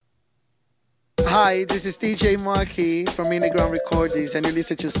Hi, this is DJ Marky from Minigram Recordings, and you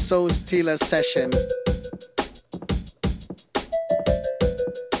listen to Soul Stealer Sessions.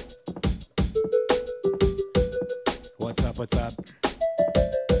 What's up, what's up?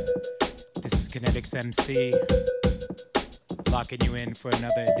 This is Kinetics MC, locking you in for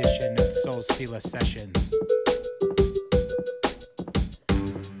another edition of Soul Stealer Sessions.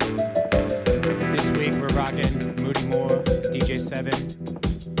 This week we're rocking Moody Moore, DJ 7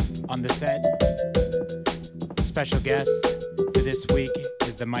 on the set. Special guest for this week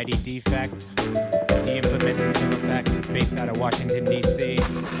is the Mighty Defect, the infamous Ill Effect, based out of Washington, D.C.,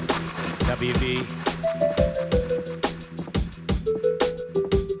 WB.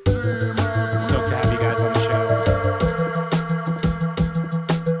 Stoked to have you guys on the show.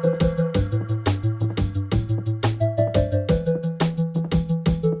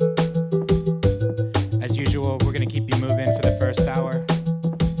 As usual, we're going to keep you moving for the first hour.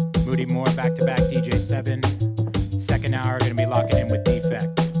 Moody Moore, back-to-back DJ 7. Second hour, going to be locking in with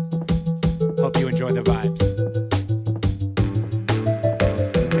Defect. Hope you enjoy the vibes.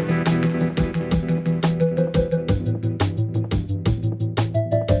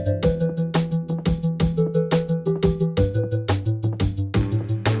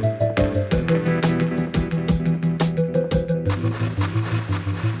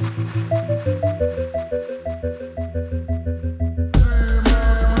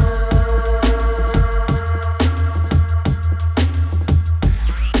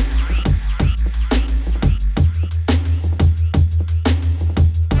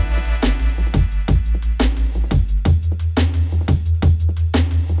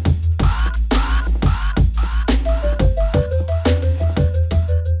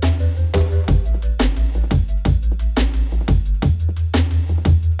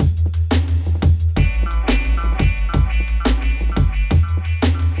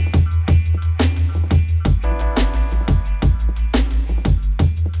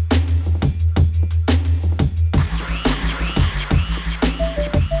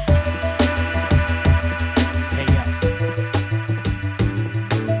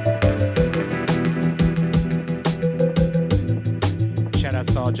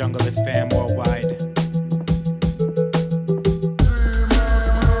 Junglist fam worldwide.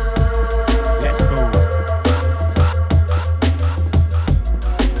 Let's move.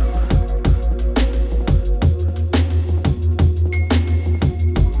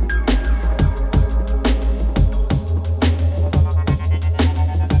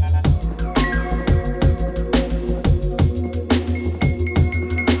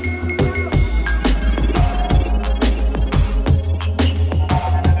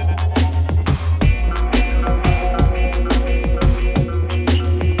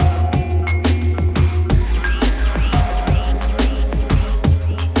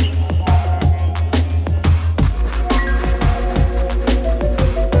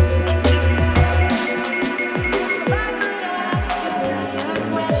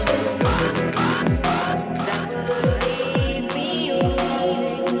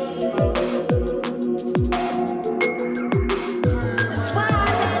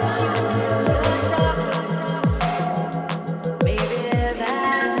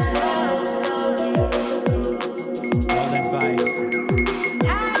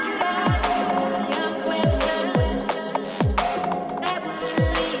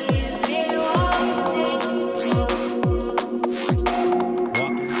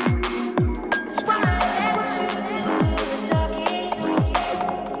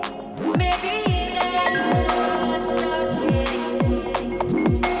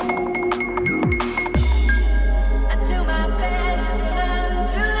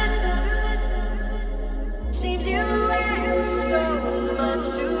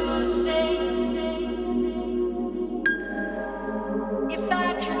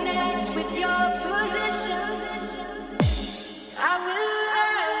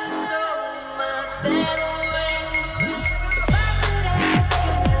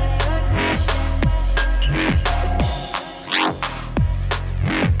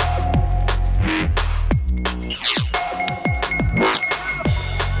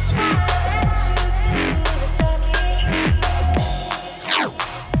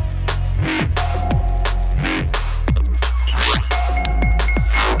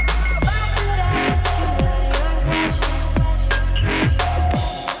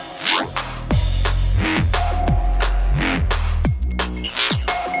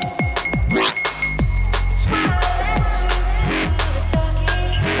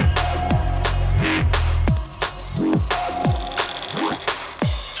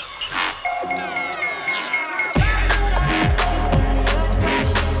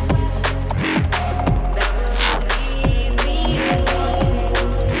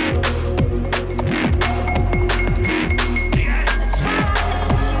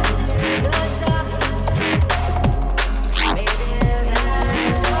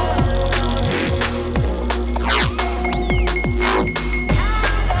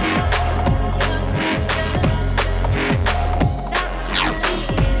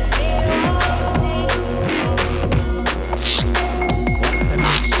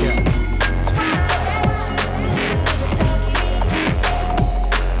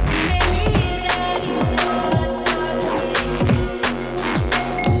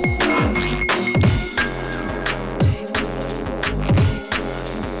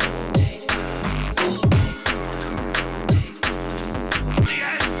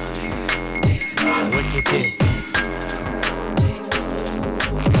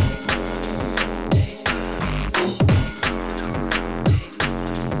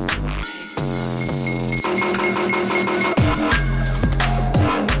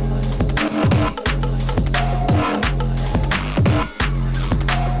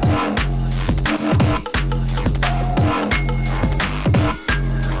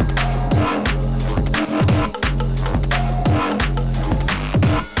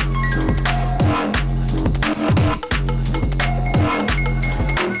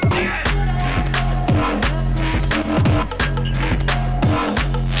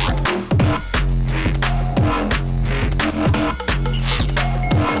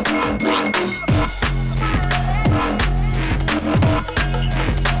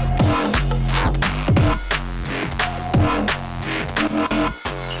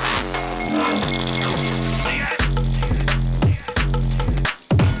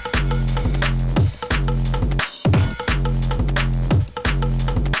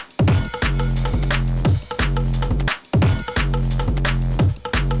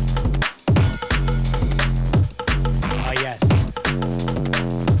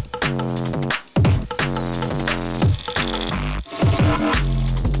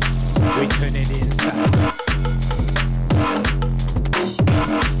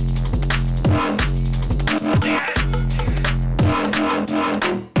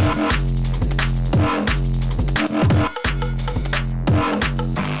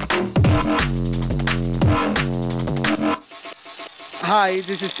 Hi,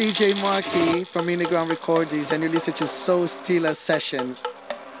 this is DJ Marquis from Underground Recordings, and you listen to Soul Stealer Sessions.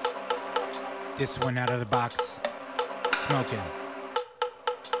 This one out of the box, smoking.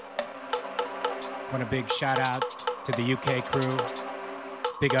 Want a big shout out to the UK crew.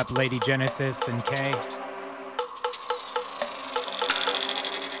 Big up Lady Genesis and Kay.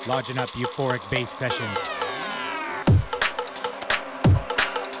 Lodging up euphoric bass sessions.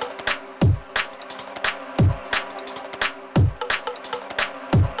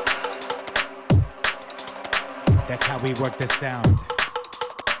 That's how we work the sound.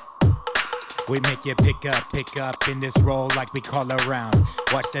 We make you pick up in this roll like we call around.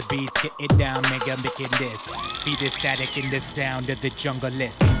 Watch the beats, get it down, nigga, making this. Feed the static in the sound of the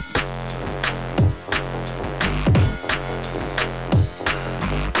junglist.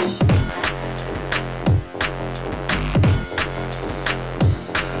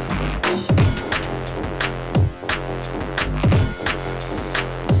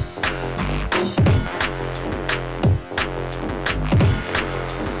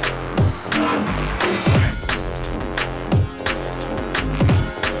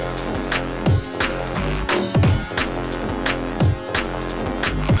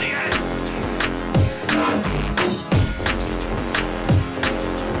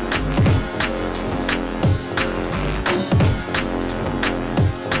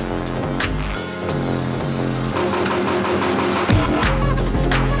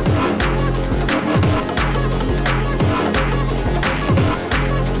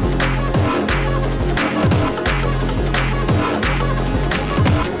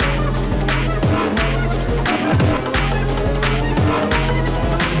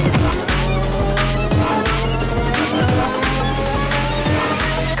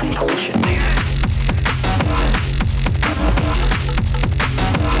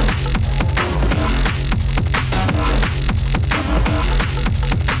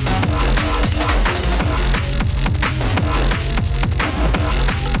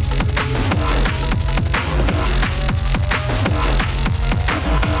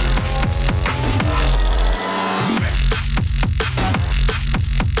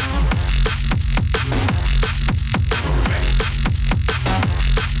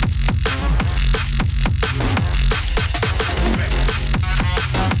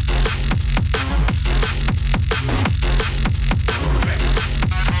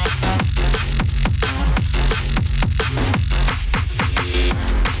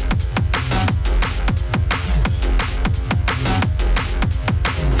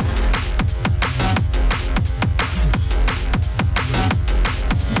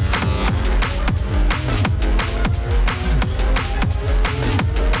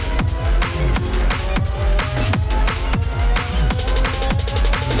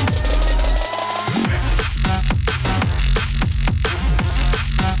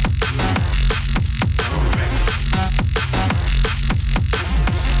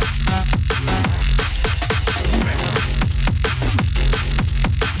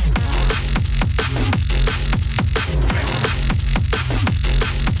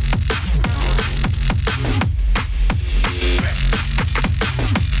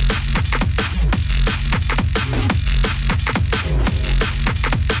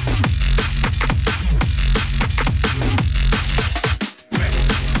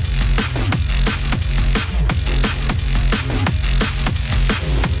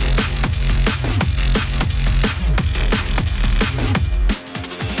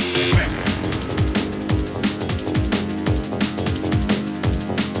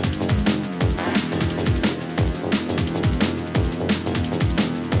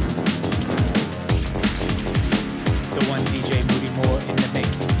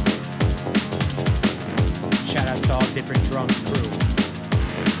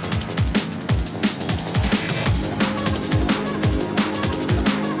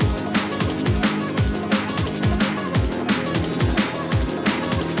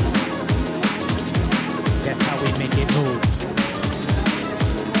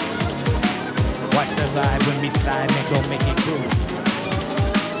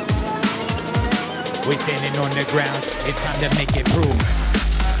 We're standing on the ground, it's time to make it prove.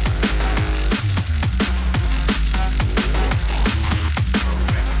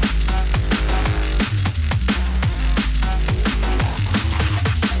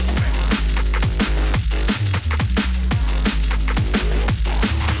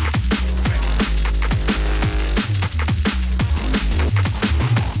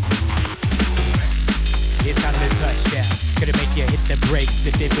 It's time to touch down. Could've made if you hit the brakes,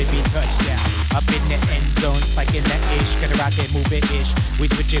 flip it with me touchdown. Up in the end zone, spike in the ish, gotta rock it, move it ish.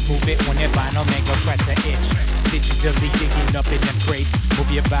 We switch it, move it, when it vinyl man go scratch the itch. Digitally digging up in them crates, move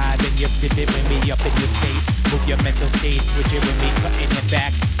your vibe and you flip it when we up in your state. Move your mental state, switch it when we cutting it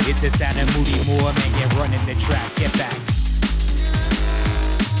back. It's the sound of Moody Moore, man, get running the track, get back.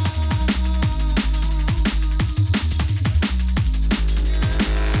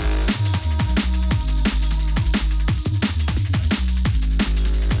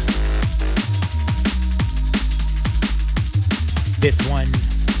 This one.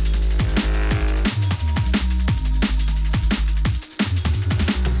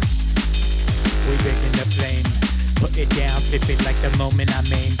 We breaking the flame. Put it down, flip it like the moment I'm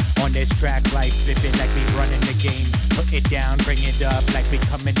aim. On this track, like flip it like we running the game. Put it down, bring it up like we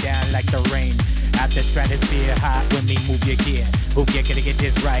coming down like the rain. Out the stratosphere, hot when we move your gear. Who you gonna get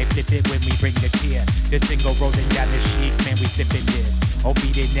this right? Flip it when we bring the tear. The single rolling down the sheet, man, we flipping this. Oh,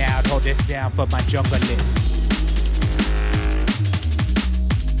 beat it now, hold this sound for my jungle list.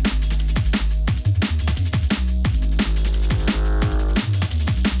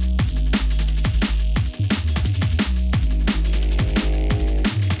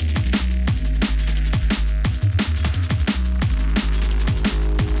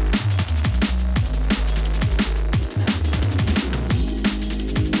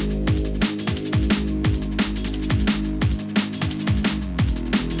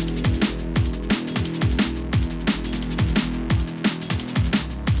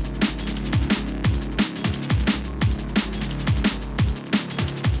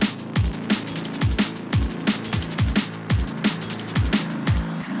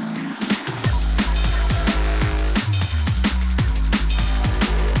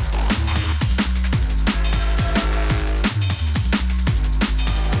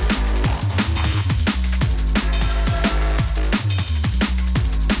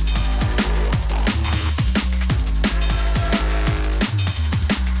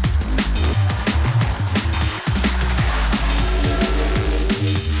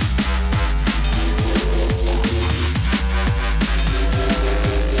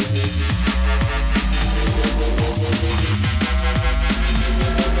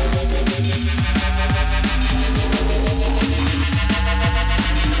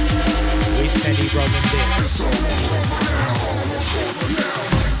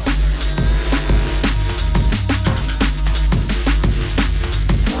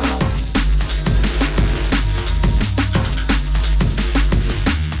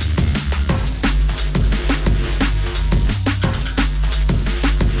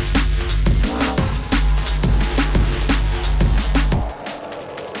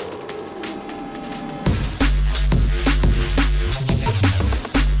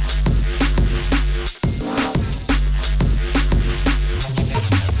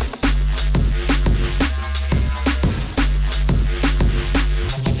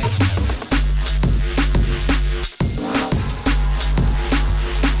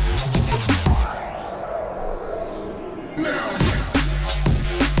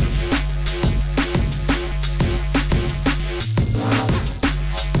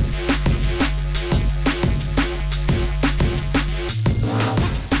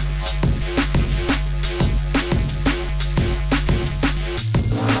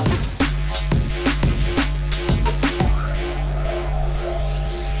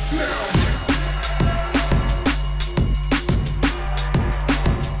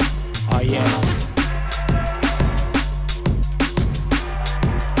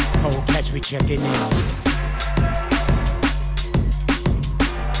 Checking in.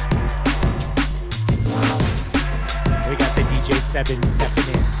 We got the DJ 7 stepping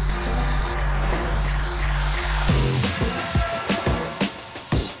in.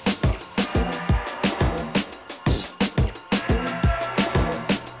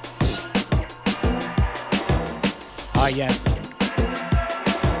 Ah, yes.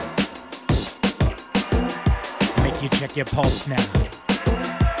 Make you check your pulse now.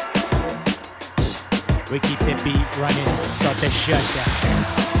 We keep the beat running, start the shutdown.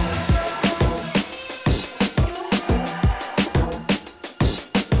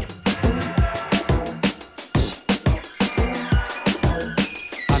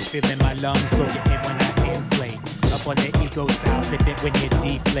 I'm feeling my lungs go get hit when I inflate. Up on the ego style, flip it when you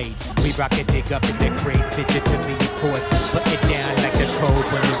deflate. We rock it, dig up in the grave, digitally of course. Put it down like the code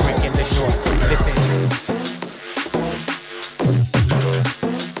when we break in the north. Listen.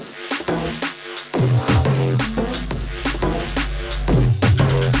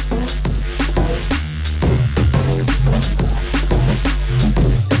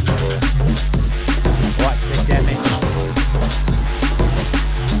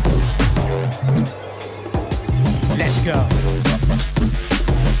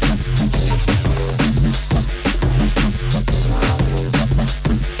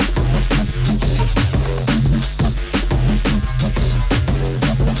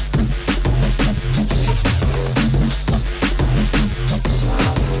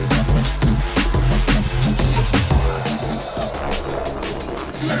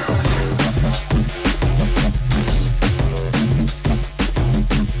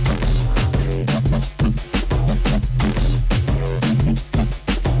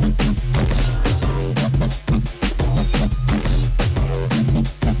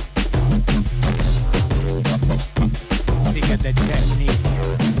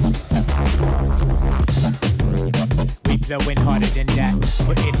 Flowing harder than that.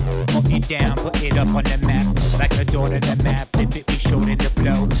 Put it down, put it up on the map. Like a door to the map, flip it, we shorten the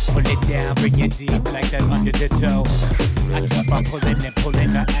flow. Pull it down, bring it deep like that under the toe. I keep on pulling and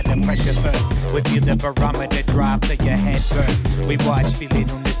pulling, I add the pressure first. We feel the barometer drop to your head first. We watch, feel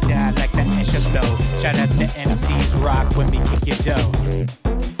it on the style like the Escher flow. Shout out to the MCs, rock when we kick your dough.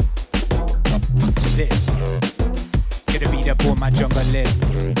 This, gonna be the for my jungle list.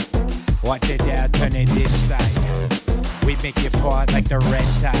 Watch it out, turn it inside. We make it part like the red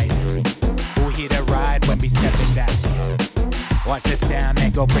tide. Who here to ride when we stepping back? Watch the sound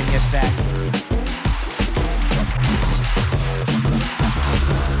and go bring it back.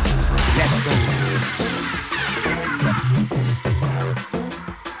 Let's go.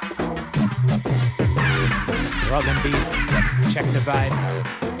 Rolling beats, check the vibe.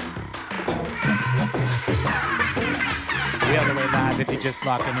 We all the way live if you're just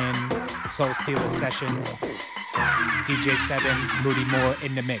locking in. Soul Stealer Sessions. DJ 7, Moody Moore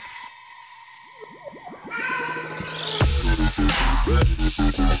in the mix.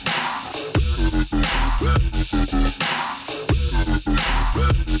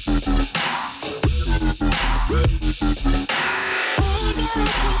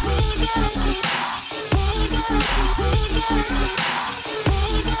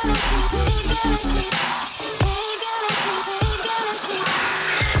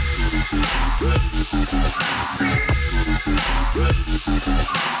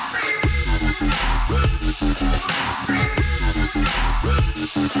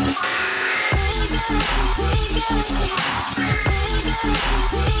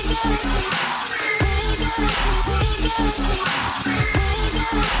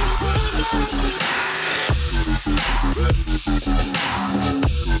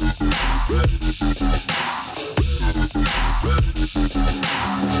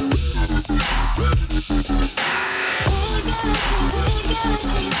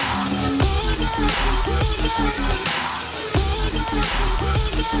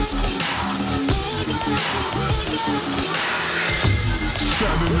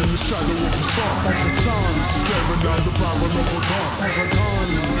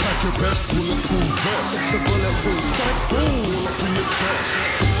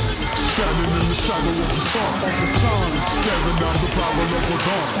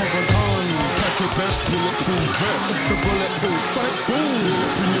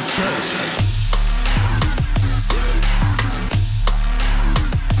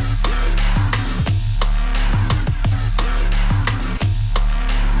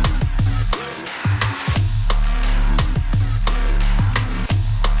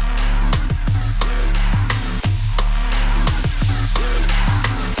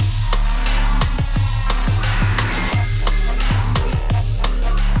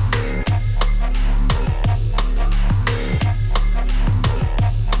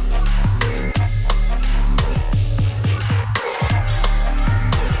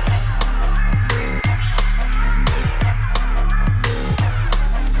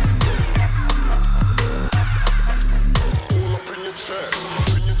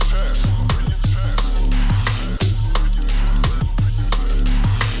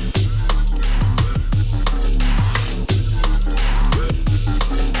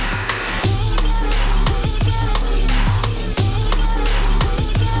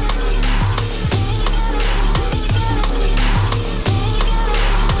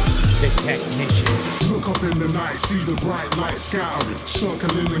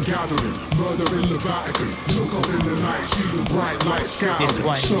 Circling and gathering, murder in the Vatican. Look up in the night, see the bright light scouring.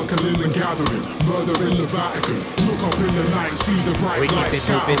 Circling and gathering, murder in the Vatican. Look up in the night, see the bright light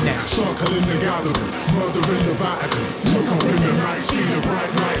scouring. Circling and gathering, murder in the Vatican. Look up in the night, see the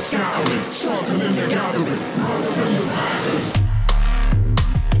bright light scouring. Circling and gathering, murder in the Vatican.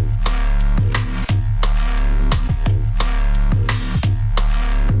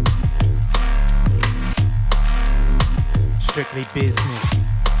 Strictly business.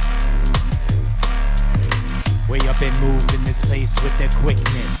 Way up and move in this place with their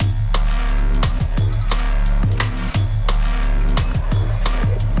quickness.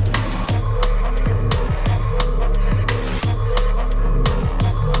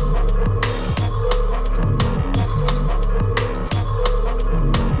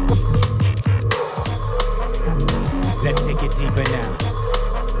 Let's take it deeper now.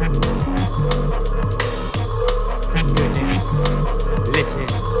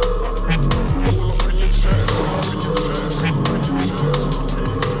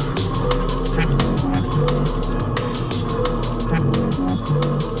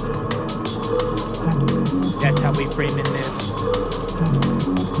 framing this.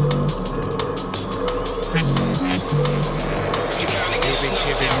 Favorite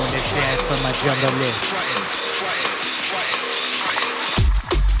shipping on this dance for my jungle list.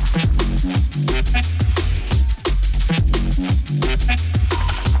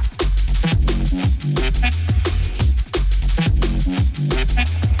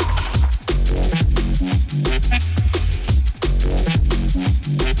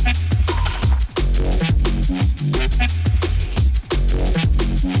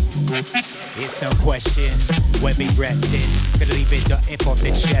 It's no question when we resting. Could leave it up off the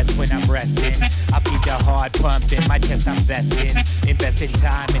chest when I'm resting. I keep the heart pumping, my chest I'm vesting. Investing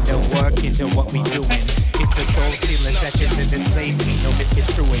time into work, into what we doing. It's the soul stealing sessions in this place, ain't no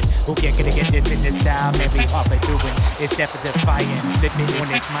misconstruing. Who can't gonna get this in this style, man, we hard for doing. It's definitely defying, flipping on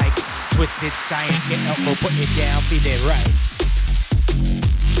this mic. Twisted science, get elbow, put it down, feel it right.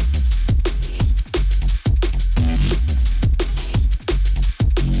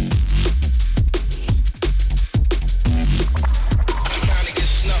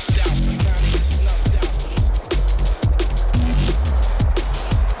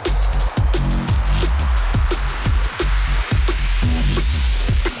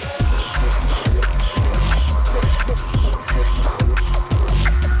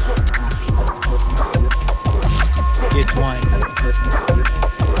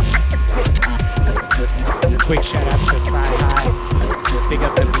 Quick shout outs to Sci-Hi. Big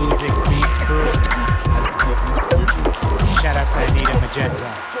up the Bluesic Beats crew. Shout outs to Anita Magenta.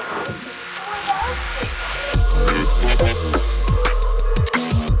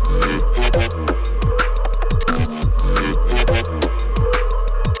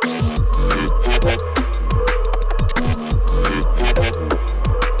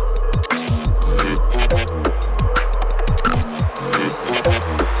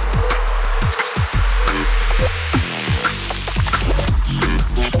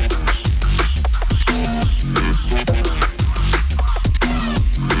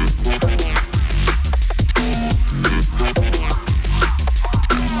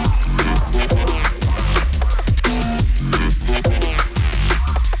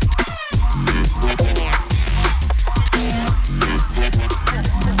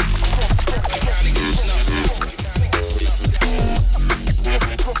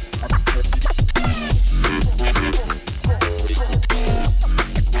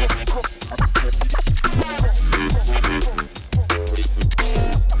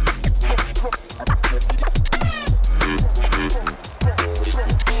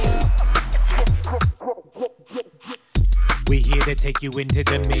 Take you into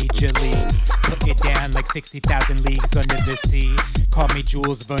the major leagues. Put it down like 60,000 leagues under the sea. Call me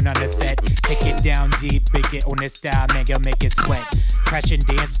Jules Verne on the set. Take it down deep, big it on this style, man, you'll make it sweat. Crashing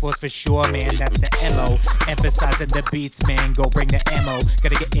dance floors for sure, man, that's the MO. Emphasizing the beats, man, go bring the ammo.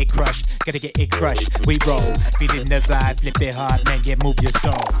 Gotta get it crushed, gotta get it crushed. We roll, feeling the vibe, flip it hard, man, yeah, move your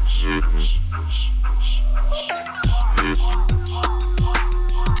soul.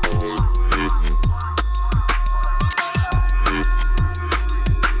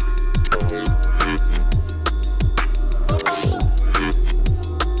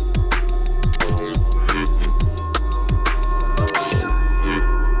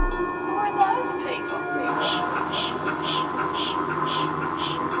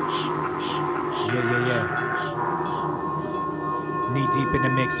 In the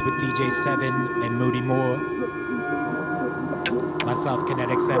mix with DJ Seven and Moody Moore. Myself,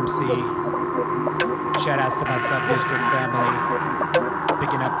 Kinetics MC. Shout outs to my sub-district family.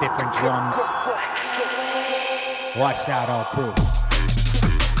 Picking up different drums. Watch out, all crew.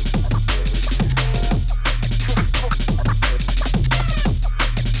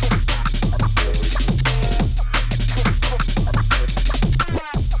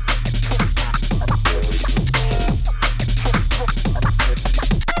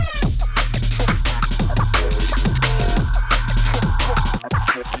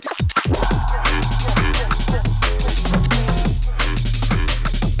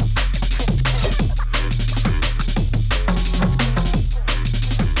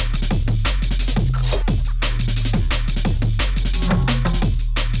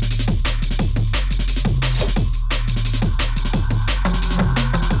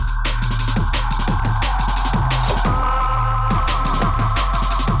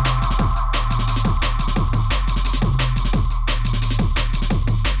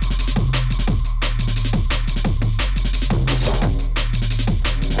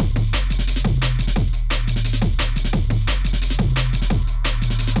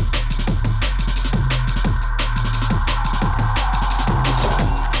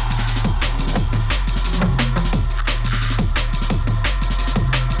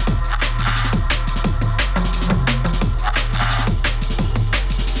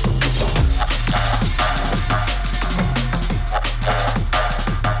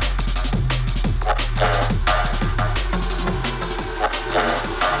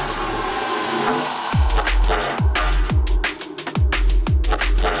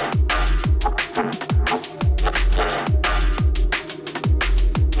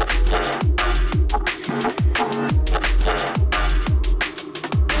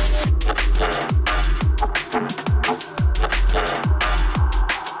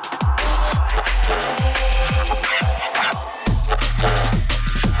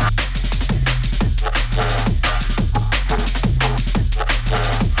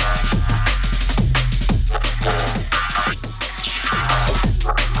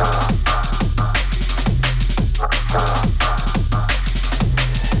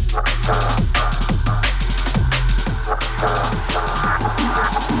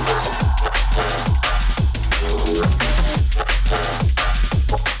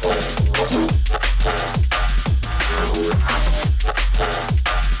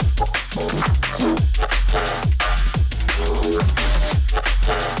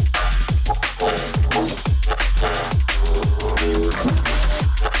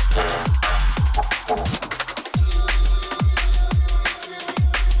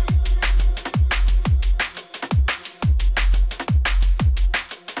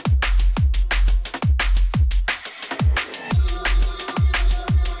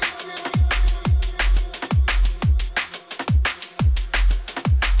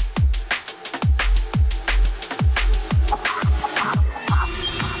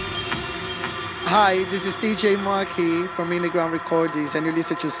 Hi, this is DJ Marquis from Underground Recordings, and you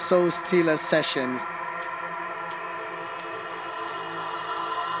listen to Soul Stealer Sessions.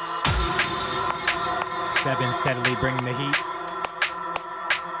 Seven steadily bringing the heat.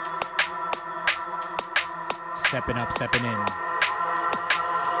 Stepping up, stepping in.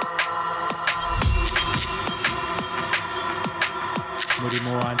 Moody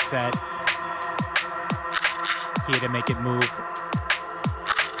Moore on set. Here to make it move.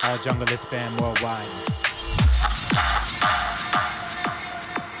 All Junglist fam worldwide.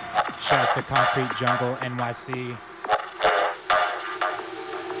 Shouts to Concrete Jungle NYC.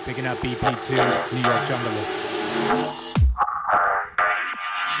 Picking up BP2, New York Junglist.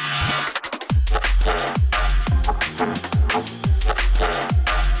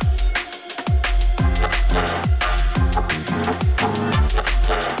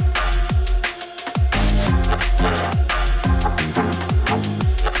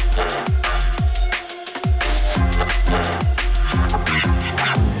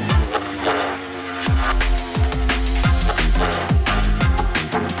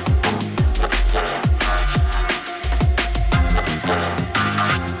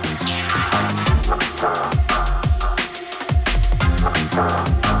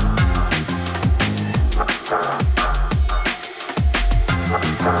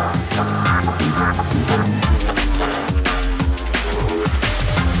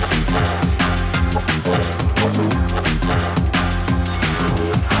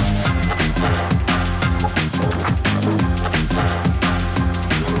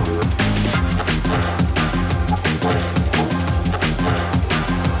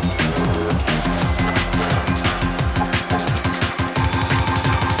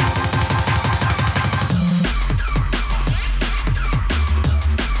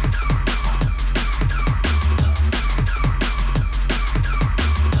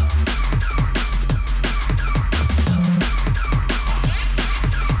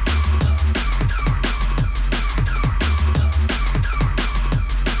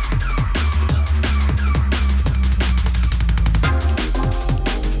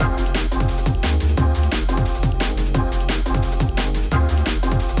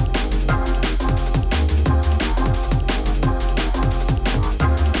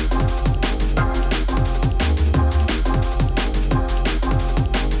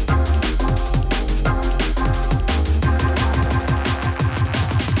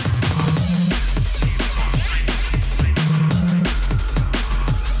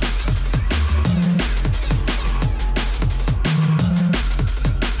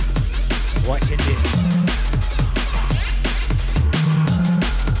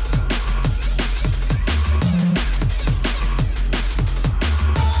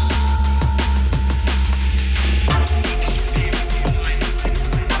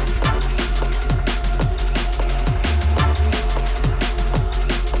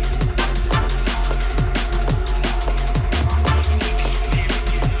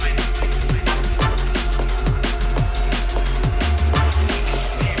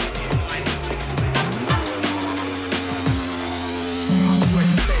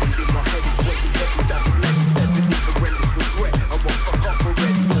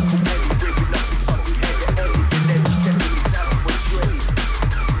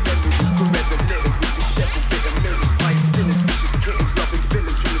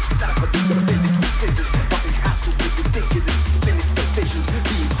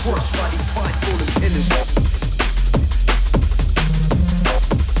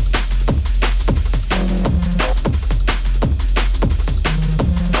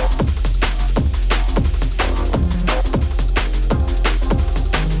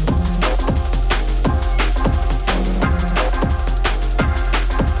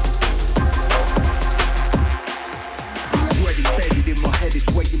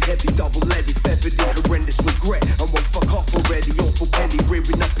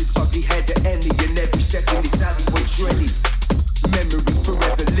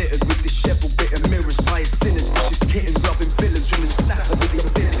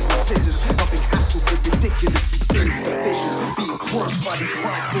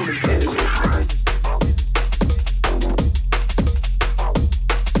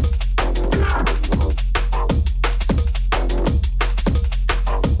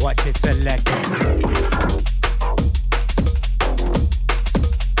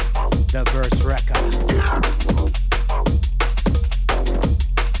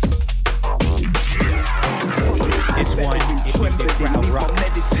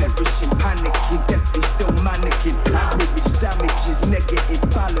 Panicking, deathly still mannequin. Average damage is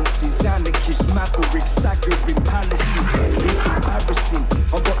negative. balances, anarchists, mavericks, staggering palaces. It's embarrassing.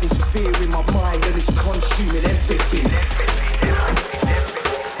 I've got this fear in my mind and it's consuming everything.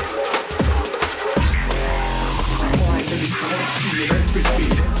 Mind and it's consuming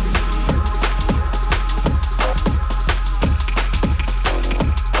everything.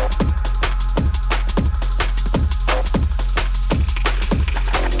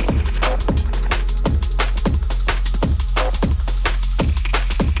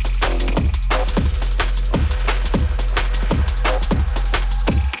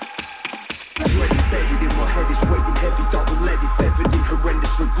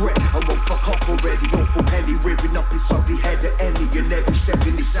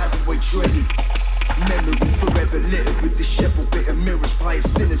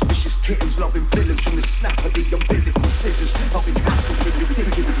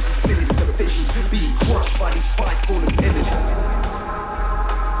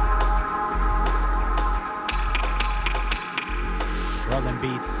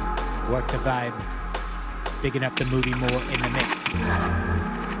 Bigging up the Moody Moore in the mix.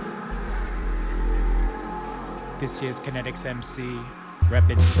 This year's Kinetics MC,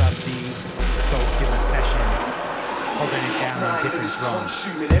 repping Sub D, Soul Stealer Sessions, holding it down on different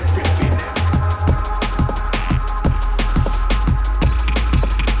drums.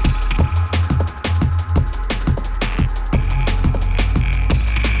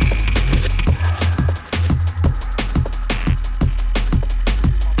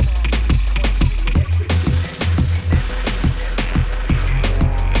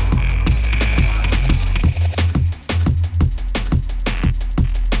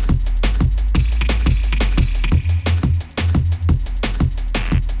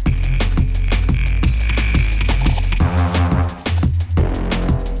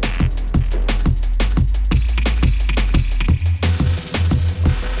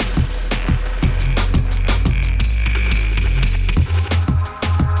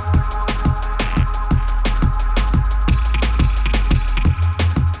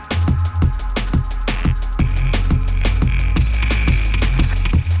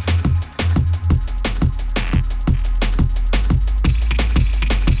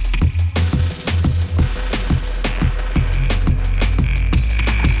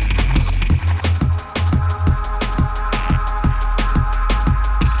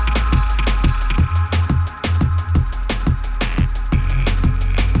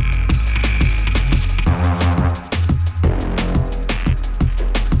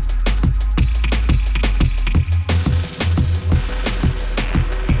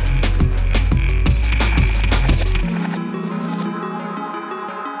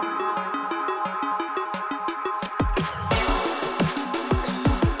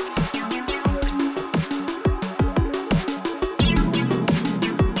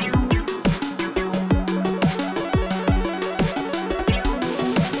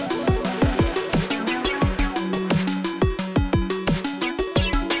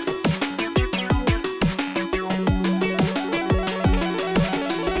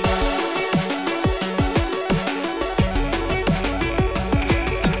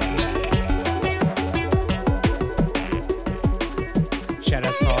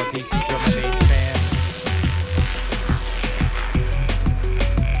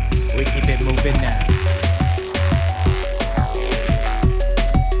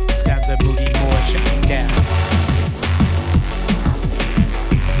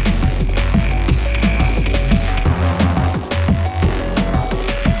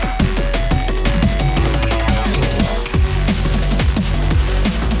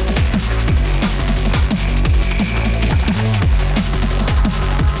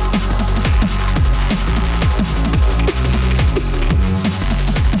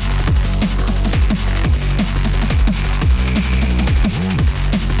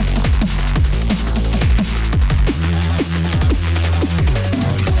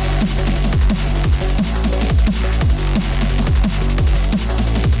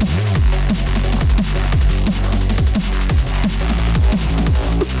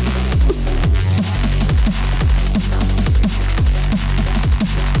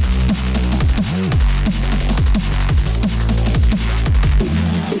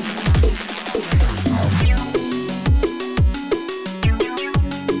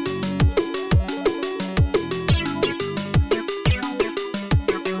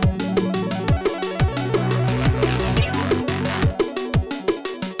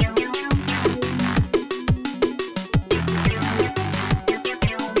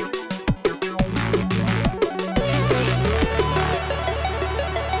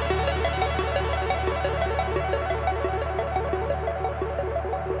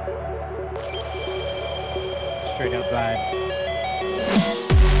 straight up vibes.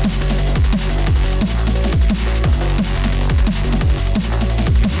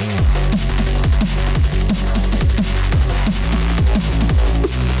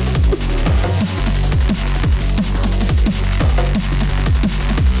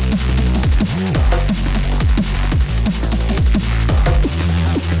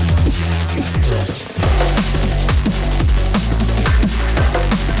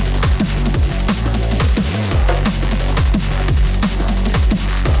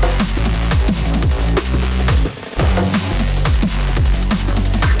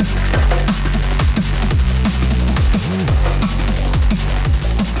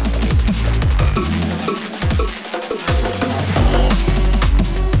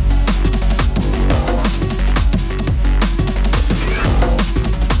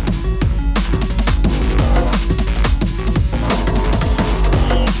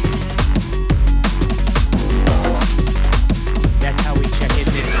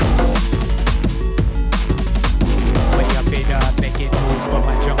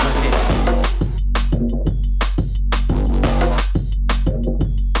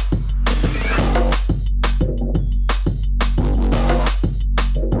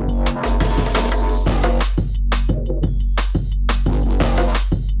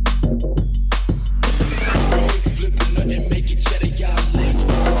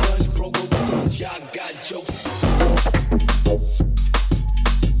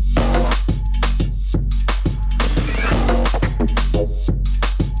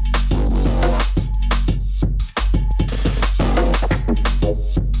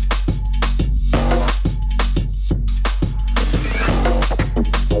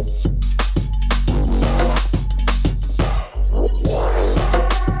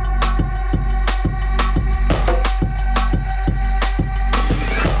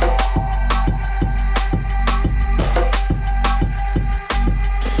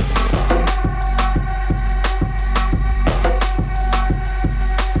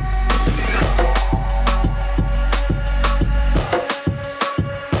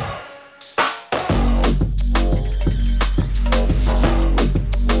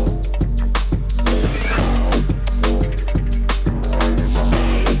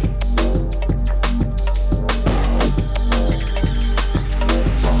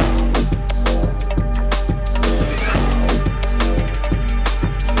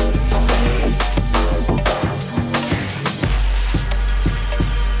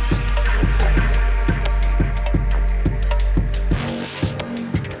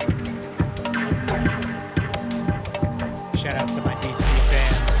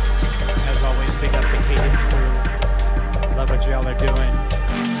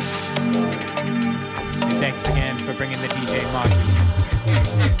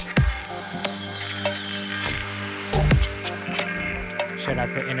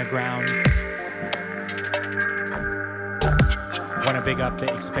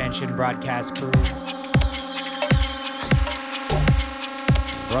 Broadcast crew.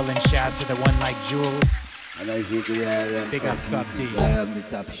 Rolling shots to the one like Jules. Big up Sub D. I am the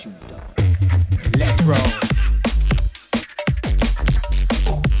top shooter. Let's roll.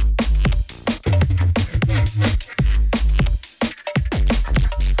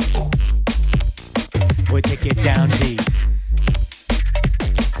 We take it down deep.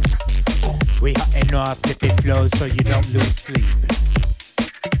 We hotting off flipping flows so you don't lose sleep.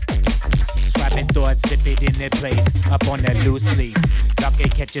 Thoughts, flip it in their place, up on the loose leaf. Y'all can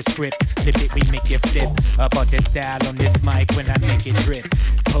catch a script, flip it, we make it flip. About the style on this mic when I make it drip.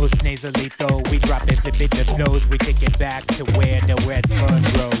 Post nasally though, we drop it, flip it, the flows. We take it back to where the red fern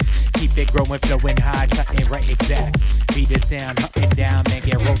grows. Keep it growing, flowing high, cutting right exact. Beat the sound, up and down, man,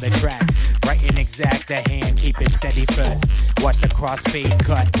 get roll the track. Right and exact, the hand, keep it steady first. Watch the crossfade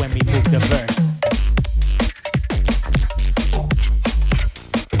cut when we move the verse.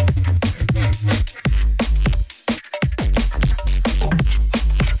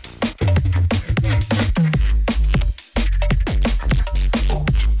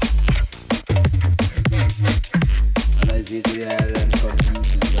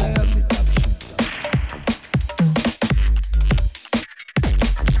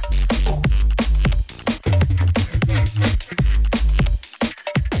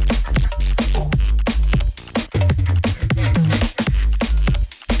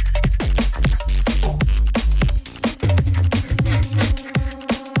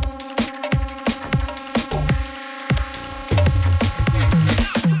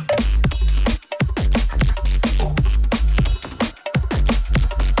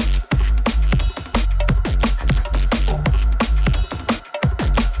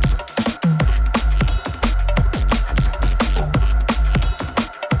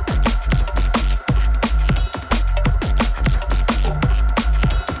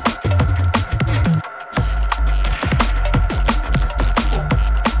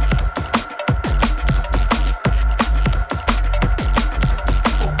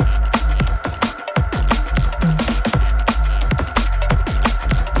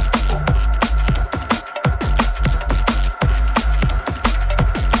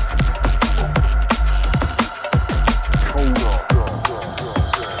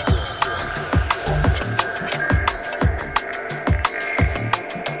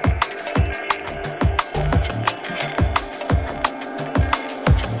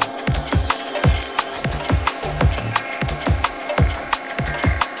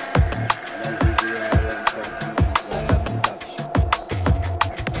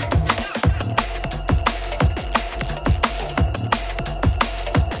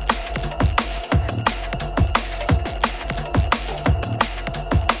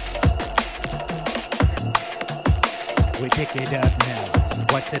 pick it up now.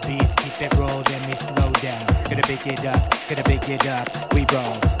 Watch the beats, keep it rolled, then we slow down. Gonna pick it up, gonna pick it up. We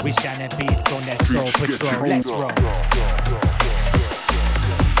roll, we shining beats on that soul patrol. Let's roll.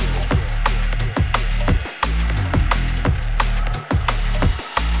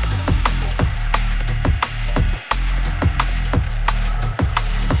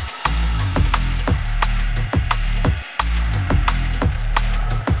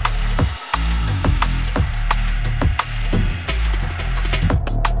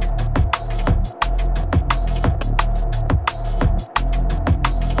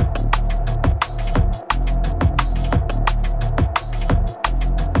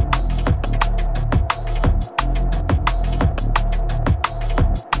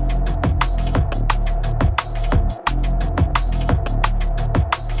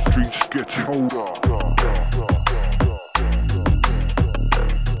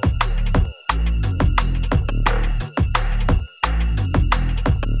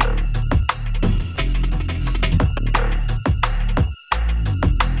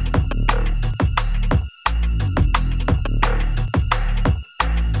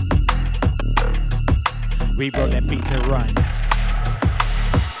 We rollin' beats and run.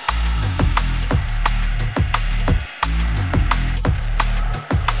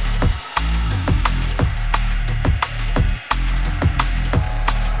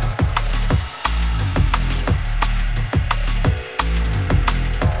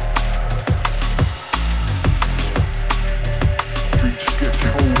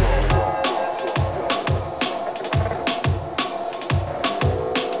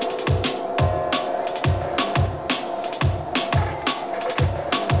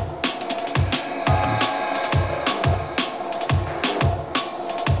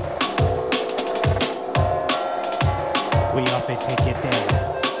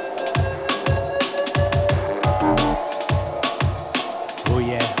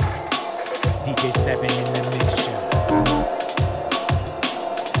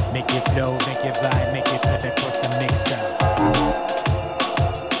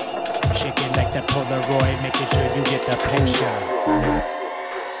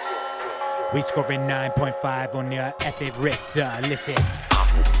 We scoring 9.5 on your F.A. Richter. Listen.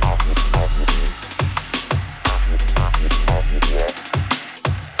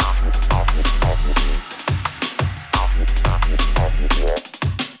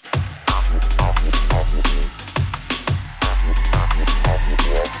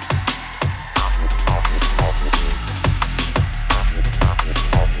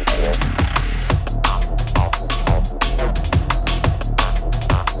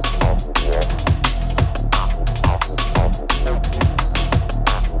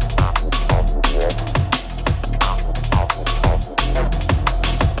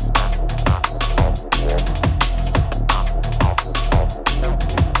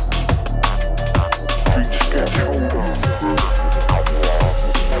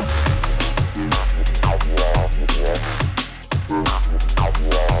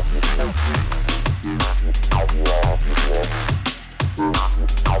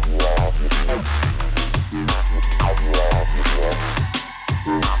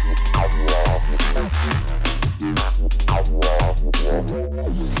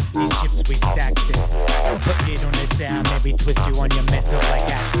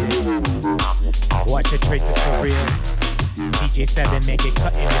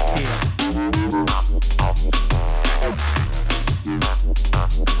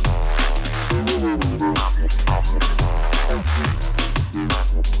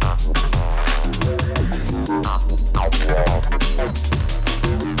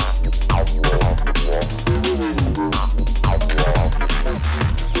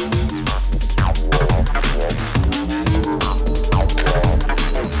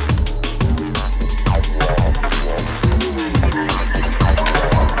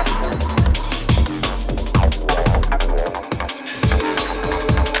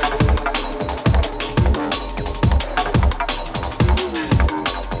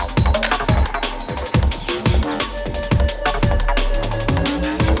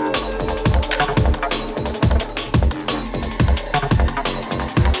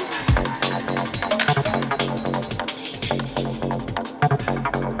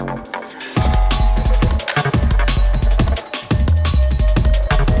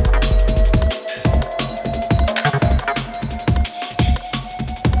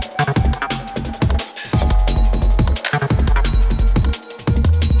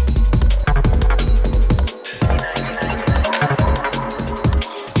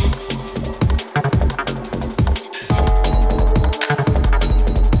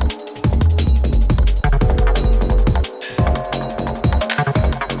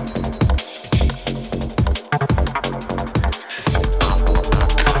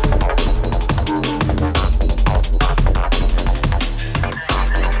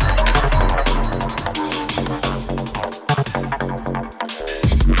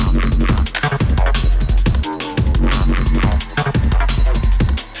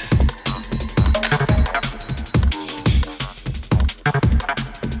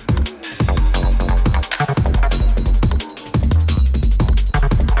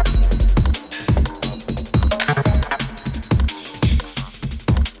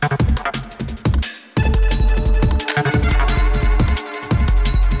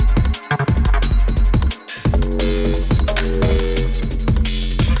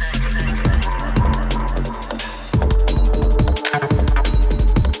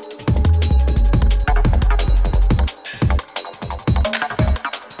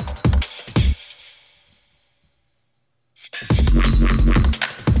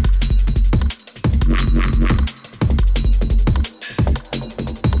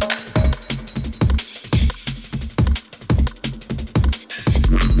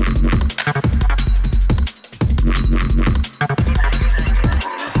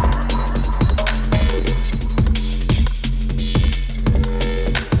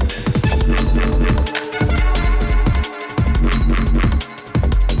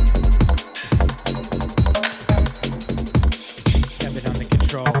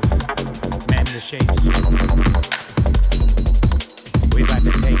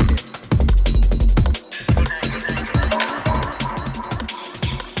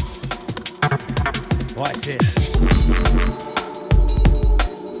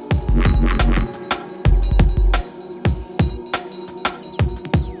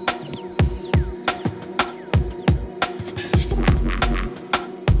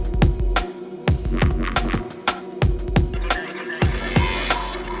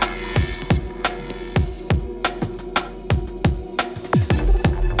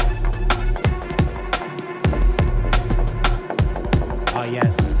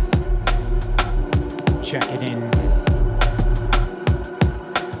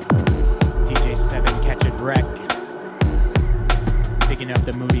 Speaking of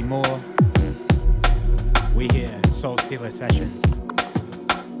the Moody Moore, we here, Soul Stealer Sessions.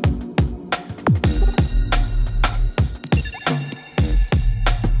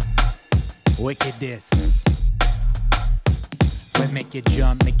 Wicked this. We make it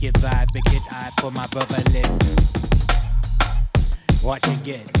jump, make it vibe, make it hot for my brother list. Watch it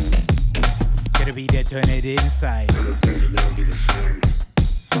get. Gotta be there, turn it inside.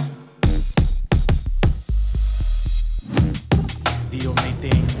 The only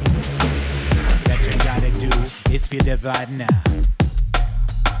thing that you gotta do is feel the vibe now.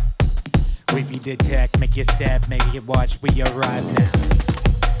 We feed the tech, make you step, make you watch, we arrive now.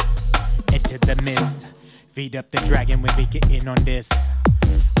 Into the mist, feed up the dragon when we get in on this.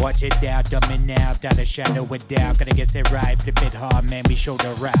 Watch it down, dumb it now, down a shadow it down. Gotta get it right, flip it hard, man, we show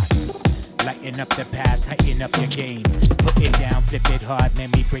the rap. Lighten up the path, tighten up your game. Put it down, flip it hard,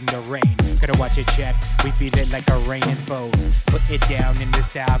 man, we bring the rain. Gotta watch it check, we feel it like a rain and foes. Put it down in the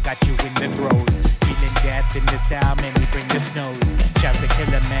style, got you in the throes. Feeling death in the style, man, we bring the snows. Shout to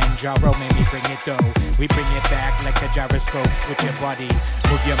Killer Man, Jaro, man, we bring it though. We bring it back like a gyroscope, switch your body.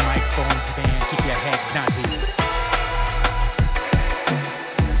 Move your microphones, man, keep your head naughty.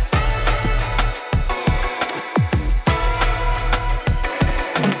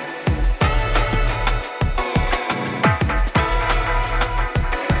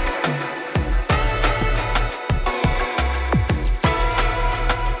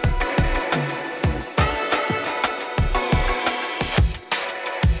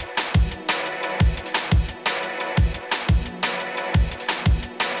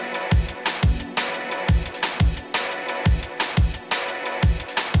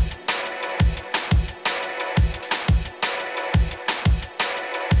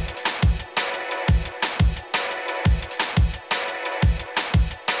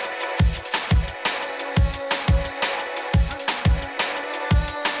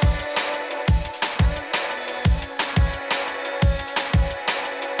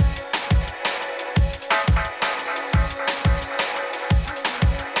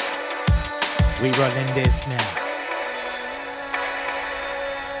 We rolling this now.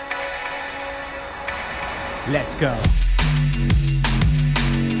 Let's go.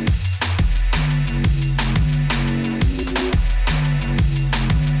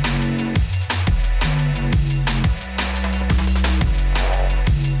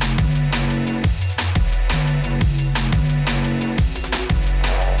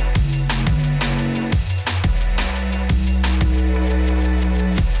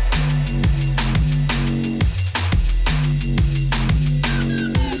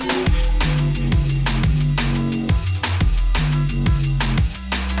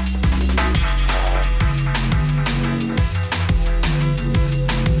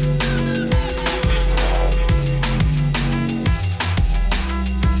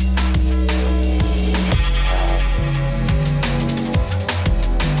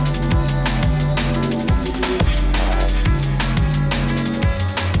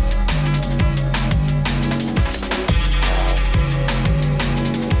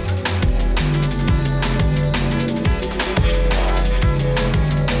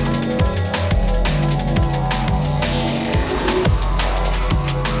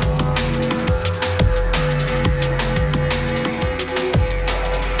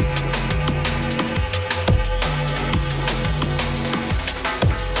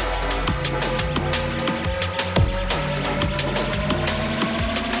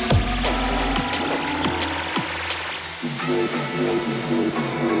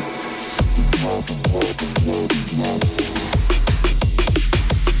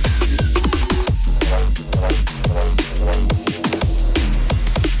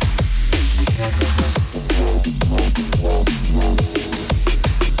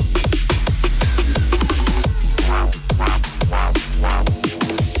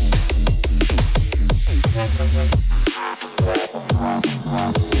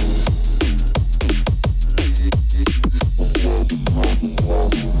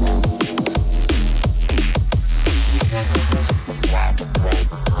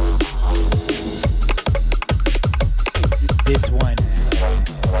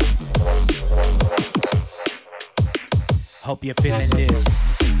 Hope you're feeling this.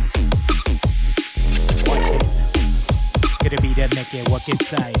 Watch it. Gonna be there, make it work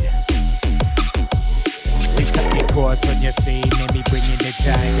inside. We cut the course on your feet, maybe bringing the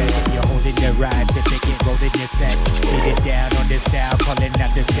tide. If you're holding the ride, to take it, rolling your set. Beat it down on the style, calling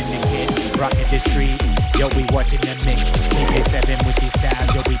out the syndicate. Rocking the street, yo, we watching the mix. DJ7 with these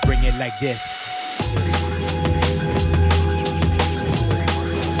styles, yo, we bring it like this.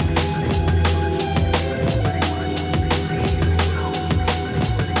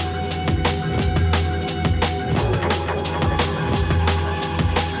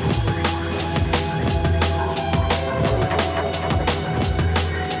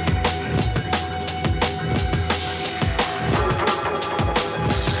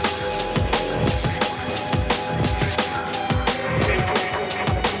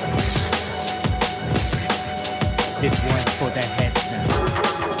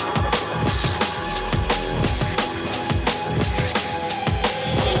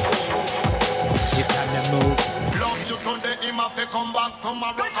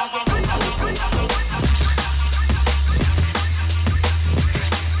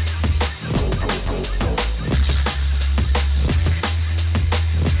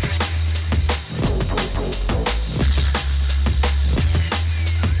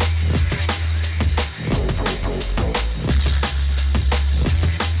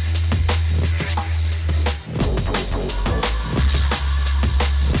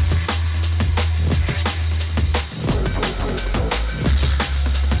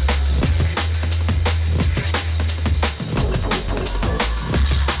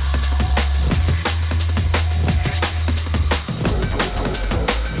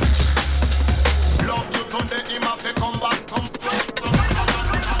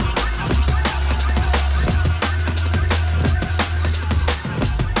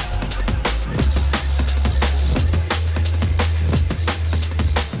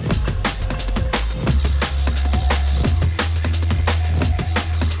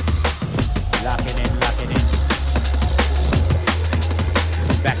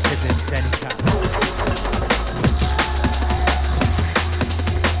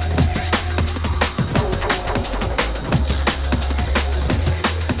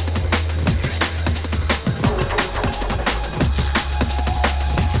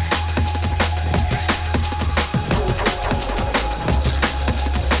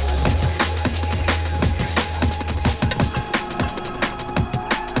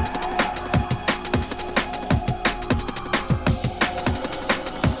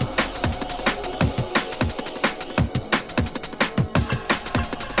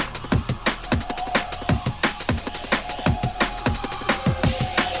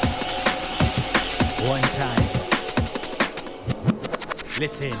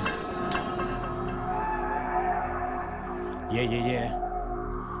 Listen. Yeah.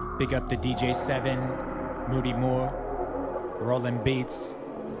 Big up the DJ 7, Moody Moore, Rolling Beats.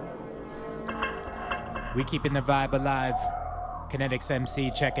 We keeping the vibe alive. Kinetics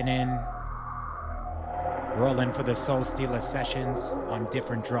MC checking in. Rolling for the Soul Stealer sessions on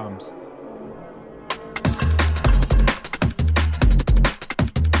different drums.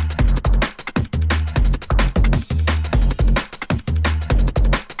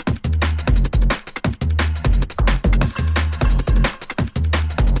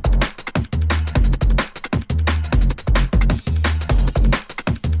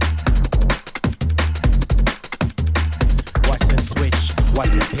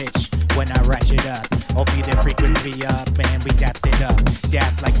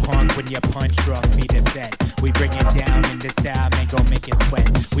 Your punch drunk feet is set. We bring it down in this style, man, gon' make it sweat.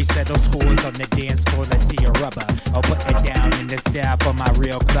 We settle scores on the dance floor, let's see a rubber. I'll put it down in this style for my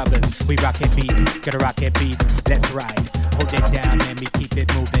real clubbers. We rockin' beats, gonna rocket beats, let's ride. Hold it down and we keep it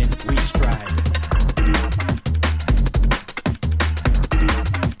moving, we stride.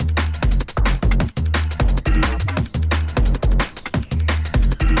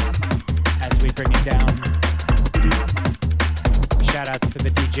 As we bring it down, shoutouts to the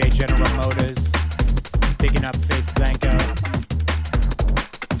DJ General Motors, bigging up Faith Blanco,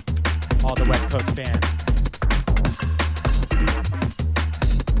 all the West Coast fans.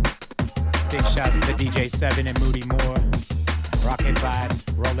 Big shouts to the DJ 7 and Moody Moore, rockin' vibes,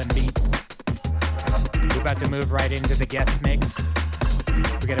 rolling beats. We're about to move right into the guest mix.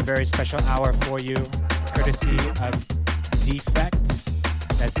 We got a very special hour for you, courtesy of Defect.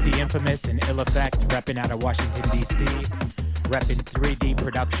 That's the infamous and ill effect, repping out of Washington, D.C., repping 3D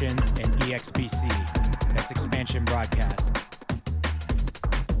Productions and EXPC. That's Expansion Broadcast.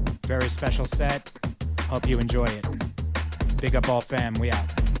 Very special set. Hope you enjoy it. Big up all fam, we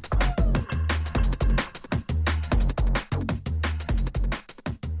out.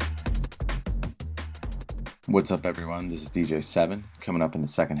 What's up, everyone? This is DJ 7. Coming up in the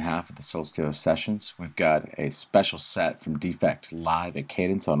second half of the Soul Stealer sessions, we've got a special set from Defect live at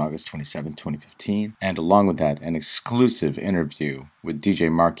Cadence on August 27, 2015. And along with that, an exclusive interview with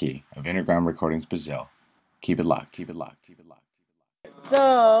DJ Marky of Underground Recordings Brazil. Keep it locked, keep it locked, keep it locked.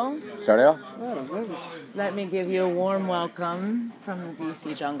 So, start it off. Let me give you a warm welcome from the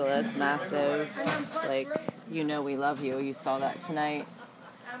DC Jungle. It's massive. Like, you know we love you. You saw that tonight.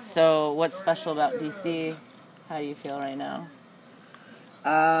 So, what's special about DC? How do you feel right now?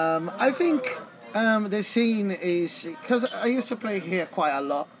 I think the scene is, because I used to play here quite a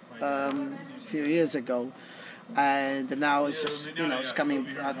lot a few years ago, and now it's just, it's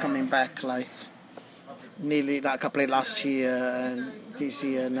coming back like nearly like I played last year and this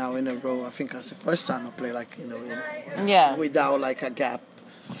year now in a row. I think that's the first time I play without like a gap.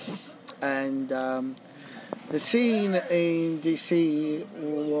 And the scene in DC,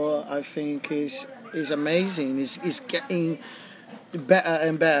 what I think is amazing. Is getting better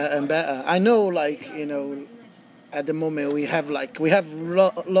and better and better. I know, like, you know, at the moment we have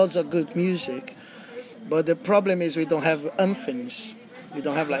lots of good music, but the problem is we don't have anthems. We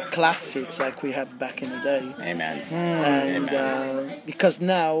don't have like classics like we have back in the day. Amen. And because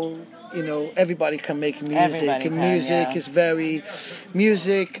now, you know, everybody can make music. Everybody And can, music yeah. is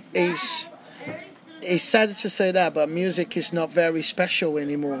music is. It's sad to say that, but music is not very special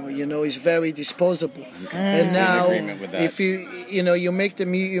anymore. You know, it's very disposable. And now, agreement with that. if you make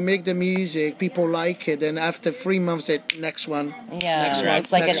the music, people like it, and after 3 months, next one. Yeah, Next one,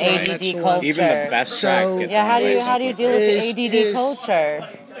 it's like next an one, ADD next one. culture. Even the best So- tracks get Yeah, thrown away how do you deal with Is- the ADD is- culture?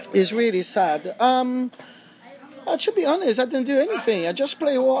 It's really sad. To be honest, I didn't do anything. I just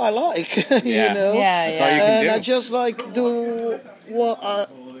play what I like. Yeah. You know. Yeah, That's all you can And do. I just like do what I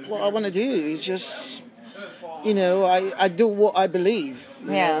want to do. It's just, you know, I do what I believe.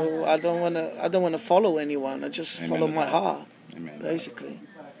 You Yeah. know, I don't want to follow anyone. I just follow to my that. heart, Amen. basically.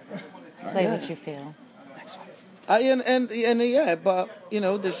 Play what you feel. And yeah, but you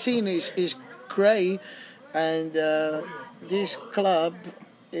know, the scene is great, and this club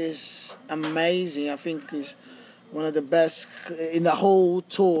is amazing. I think it's one of the best in the whole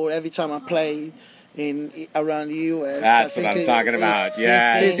tour. Every time I play around the US, That's I what think I'm talking about.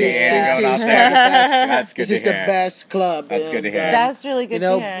 Yeah, This is going out the there. best. That's good This to is the hear. best club. That's good to and, hear. That's really good You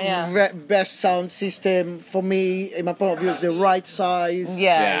know, to hear. Yeah. best sound system for me. In my point of view, is the right size.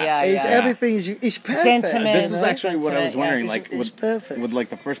 Yeah. It's Yeah. everything is perfect. intimate. This you is know? actually what I was Yeah. wondering. It's- Like, it's perfect. with like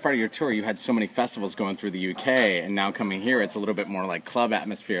the first part of your tour, you had so many festivals going through the UK, and now coming here, it's a little bit more like club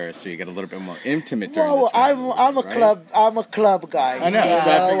atmosphere. So you get a little bit more intimate during Well, this time, I'm a right? club guy. I know, so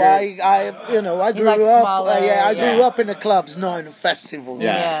I figured- I grew like up. smaller, I grew yeah. up in the clubs, not in the festivals.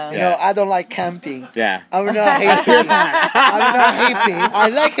 Yeah. You know, I don't like camping. Yeah. I'm not hippie. I'm not hippie. I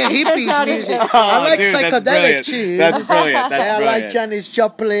like a hippie's music. I like dude, that's psychedelic brilliant. tunes. That's brilliant. That's I brilliant. like Janis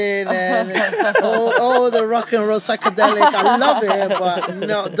Joplin and all the rock and roll psychedelic. I love it, but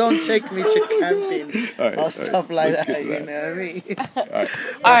no, don't take me to camping or stuff like Let's that. get to You that. know what I mean?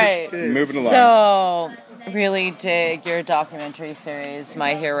 All right. Moving along. So, really dig your documentary series,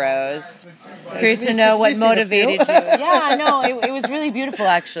 My Heroes. Curious to it's know what missing a motivated few. you. Yeah, no, it was really beautiful,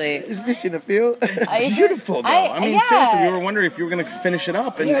 actually. It's missing a few. Beautiful though. I mean, yeah. seriously, we were wondering if you were going to finish it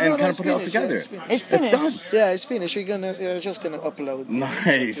up and, Yeah, no, and kind it's of put it all finished, together. yeah, it's finished. It's finished. It's done. Yeah, it's finished. We're just gonna upload.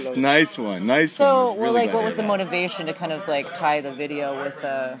 Nice, Upload. nice one, nice So, one. I was well, really like, glad what to was the hear that. motivation to kind of like tie the video with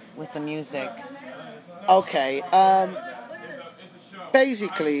the music? Okay.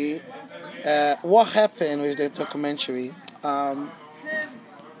 Basically, what happened with the documentary? I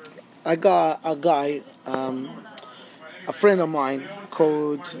got a guy, a friend of mine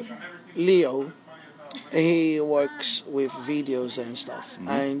called Leo. He works with videos and stuff,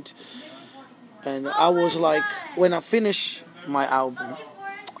 and I was like, when I finished my album,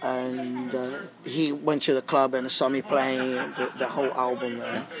 and he went to the club and saw me playing the whole album,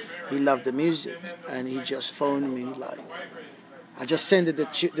 and he loved the music, and he just phoned me like. I just sent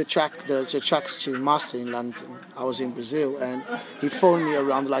the tracks to master in London. I was in Brazil, and he phoned me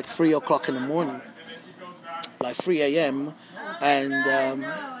around like 3 o'clock in the morning, like 3 a.m. And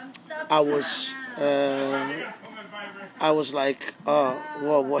I was like, oh,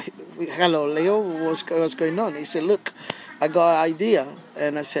 well, what? Hello, Leo, what's going on? He said, look, I got an idea,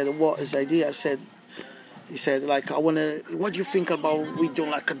 and I said, what is the idea? He said, like, what do you think about we do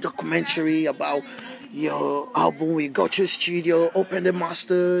like a documentary about your album? We go to the studio, open the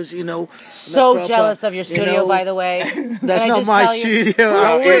masters, you know. So proper, jealous of your you studio, know. by the way. That's Can I not just my tell you- studio.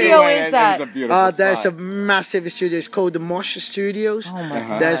 What studio is that? It is a beautiful There's a spot. massive studio. It's called the Mosh Studios. Oh my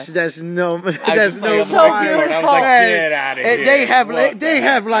God. There's no I there's just no saw So the beautiful. billboard. I was like, Hey, get out of here. They have What the they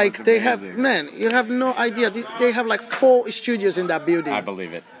heck? have That's man, you have no idea. They have like 4 studios in that building. I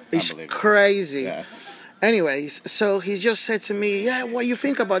believe it. It's I believe crazy. it. Yeah. Anyways, so he just said to me, yeah, what do you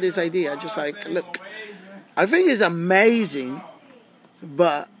think about this idea? Just like, look, I think it's amazing,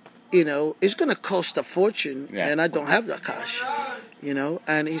 but, you know, it's going to cost a fortune, Yeah. and I don't have that cash, you know?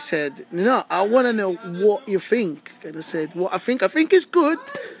 And he said, no, I want to know what you think. And I said, well, I think it's good.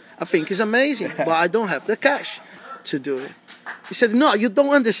 I think it's amazing, but I don't have the cash to do it. He said, no, you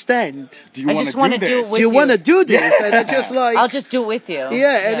don't understand. Do you I want just to wanna do do it this? with Do you you. want to do this? And I just like... I'll just do it with you.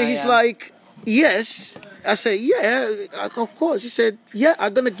 Yeah, and he's yeah. like, yes. I said, yeah, of course. He said, yeah,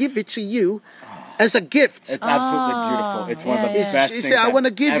 I'm going to give it to you as a gift. It's absolutely beautiful. It's one of the yeah. best He things said, I I've want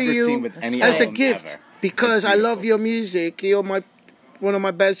to give ever you seen with any as a album gift ever. because It's I love beautiful. your music. You're one of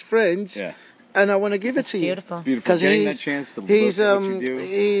my best friends. Yeah. and I want to give it to you. Beautiful. It's beautiful. Because Getting that chance to look he's at what you do.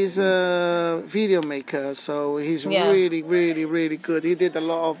 he's a video maker, so he's really, really, really good. He did a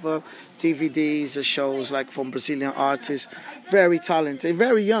lot of DVDs, shows like from Brazilian artists. Very talented,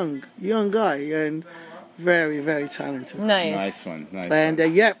 very young guy, and very, very talented. Nice. Nice one. And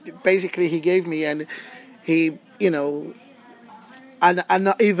basically he gave me, and he, I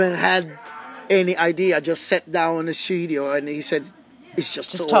not even had any idea. I just sat down in the studio, and he said, "It's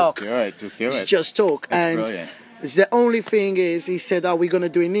just talk. Do it. Just do it. It's just talk." That's and brilliant. it's the only thing is, he said, "Are we going to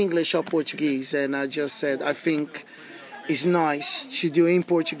do in English or Portuguese?" And I just said, I think it's nice to do in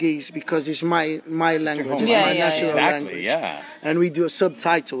Portuguese because it's my language, it's my national language. Yeah. And we do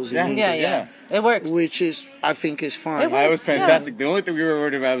subtitles in English. Yeah. It works. Which is, I think, is fine. It works. It was fantastic. The only thing we were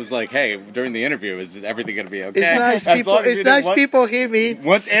worried about was like, hey, during the interview, is everything going to be okay? It's nice As people. long as It's you didn't nice want- people hear me.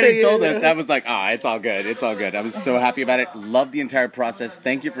 Once Eddie say, told us, that was like, it's all good. It's all good. I was so happy about it. Love the entire process.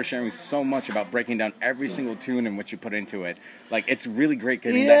 Thank you for sharing so much about breaking down every single tune and what you put into it. Like, it's really great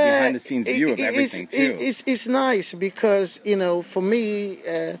getting that behind the scenes view of everything too. It's nice because, for me,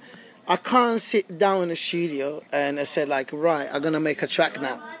 I can't sit down in the studio and I said like, right, I'm gonna make a track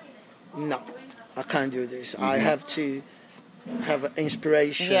now. No, I can't do this. I have to have an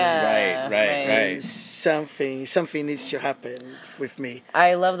inspiration. Yeah. Right. Something needs to happen with me.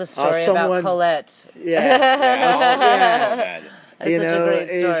 I love the story about Colette. Yeah. It's such a great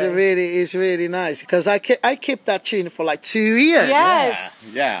story. It's really nice because I kept that tune for like 2 years.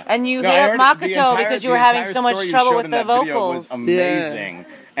 Yes. Yeah. And you hit I up heard Makoto because you were having so much trouble with the vocals. Was amazing.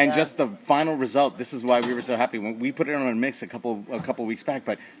 And just the final result, this is why we were so happy when we put it on a mix a couple weeks back,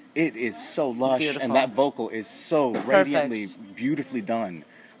 but it is so lush. Beautiful. And that vocal is so radiantly beautifully done.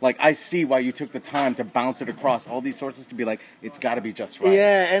 Like, I see why you took the time to bounce it across all these sources to be like, it's got to be just right.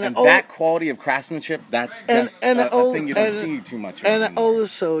 Yeah, and that quality of craftsmanship, that's just a thing you don't see too much. And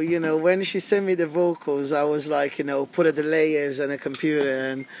also, when she sent me the vocals, I was like, put the layers on a computer,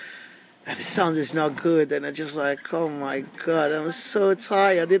 and the sound is not good, and I just like, oh my God, I'm so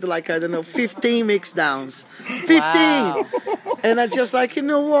tired. I did 15 mix downs. 15! Wow. And I just like,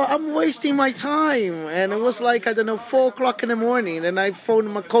 what, I'm wasting my time. And it was 4 o'clock in the morning, and I phoned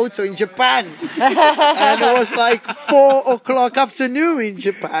Makoto in Japan. And it was 4 o'clock afternoon in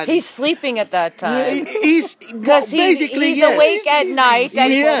Japan. He's sleeping at that time. He's awake at night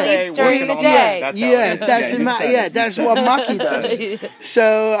and he sleeps during the day. That's what Maki does.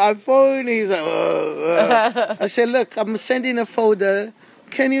 So I phoned, he's like, I said, look, I'm sending a folder.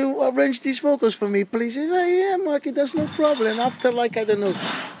 Can you arrange these vocals for me, please? He said, yeah, Maki, that's no problem. After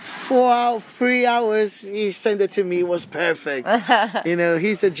 3 hours, he sent it to me. It was perfect.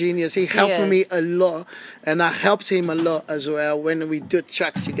 He's a genius. He helped me a lot, and I helped him a lot as well when we do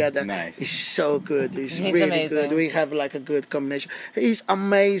tracks together. Nice. He's so good. He's really amazing. good. We have a good combination. He's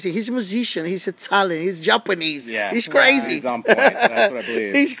amazing. He's a musician. He's a talent. He's Japanese. Yeah. He's crazy. He's on point. That's what I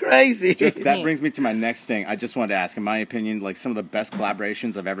believe. He's crazy. That brings me to my next thing. I just wanted to ask, in my opinion, some of the best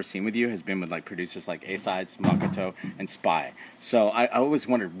collaborations I've ever seen with you has been with producers like A-Sides, Makoto, and Spy. So I always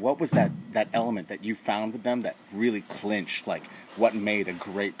wondered, what was that element that you found with them that really clinched what made a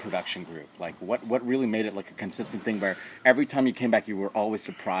great production group? What really made it a consistent thing where every time you came back you were always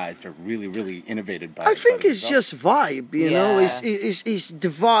surprised or really, really innovated by it? I think it's just vibe, It's the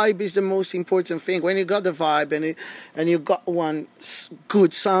vibe is the most important thing. When you got the vibe and you got one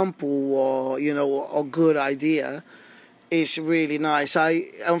good sample or or good idea, it's really nice.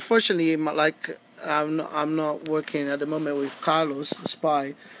 Unfortunately, I'm not working at the moment with Carlos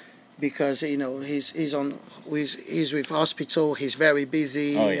Spy because he's with hospital. He's very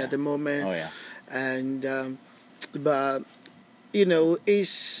busy at the moment. Oh yeah. And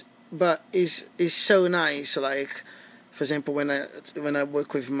it's so nice. For example, when I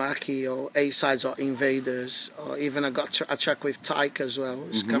work with Maki or A-Sides or Invaders, or even I got a track with Tyke as well.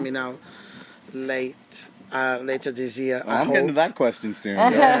 It's coming out later this year. I'm getting to that question soon.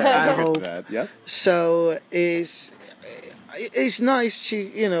 I hope. Yep. So it's nice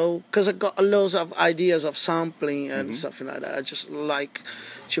to, because I got loads of ideas of sampling and something like that. I just like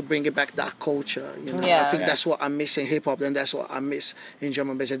to bring it back, that culture. I think that's what I miss in hip hop, and that's what I miss in drum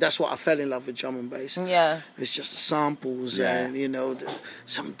and bass, and that's what I fell in love with drum and bass. Yeah, it's just samples and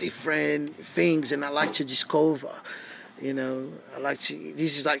some different things, and I like to discover. I like to.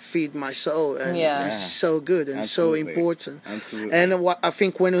 This is feed my soul, and it's so good and so important. Absolutely. And what I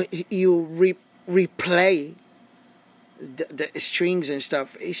think when you replay the strings and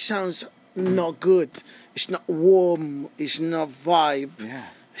stuff, it sounds not good. It's not warm. It's not vibe. Yeah.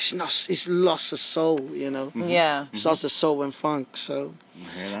 It's not. It's lost the soul. Yeah. It's lost the soul and funk. So.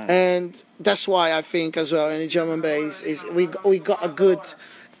 And that's why I think as well in the drum and bass is we got a good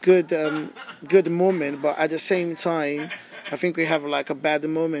good moment, but at the same time, I think we have like a bad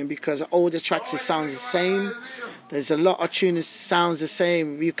moment because all the tracks it sounds the same. There's a lot of tunes sounds the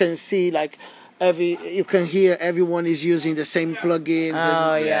same. You can see like you can hear everyone is using the same plugins.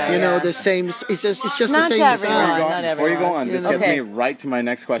 Oh, and, yeah, you know, yeah. the same. It's just Not the same everyone. sound. Not Before you go everyone. on, this Okay. gets me right to my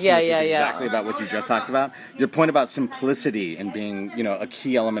next question, Yeah, which yeah, is yeah. exactly about what you just talked about. Your point about simplicity and being, a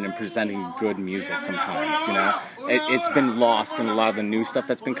key element in presenting good music sometimes, it's been lost in a lot of the new stuff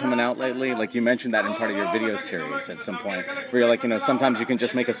that's been coming out lately. Like you mentioned that in part of your video series at some point, where you're like, sometimes you can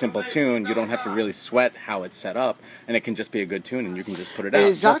just make a simple tune, you don't have to really sweat how it's set up, and it can just be a good tune and you can just put it out.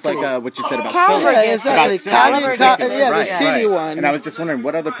 Exactly. Just like what you said about Caliber Silver. gets exactly. it. Caliber gets it. Yeah, the Right, city right. one. And I was just wondering,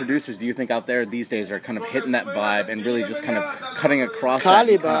 what other producers do you think out there these days are kind of hitting that vibe and really just kind of cutting across that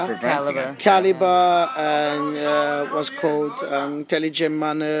and kind of preventing it? Caliber and what's called Intelligent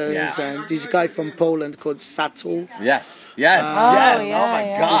Manners and this guy from Poland called Sato. Yes. Oh, yes. yeah, Oh my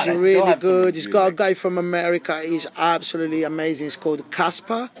yeah. God. I He's still really have some of good. his He's got a music. guy from America. He's absolutely amazing. He's called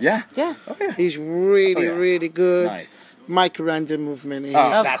Casper. Yeah. Yeah. Oh, yeah. He's really, Oh, yeah. really good. Nice. Mike Random Movement. He's,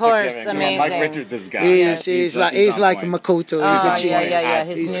 Of That's a course, given. amazing. Mike Richards is guy. he's like on point. Makoto. He's Oh, a genius. yeah.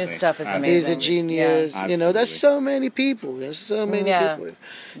 His He's- new stuff is Absolutely. amazing. He's a genius. Yeah. You know, there's Absolutely. so many people. There's so many Yeah. people.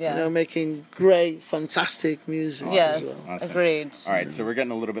 Yeah. Making great, fantastic music. as Yes, well. Awesome. agreed. All right, so we're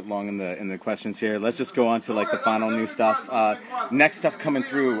getting a little bit long in the questions here. Let's just go on to like the final new stuff. Next stuff coming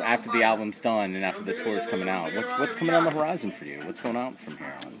through after the album's done and after the tour is coming out. What's coming on the horizon for you? What's going on from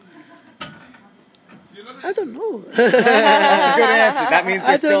here on? I don't know. That's a good answer. That means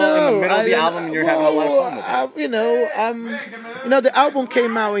I you're don't still in the know. middle of the I don't album and you're having a lot of fun with it. The album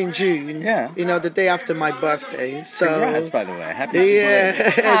came out in June. Yeah. The day after my birthday. So Congrats, by the way. Happy Yeah.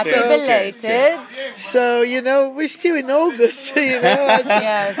 belated. Happy So- belated. So we're still in August.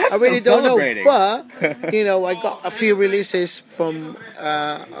 Yes. I really Still don't know, celebrating. but I got a few releases from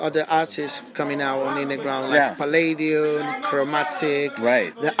other artists coming out on In the Ground, like Yeah. Palladium, Chromatic,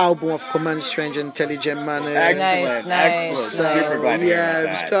 Right. the album of Command Strange and Intelligent Manners. Excellent, Nice. excellent. Super glad to hear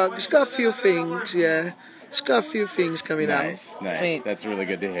about that. it's got a few things. Yeah, it's got a few things coming Nice, nice. Sweet. That's really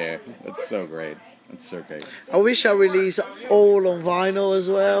good to hear. That's so great. That's so great. out. I wish I released all on vinyl as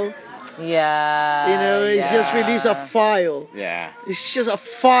well. Yeah. It's just release a file. Yeah. It's just a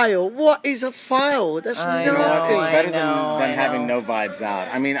file. What is a file? That's I You know what? nothing. It's better know, than I having know. no vibes out.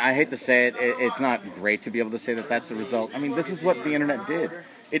 I mean, I hate to say it, it's not great to be able to say that that's the result. I mean, this is what the internet did.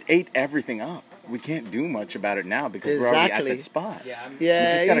 It ate everything up. We can't do much about it now because we're already at Exactly. this spot. Yeah, We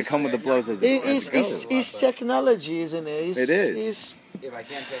just got to it's- come with the blows as it goes. It's technology, isn't it? It is. It's,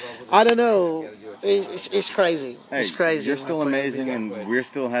 I don't know. It's crazy. Hey, It's crazy. You're still amazing, and we're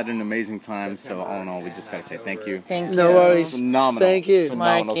still had an amazing time. So all in all, we just got to say thank you. Thank you. No worries. Phenomenal. Thank you.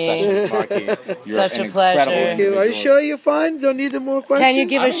 Phenomenal Marky. session, Marky. You're Such an a pleasure. incredible Thank Thank you. Are you individual. sure you're fine? Don't need more questions? Can you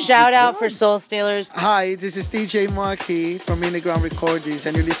give a shout out for Soul Stealers? Hi, this is DJ Marky from In the Ground Recordings,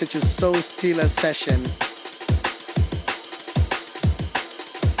 and you listen to Soul Stealer Session.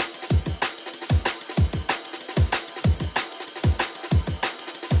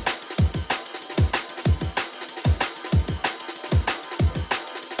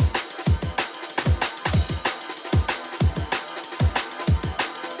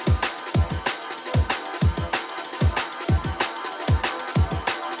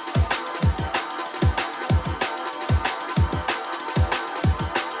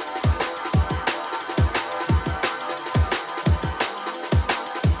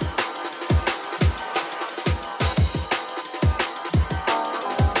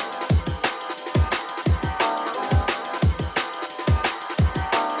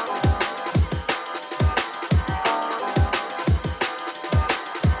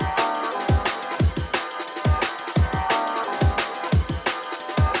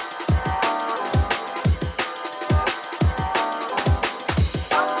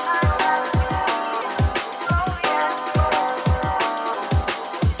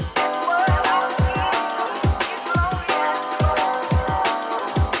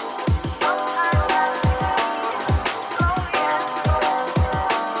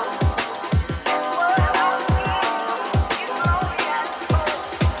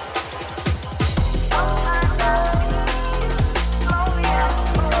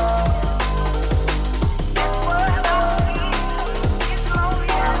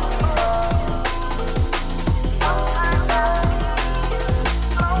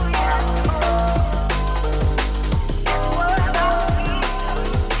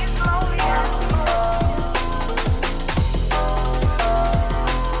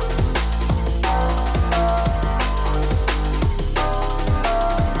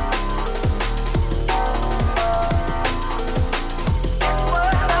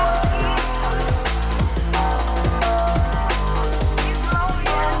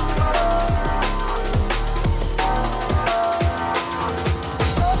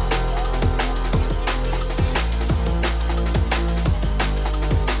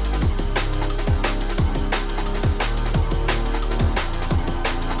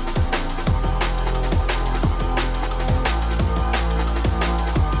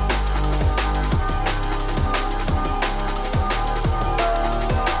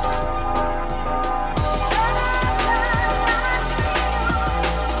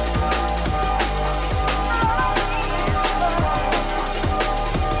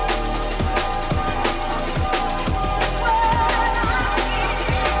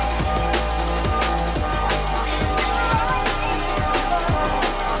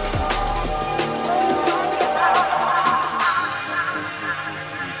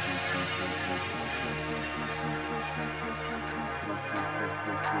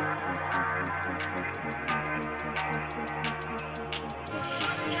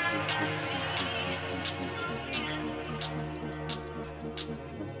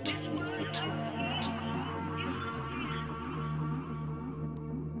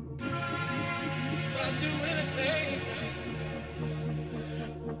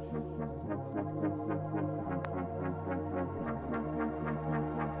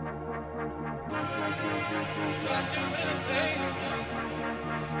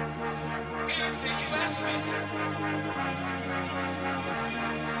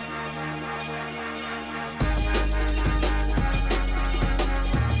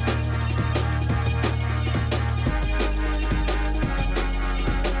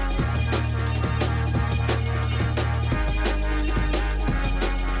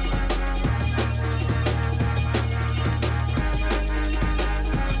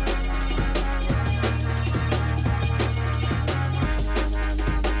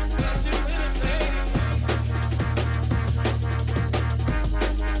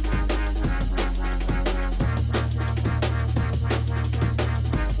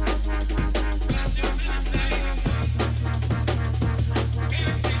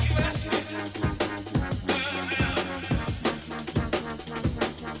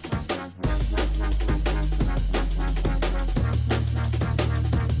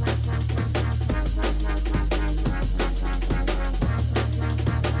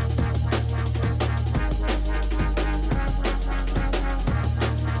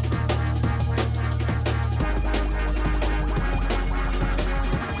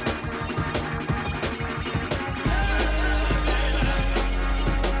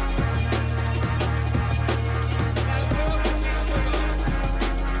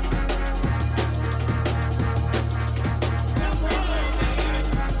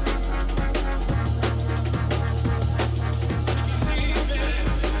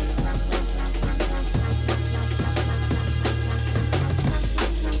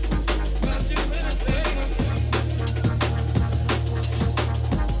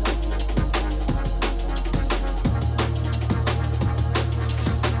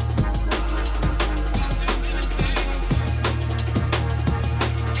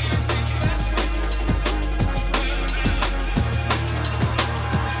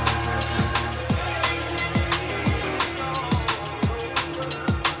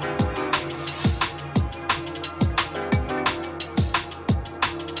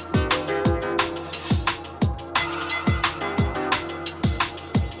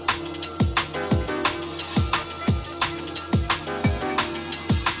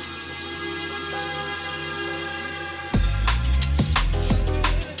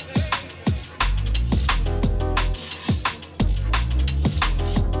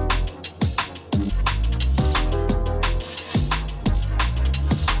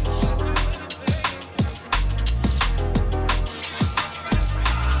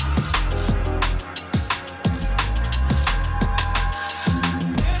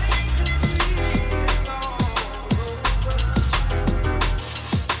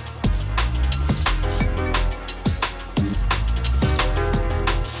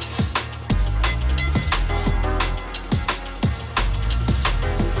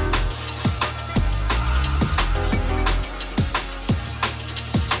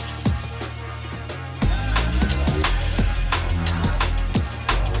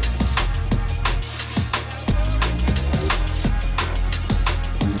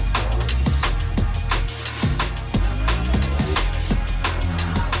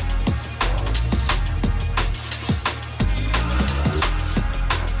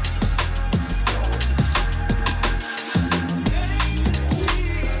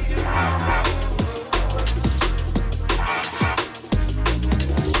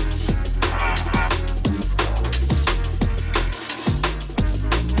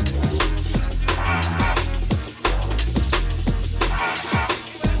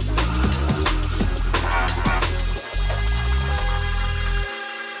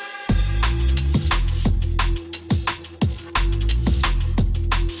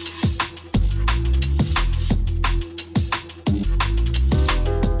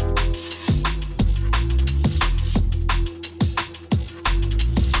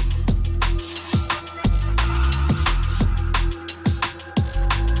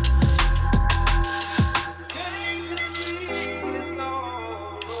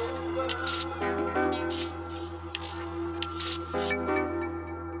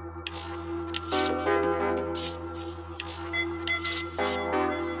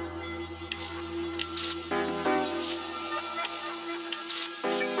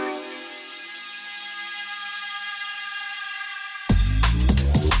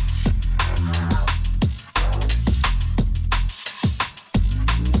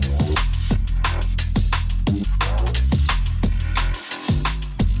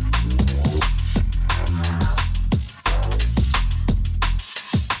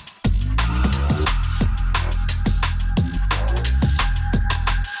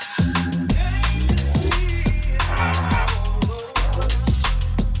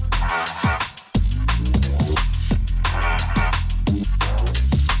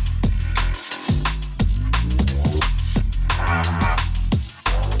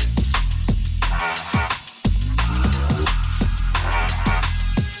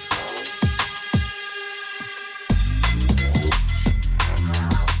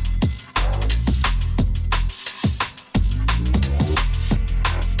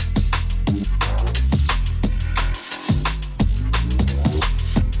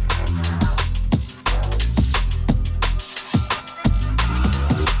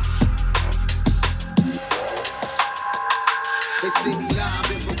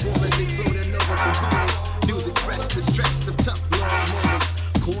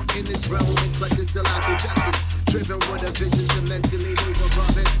 this realm and clutches till I do justice. Driven with a vision to mentally move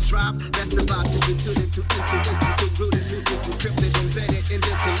above and strive. That's the vibe that you tune into intuition. So rooted music, encrypted, embedded in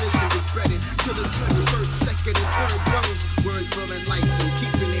the collision. We spread it till the first, second, and third rows. Words flowing like and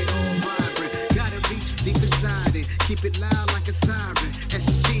keeping it all vibrant. Gotta reach deep inside it, keep it loud like a siren.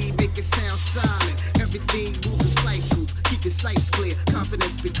 SG, make it sound silent. Everything moves in cycles, keep your sights clear.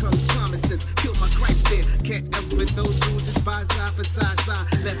 Confidence becomes common sense. Kill my gripes there. Can't help with those who despise side for side.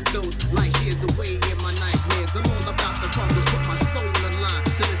 Left those light years away in my nightmares. I'm all about the conquer, put my soul in line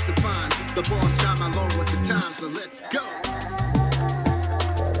till it's defined. The boss time along with the time, so let's go.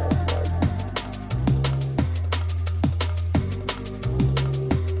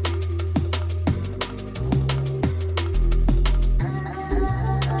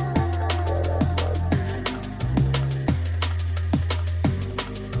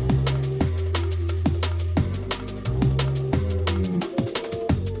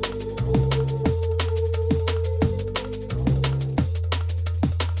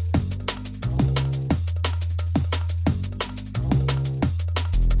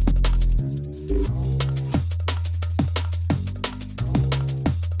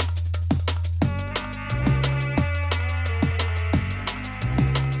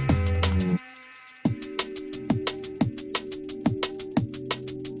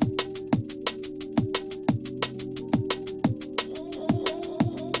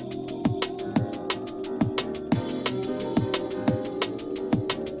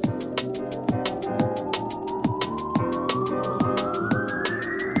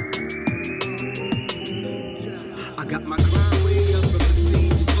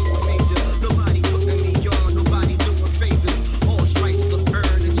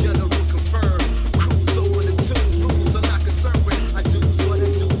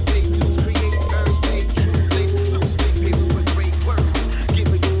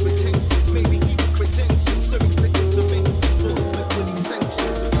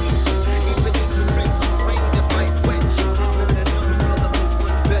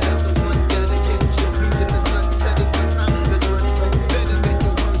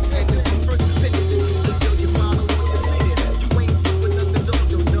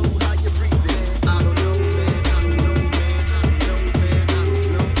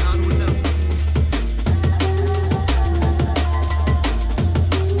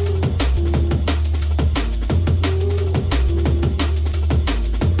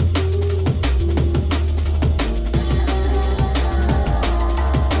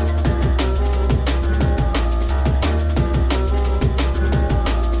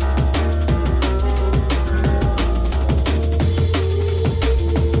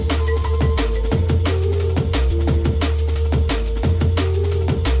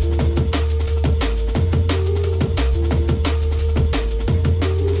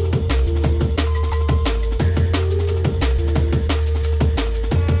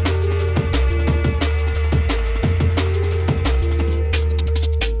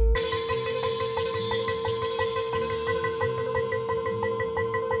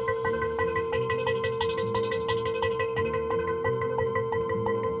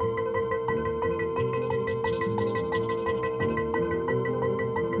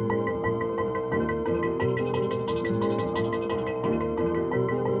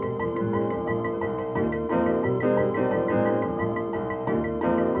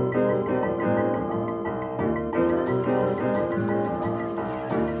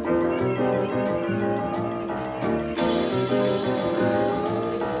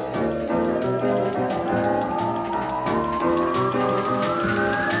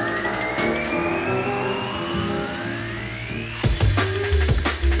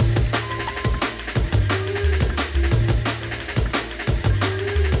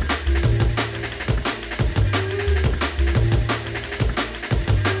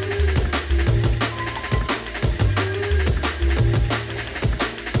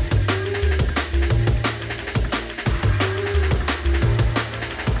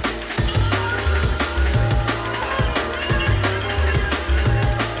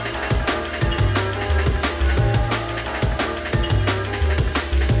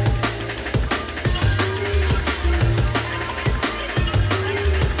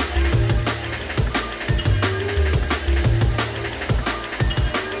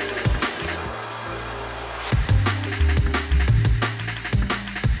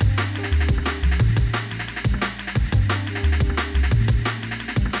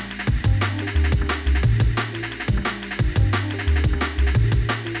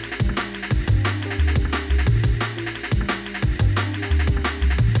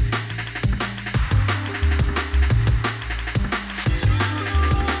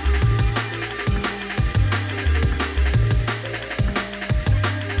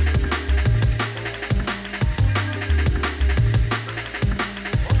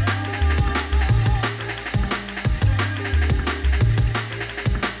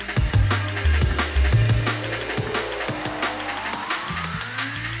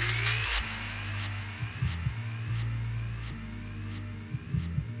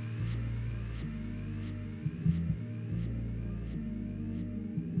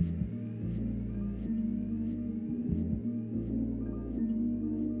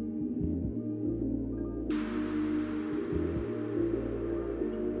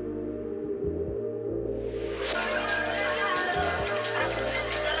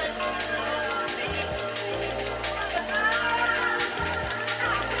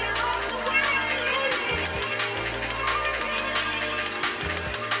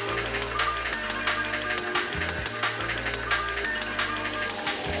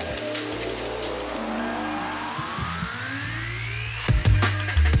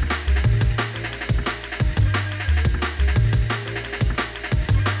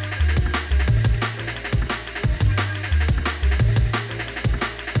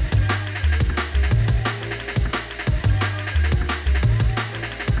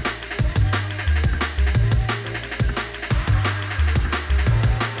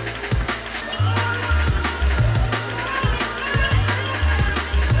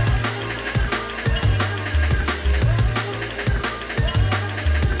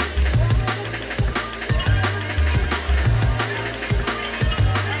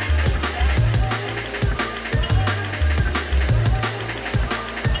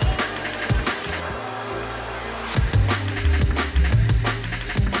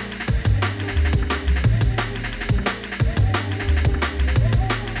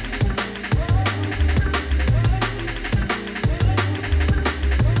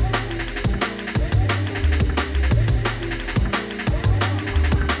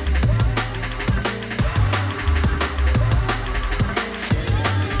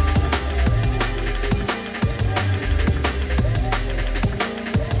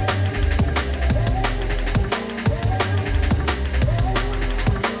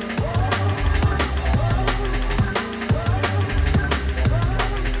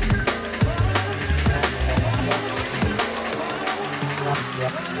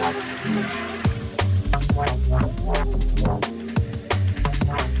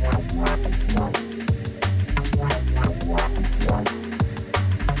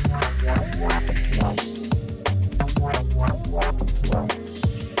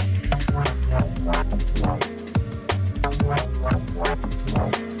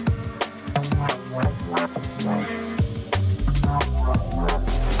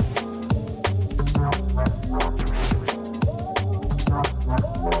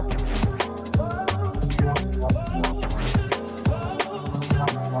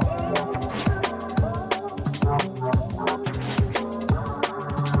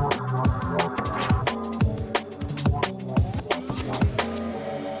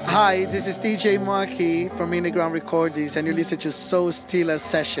 Hi, this is DJ Marky from Underground Recordings, and you listen to Soul Stealer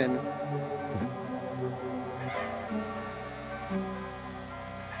Sessions.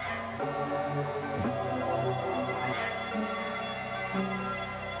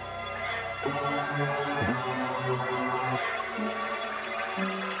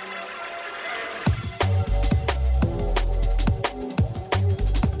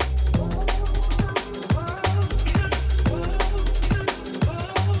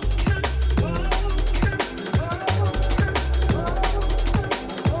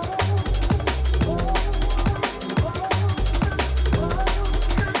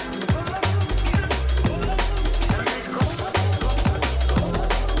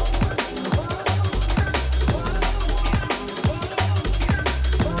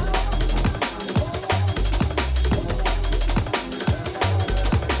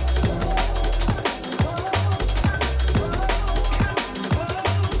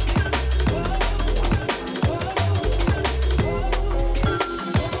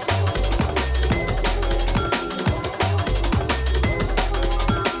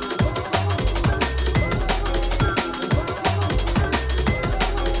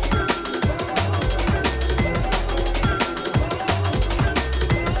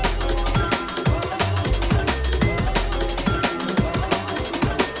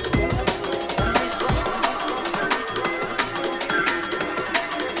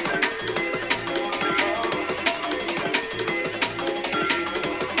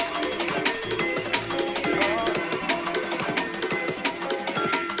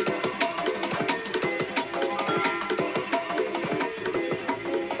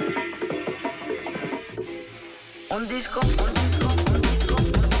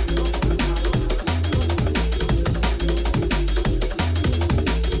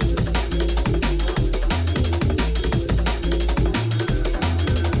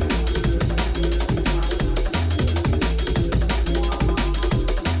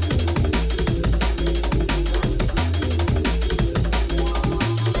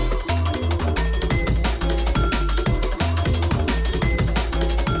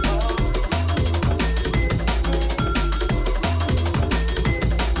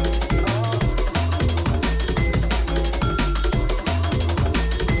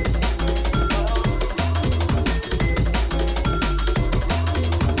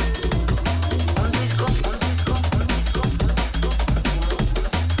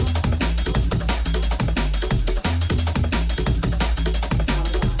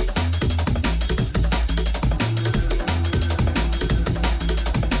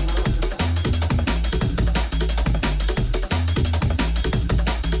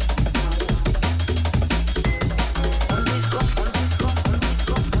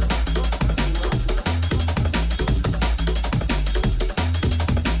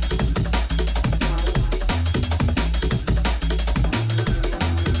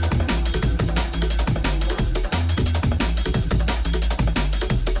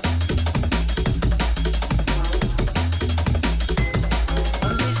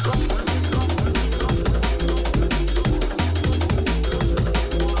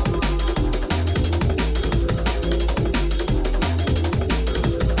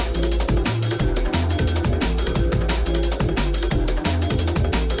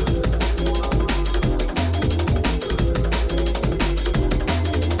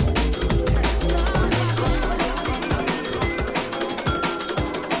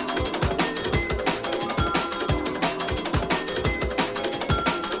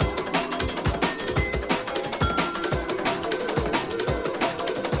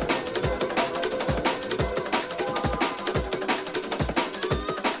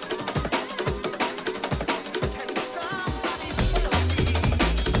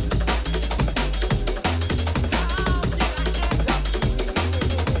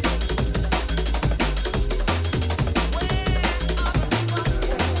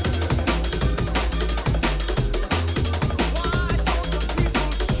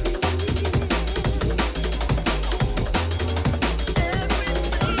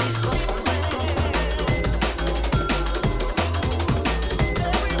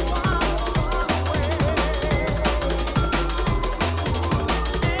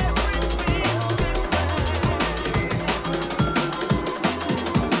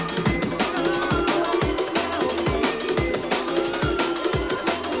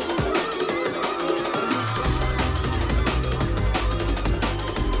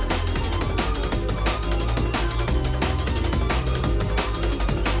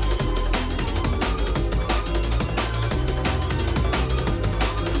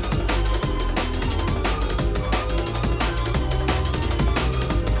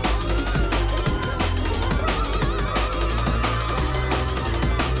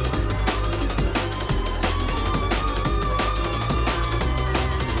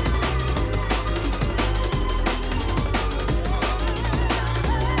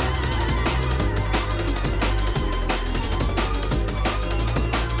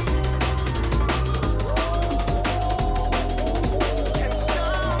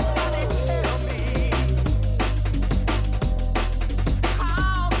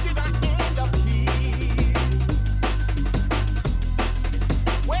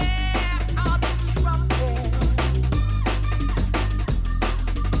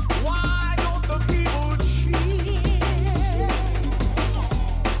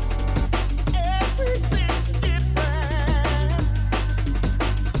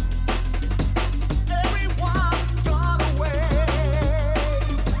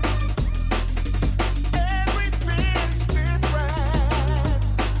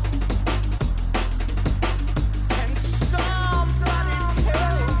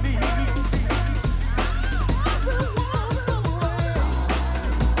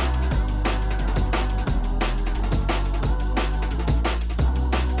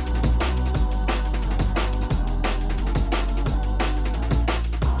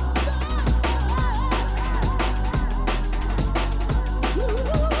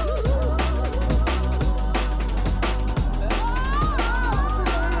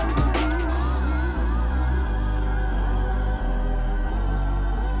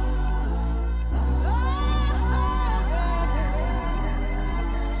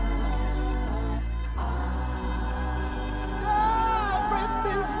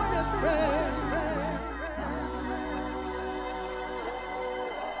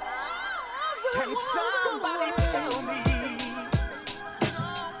 Somebody tell me,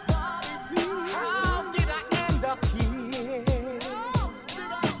 how did I end up here?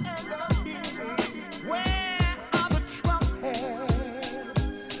 Where are the trumpets?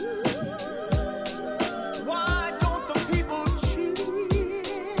 Why don't the people cheer?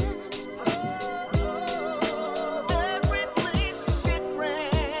 Everything's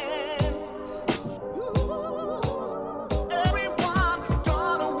different. Everyone's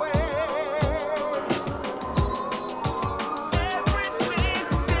gone away.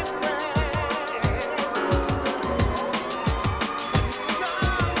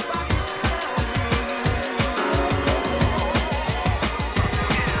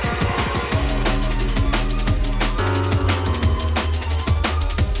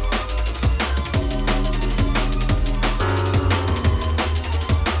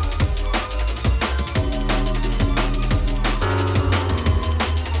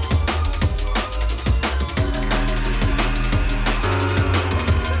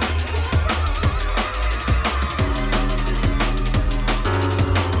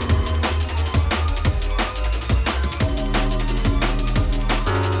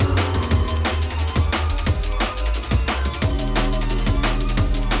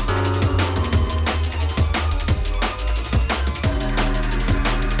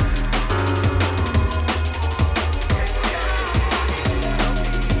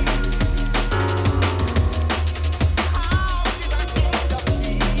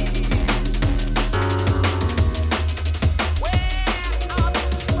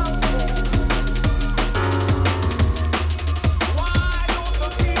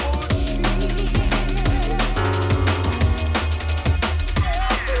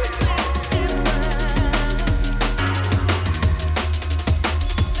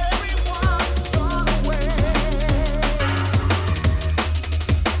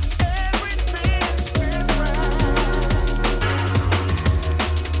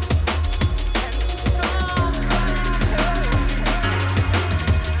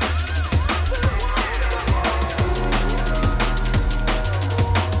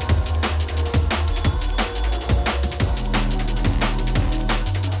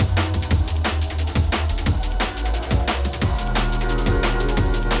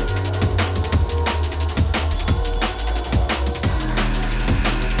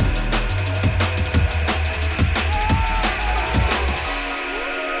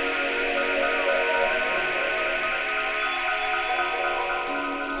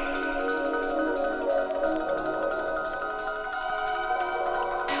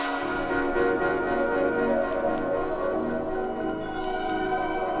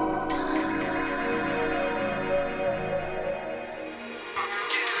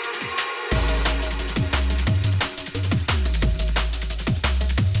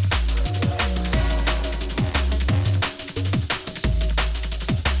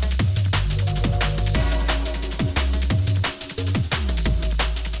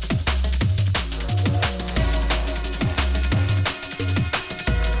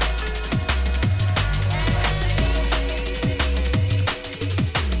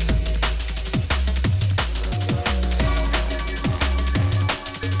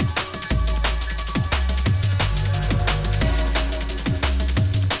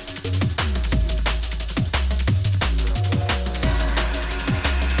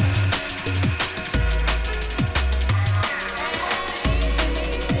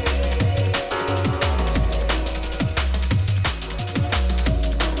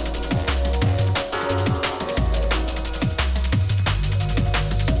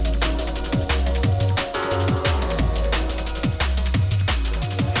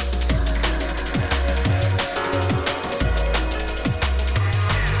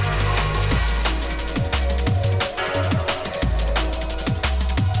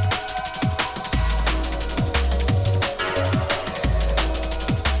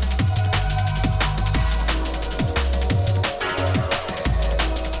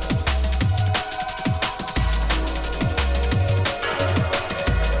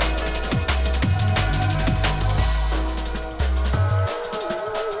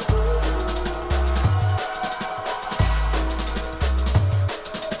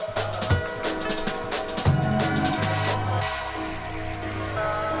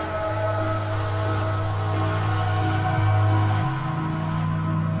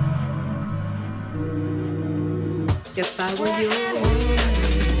 If I were you.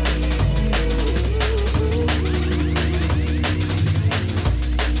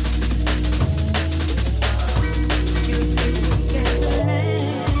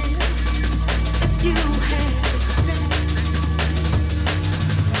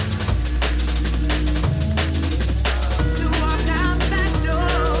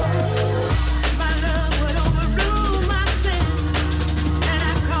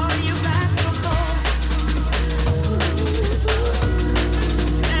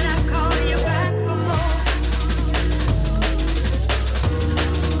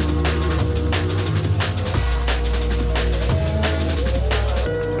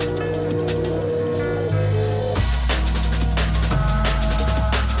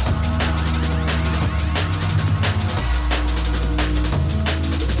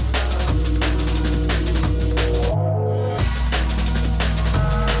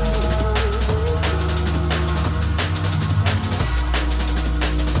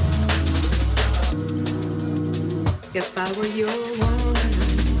 if I were your woman.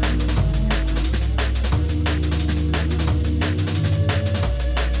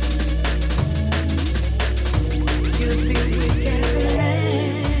 You'd be weak as a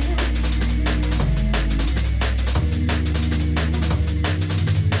man.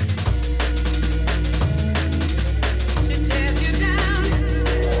 She tears you down,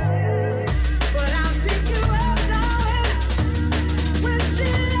 but I'll pick you up, darling, when she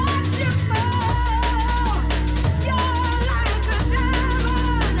lets you fall. You're like a diamond.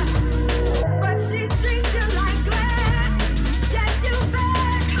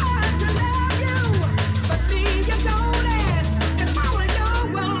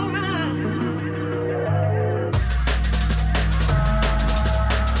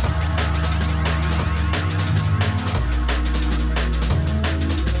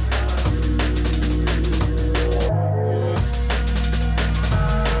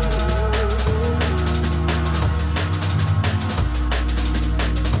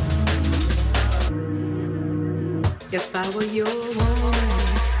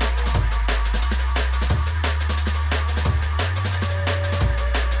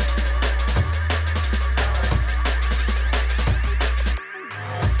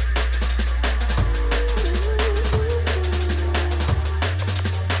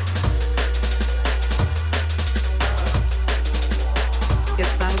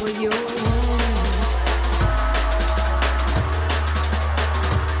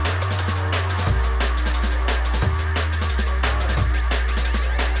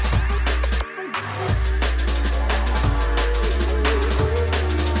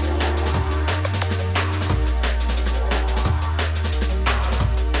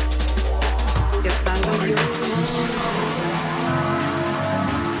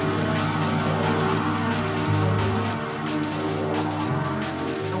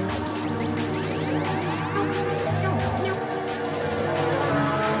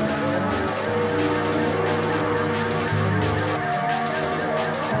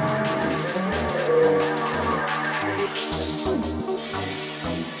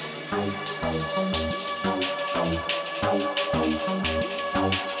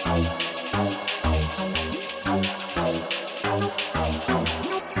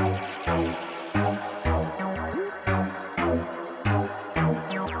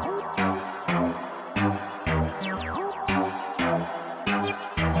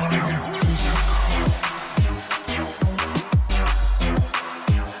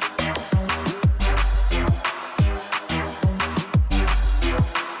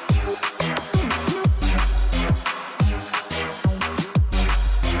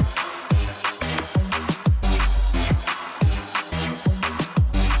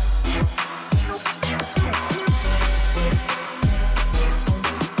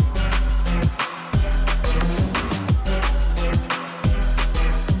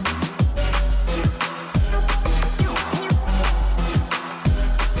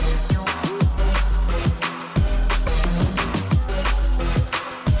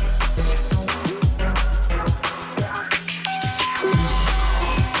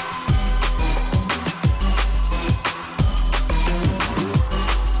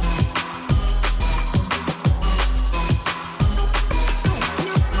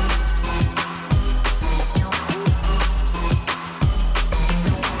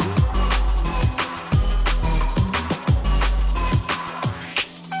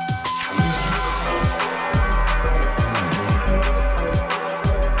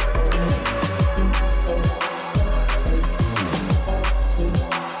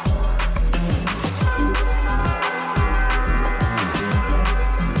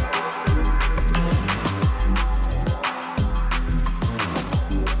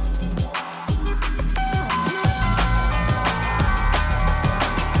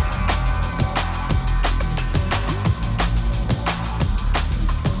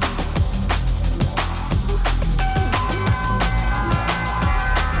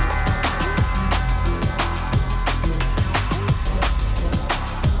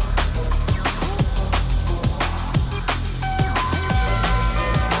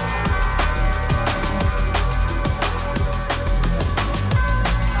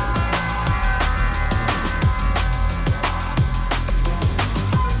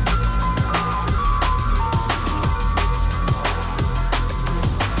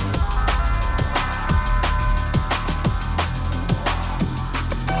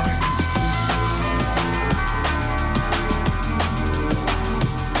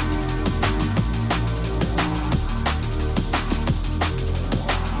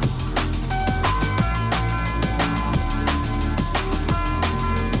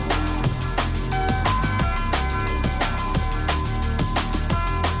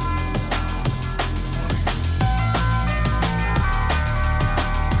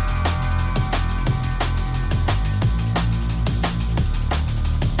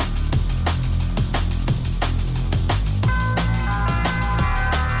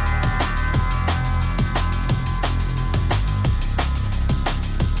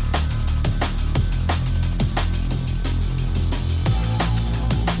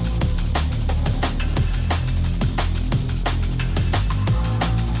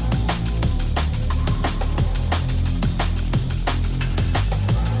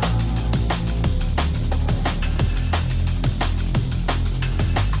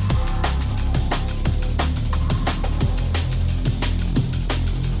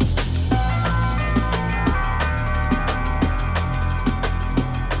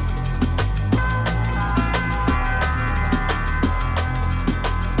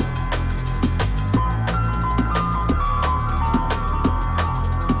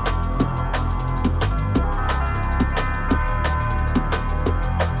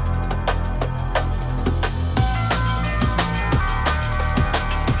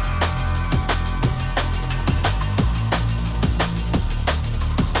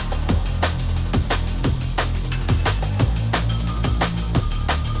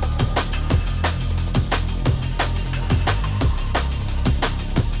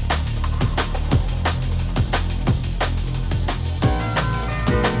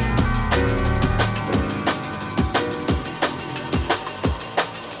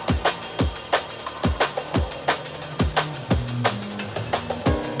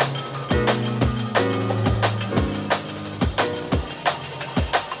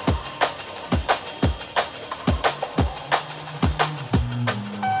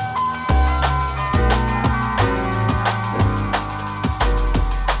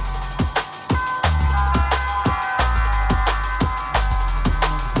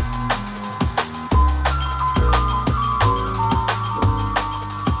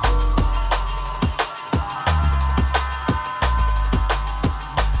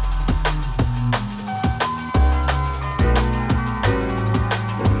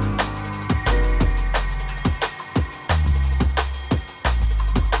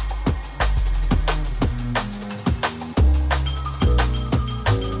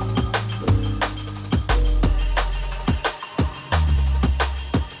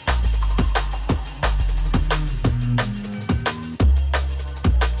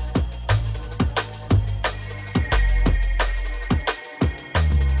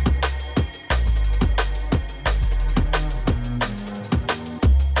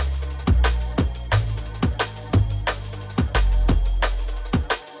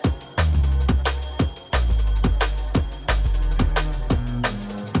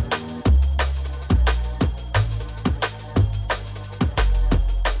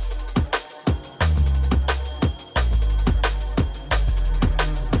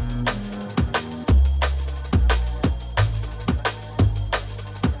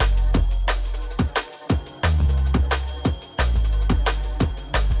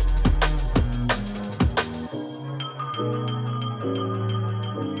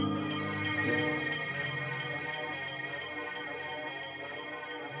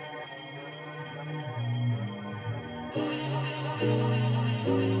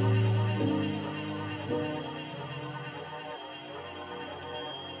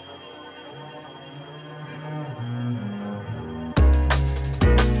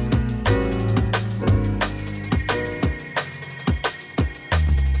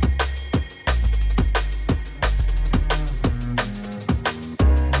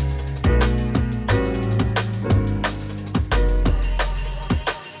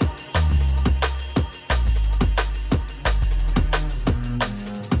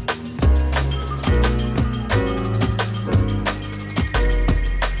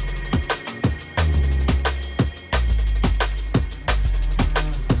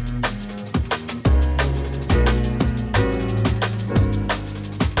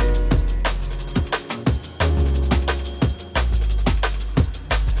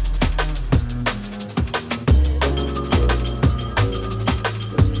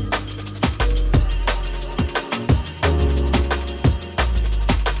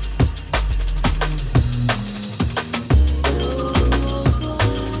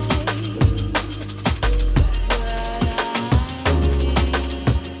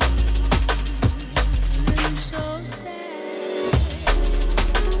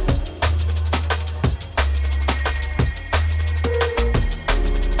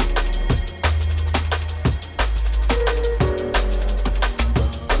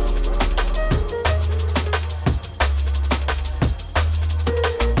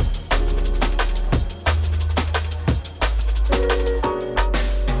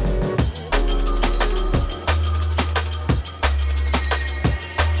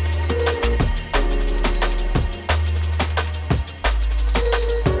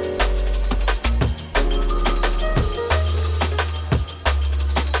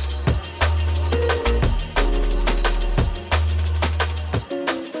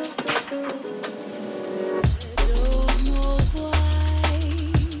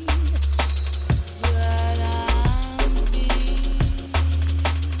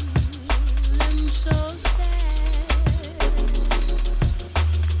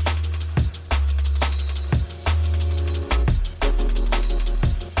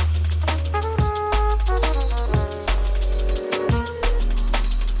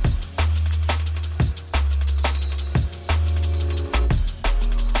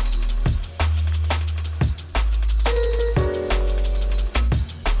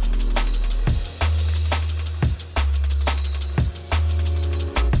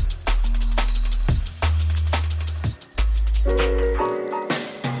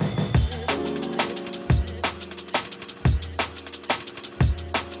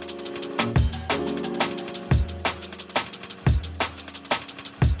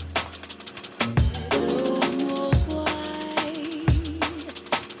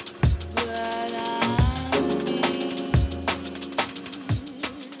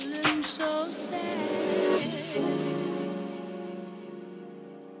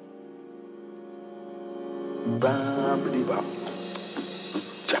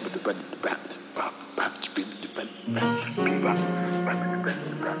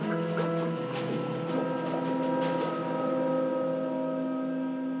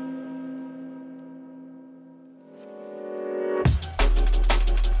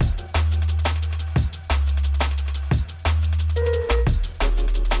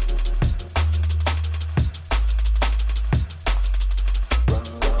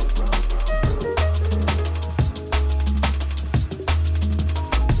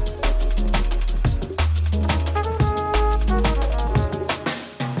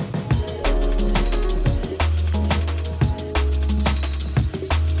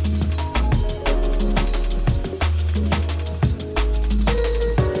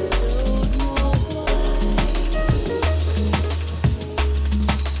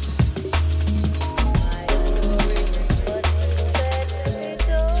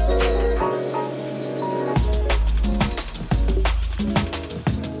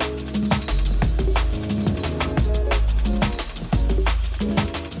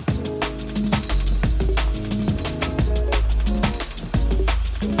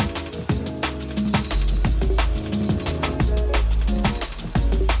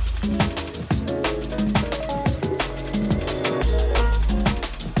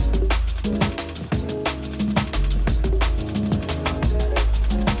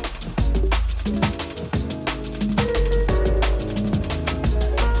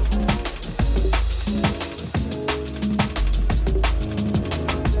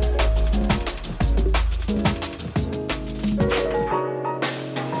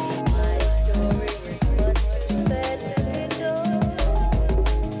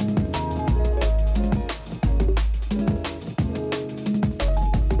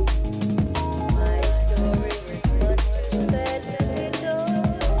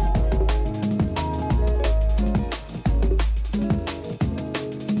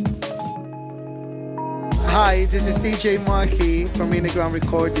 Hi, this is DJ Marky from Underground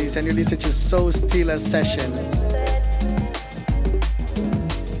Recordings, and you listen to Soul Stealer Session.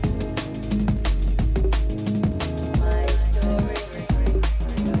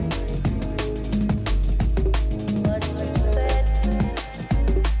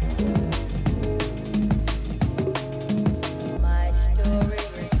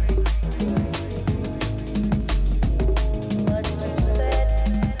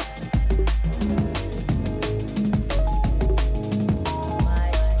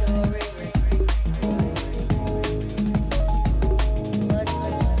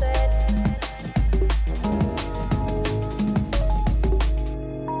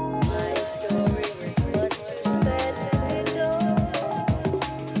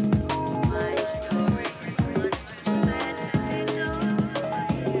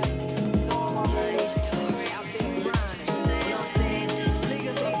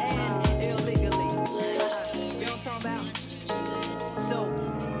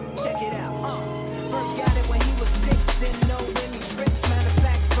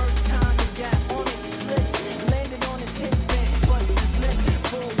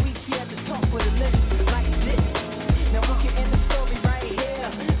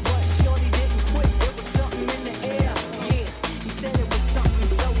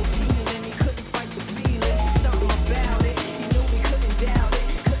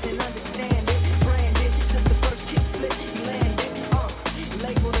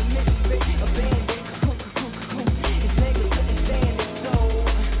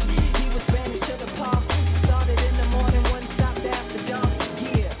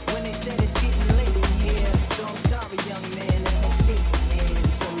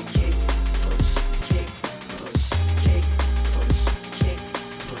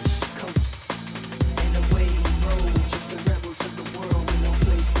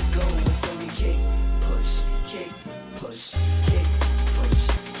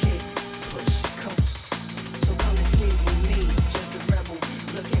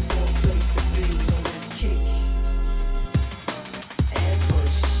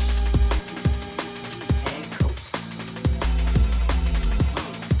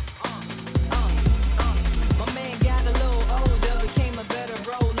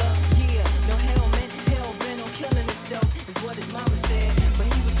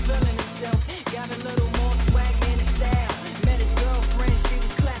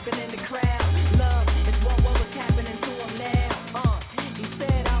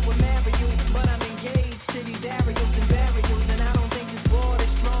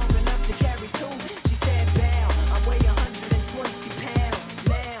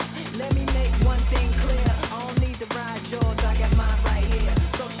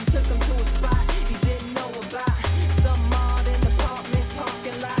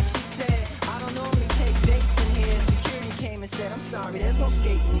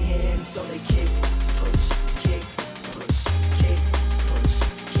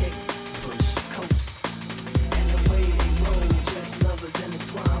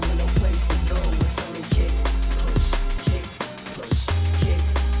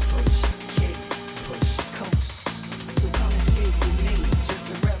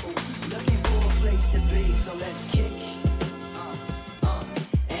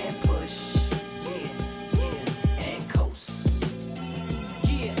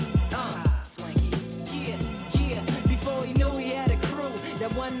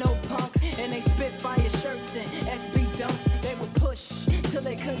 no punk, and they spit fire shirts and SB dunks. They would push till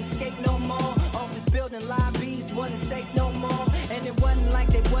they couldn't skate no more. Office building lobbies wasn't safe no more, and it wasn't like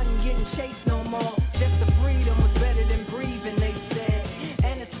they wasn't getting chased no more. Just the freedom was better than breathing, they said.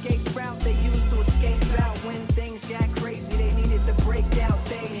 An escape route they used to escape out when things got crazy. They needed to break out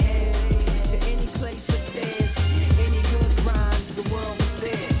they head to any place with stairs, any good rhymes, the world was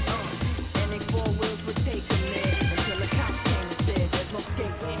theirs. And they four wheels would take them there until the cops came and said there's no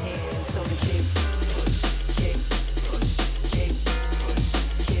skating here. And so the kick, push, kick, push, kick, push,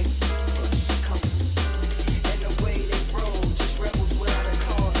 kick, push, come. And the way they roll, just rebels without a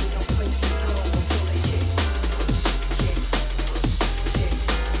cause, with no place to go until they kick, push, kick, push,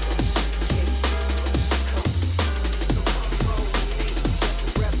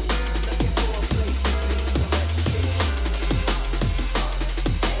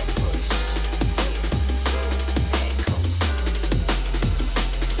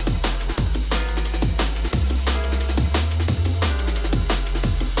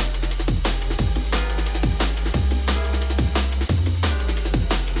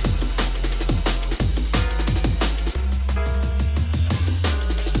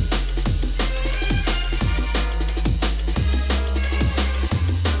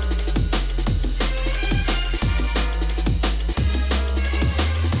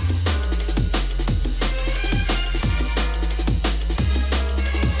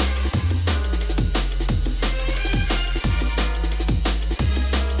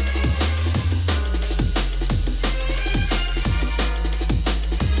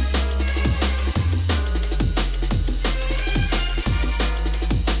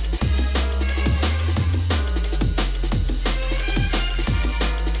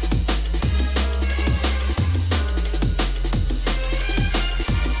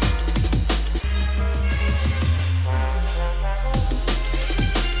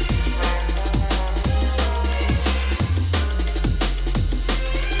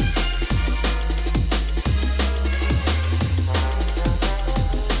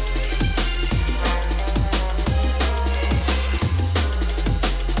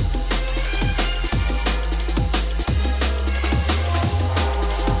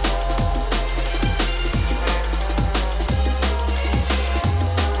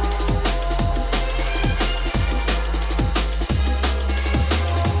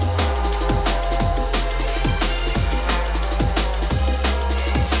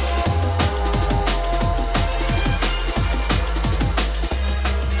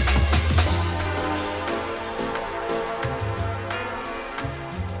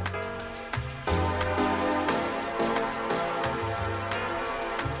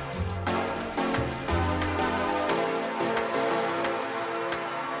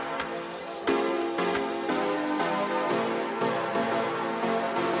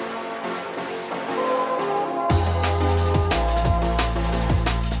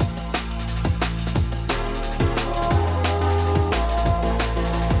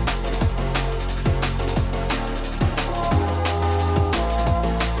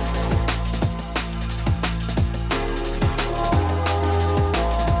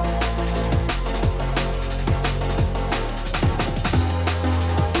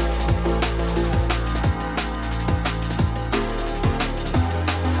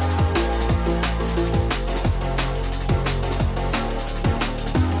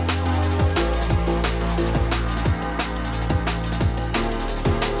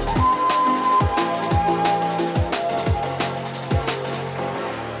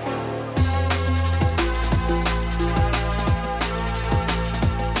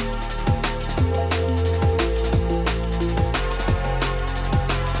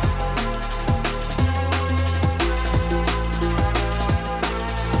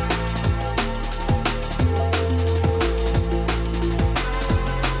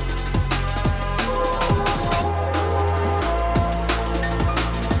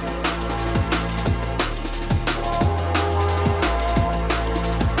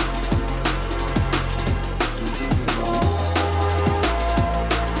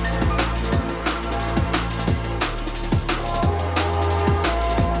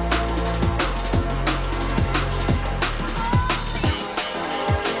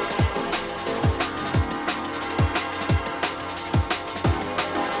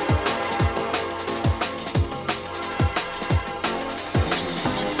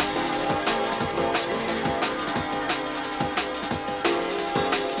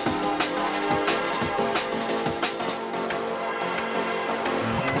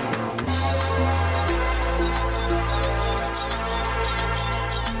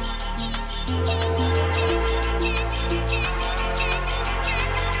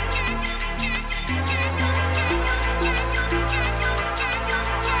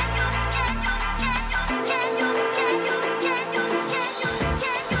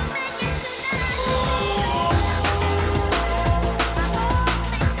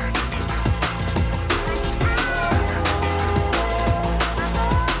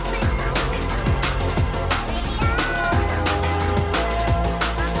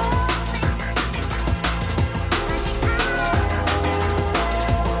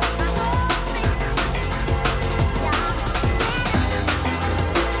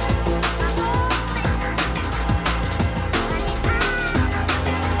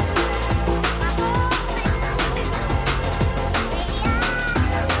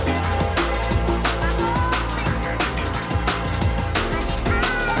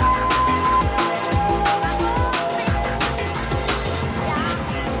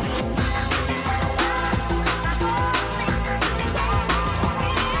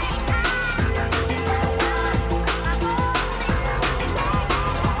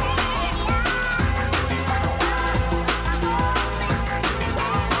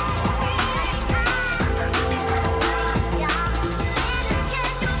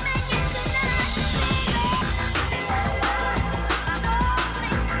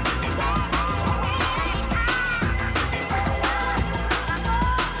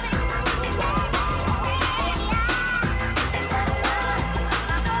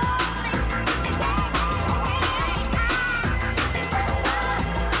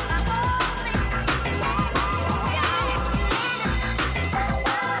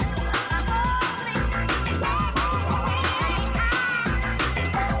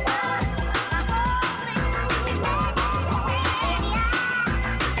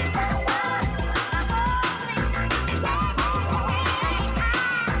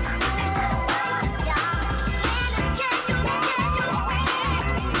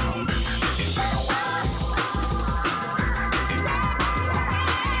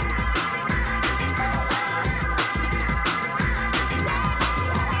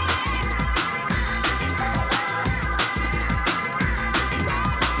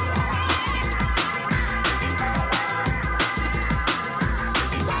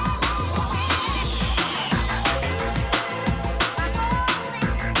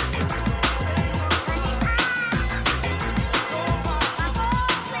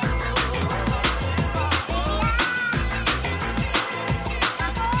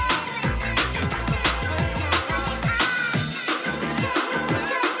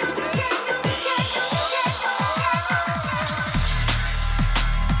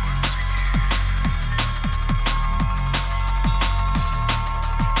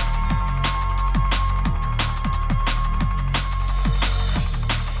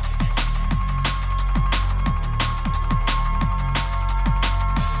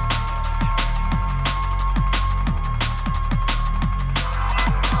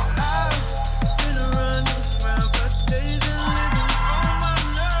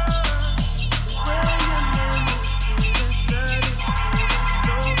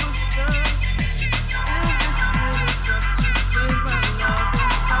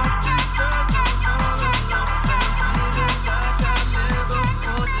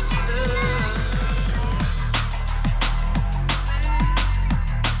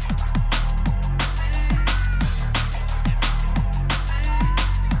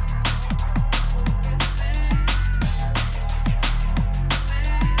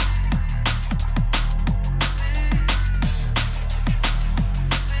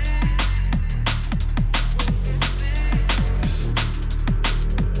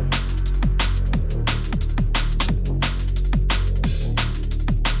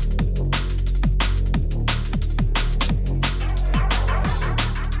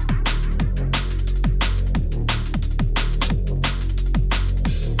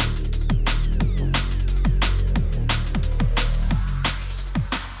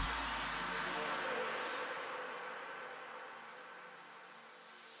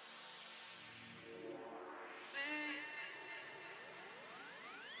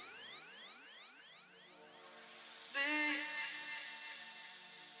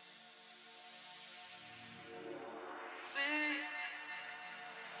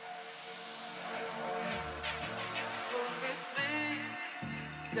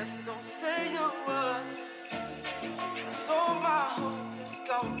 Just don't say a word. So my hope is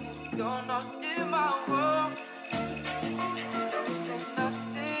gone. You're not in my world. Don't say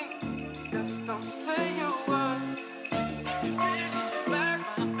nothing. Just don't say a word. It's back,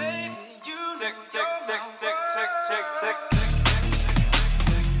 my baby. You tick, tick, tick, tick, tick, tick, tick.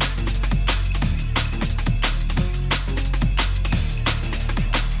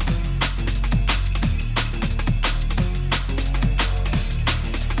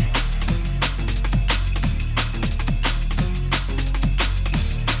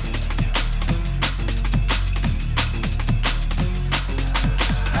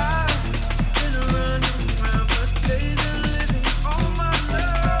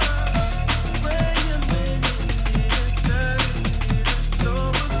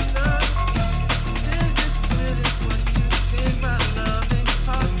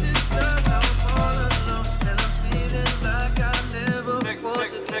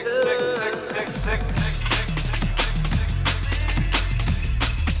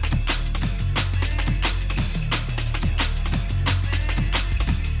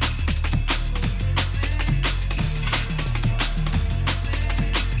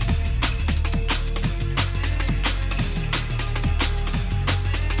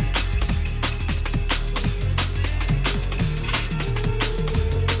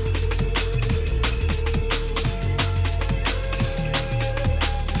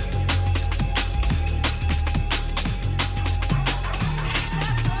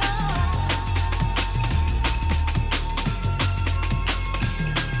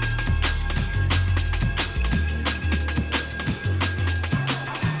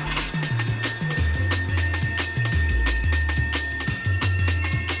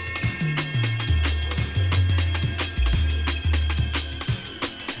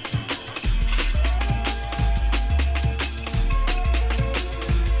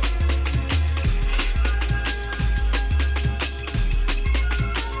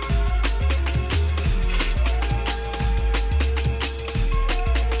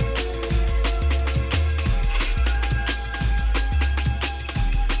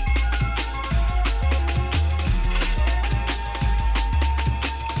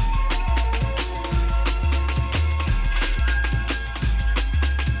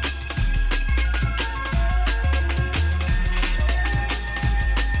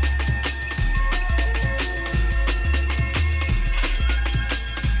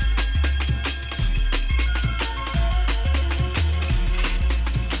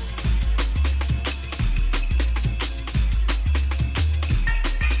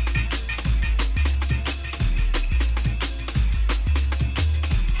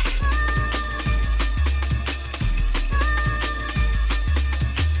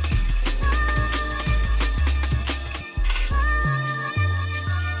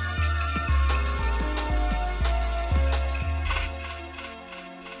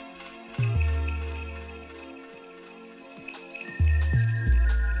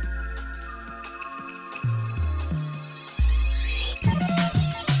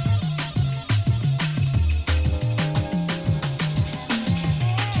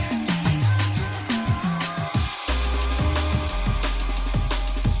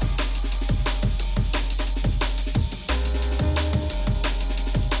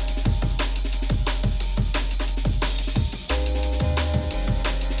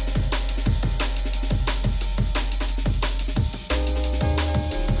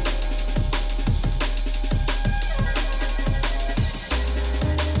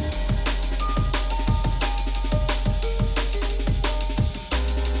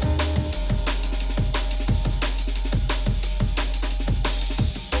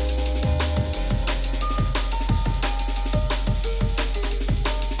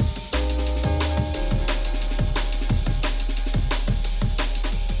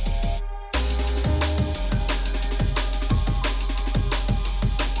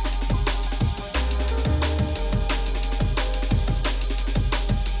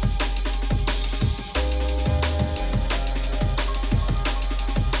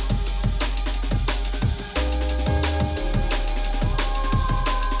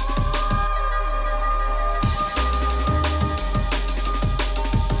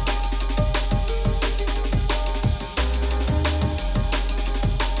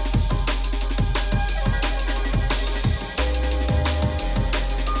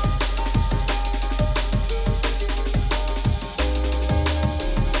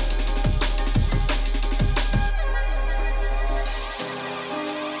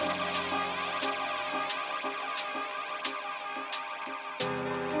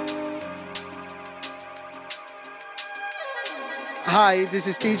 Hi, this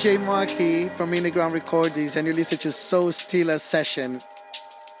is DJ Marky from Underground Recordings, and you listen to Soul Stealer Sessions.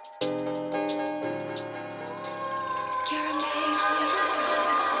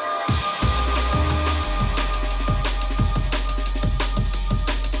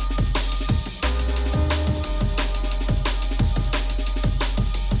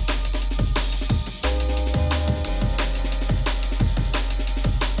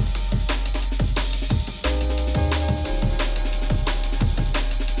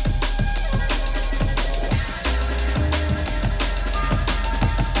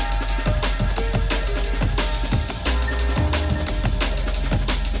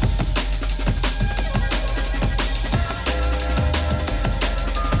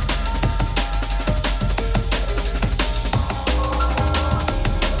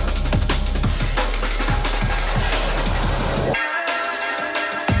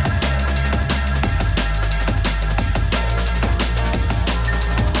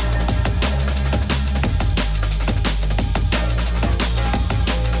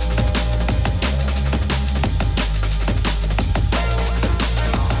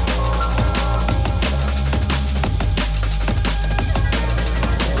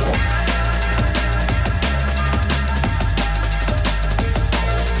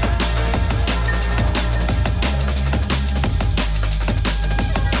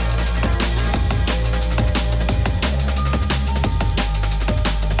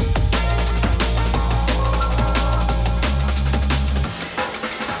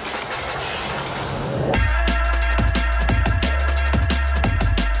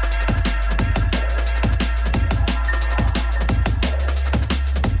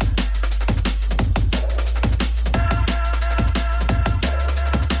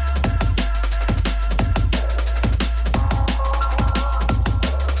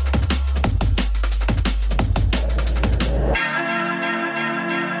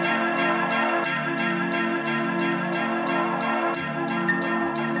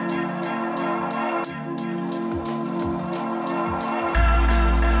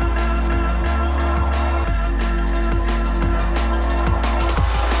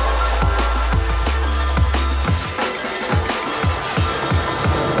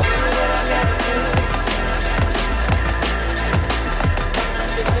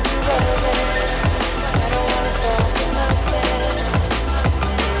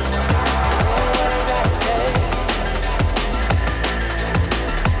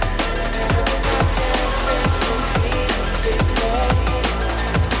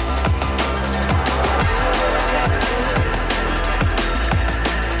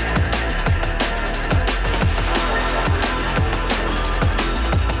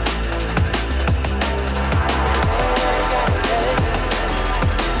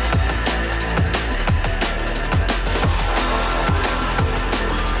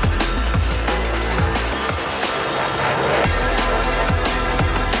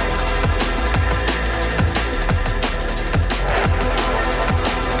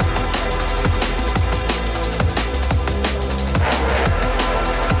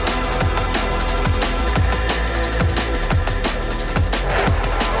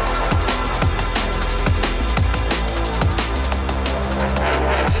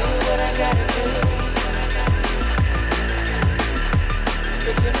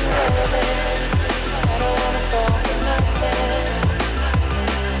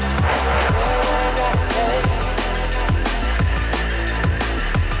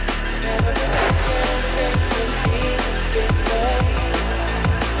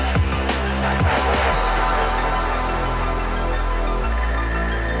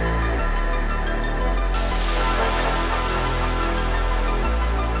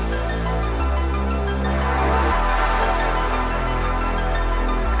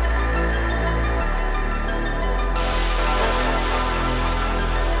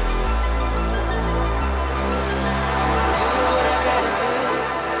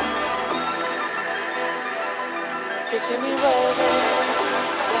 Picture me rolling,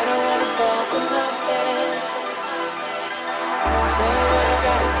 I don't wanna fall for nothing. Say what I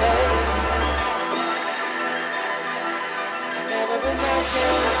gotta say. I never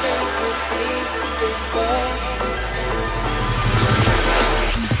imagined things would be this way.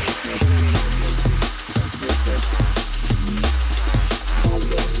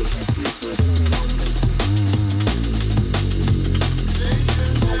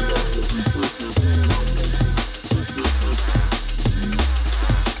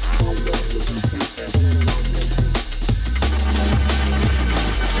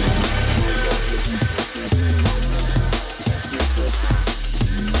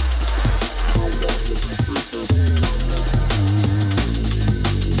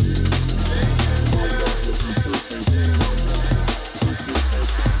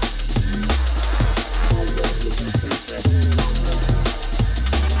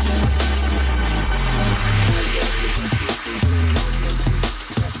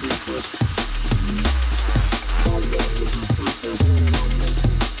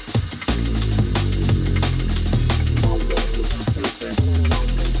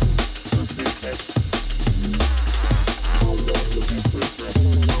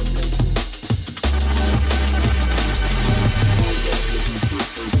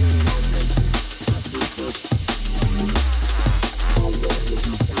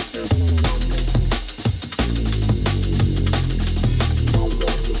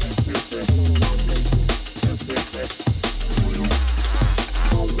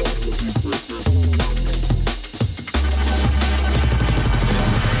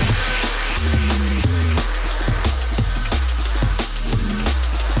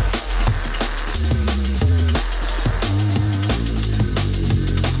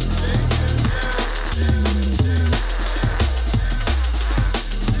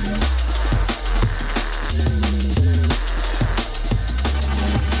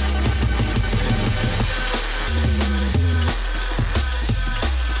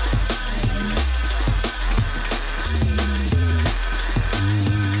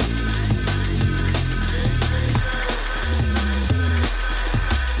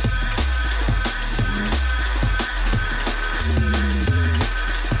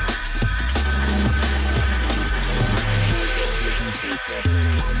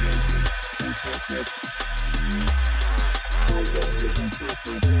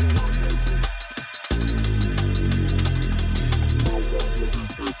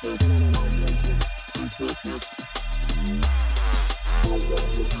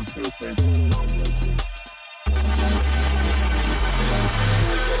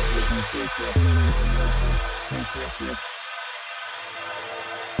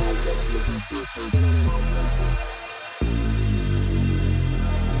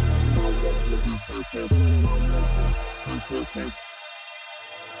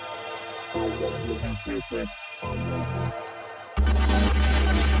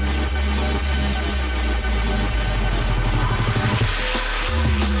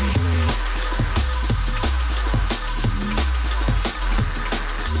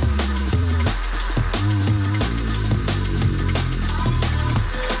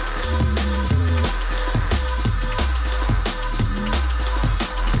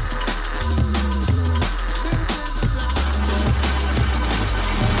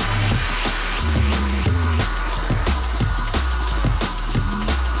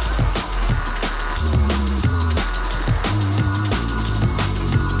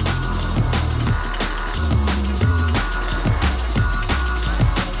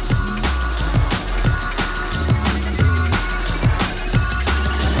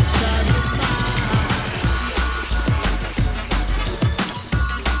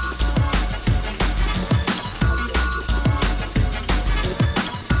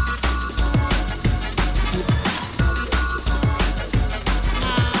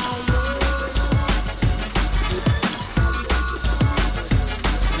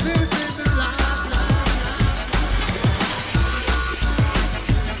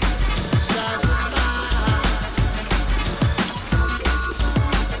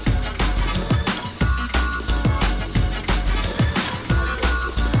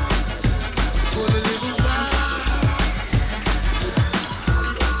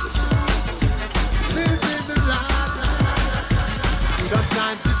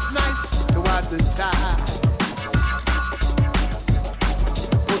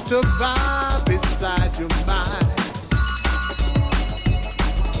 to vibe beside your mind.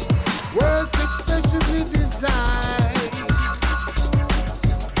 Words expressionally designed.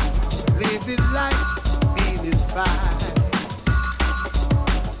 Living life, feeling fine.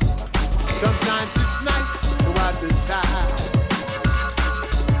 Sometimes it's nice to have the time.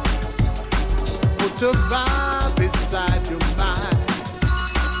 Put a vibe beside your mind.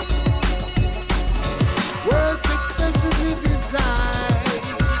 Words expressionally designed.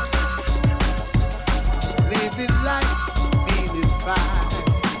 Living life, feeling fine.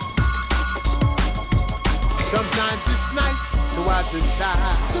 Sometimes it's nice to have the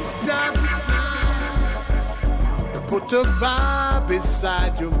time. Sometimes it's nice to put a vibe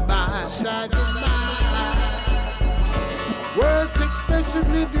beside your mind. Beside your mind. Words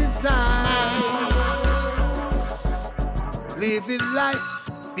expressionally designed. Living life,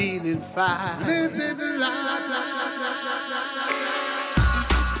 feeling fine. Living the life, life, life, life, life, life.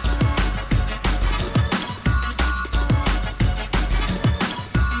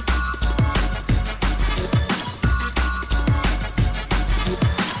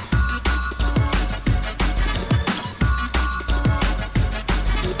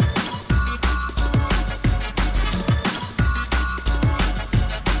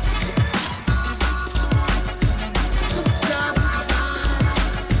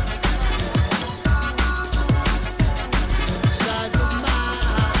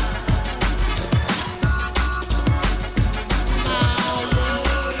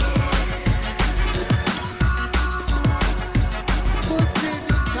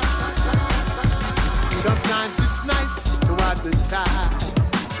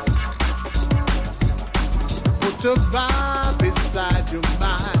 To vibe beside your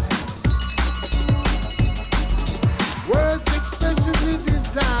mind. Words expressionally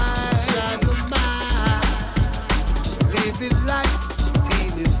designed. Beside your mind. Living life,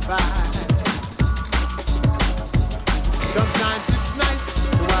 feeling fine. Sometimes it's nice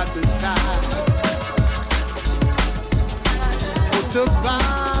to have the time. Put a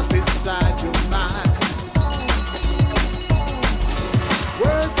vibe beside your mind.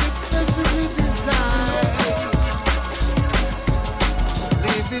 Words expressionally designed.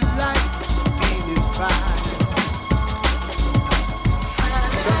 Living life, feeling fine.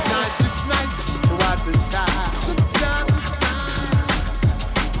 Sometimes it's nice to have the time. Sometimes it's nice.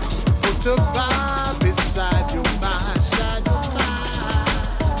 Put a vibe beside your mind. Beside your mind.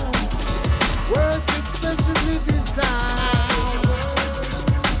 Words expressionally designed.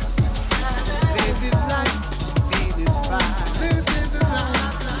 Living life, feeling fine. Living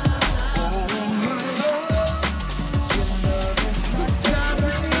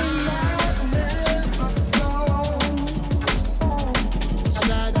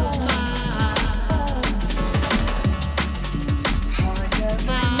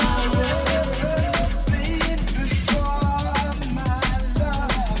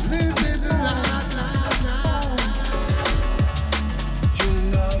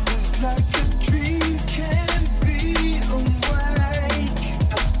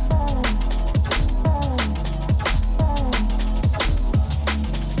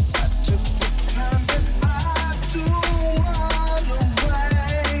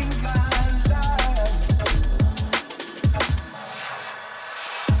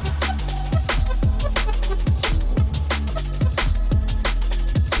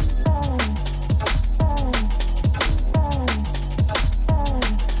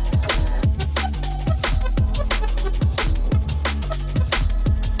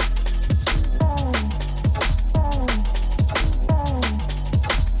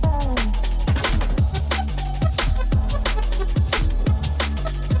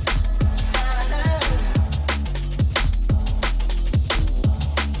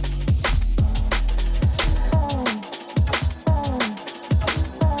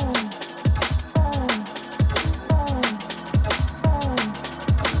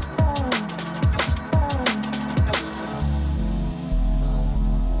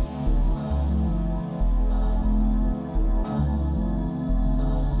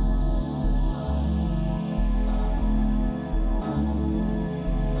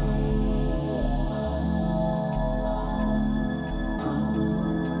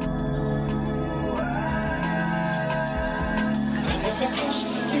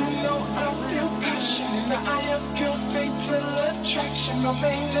I am pure fatal attraction, my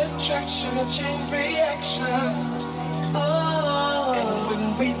main attraction, a chain reaction. Oh, and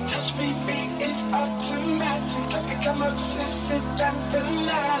when we touch, baby, it's automatic. I become obsessive and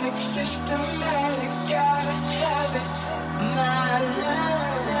fanatic, systematic. Gotta have it, my love.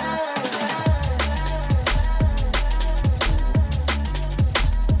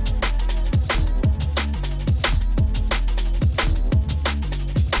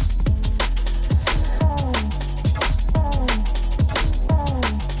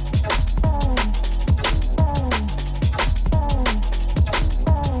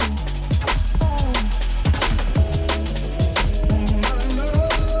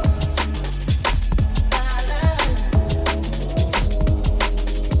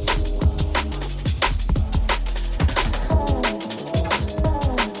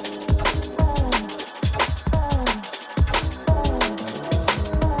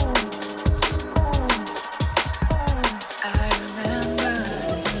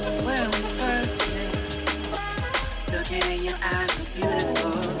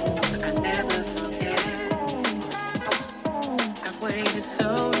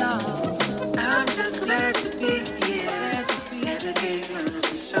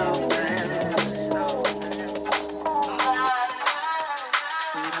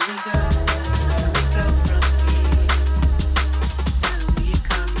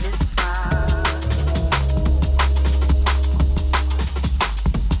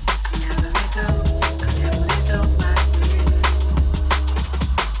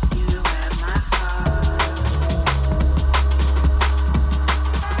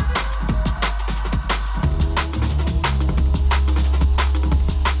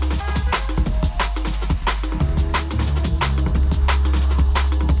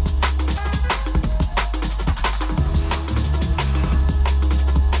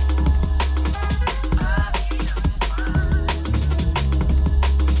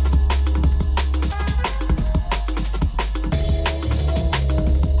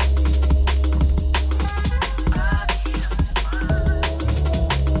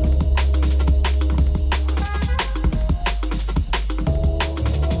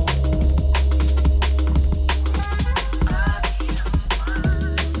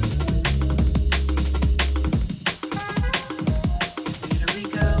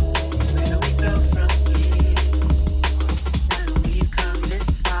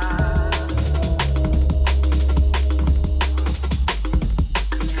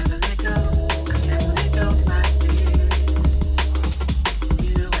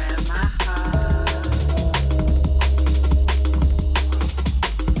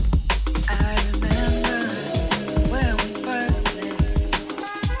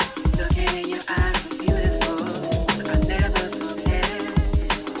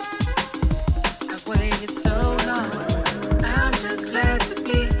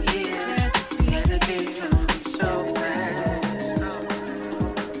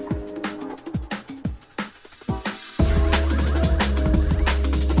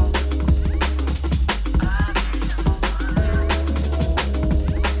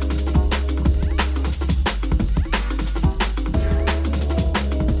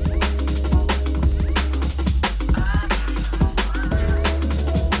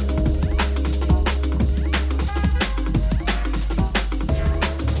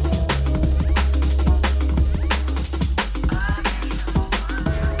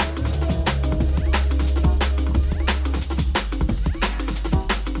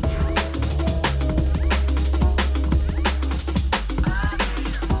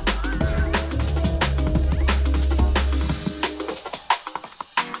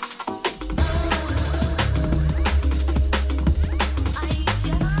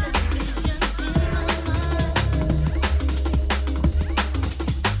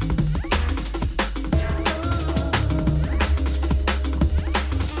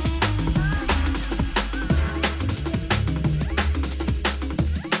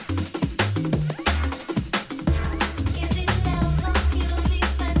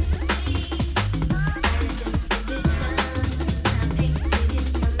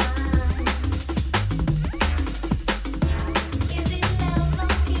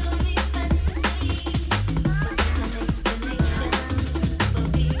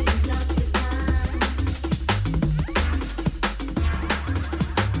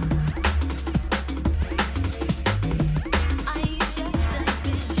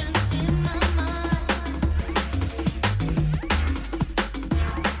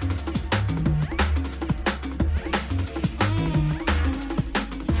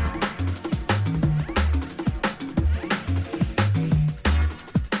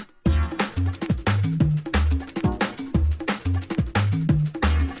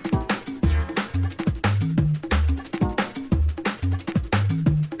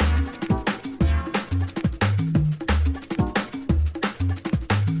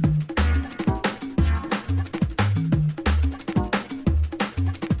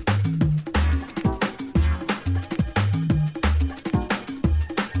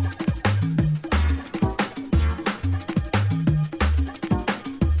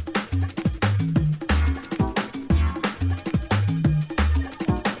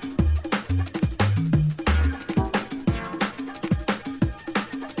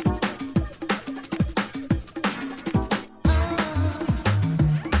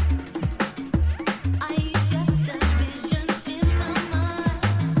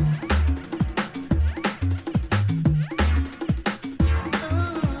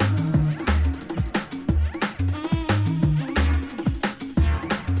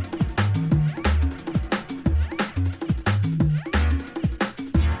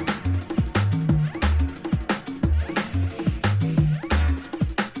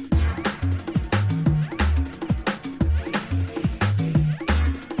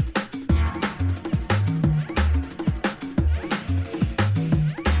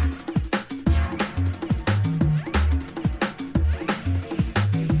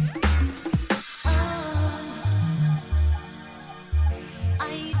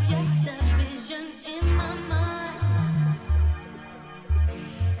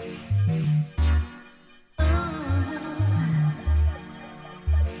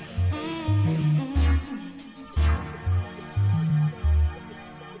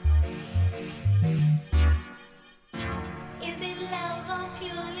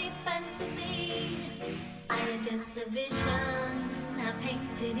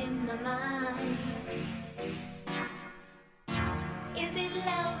 in my mind. Is it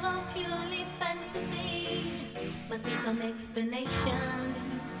love or purely fantasy? Must be some explanation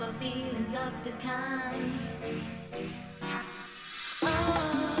for feelings of this kind.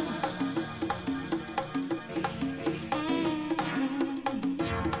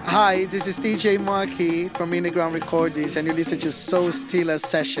 Hi, this is DJ Marky from Underground Recordings, and you listen to Soul Stealer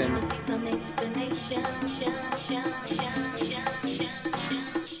Session. Must be some explanation.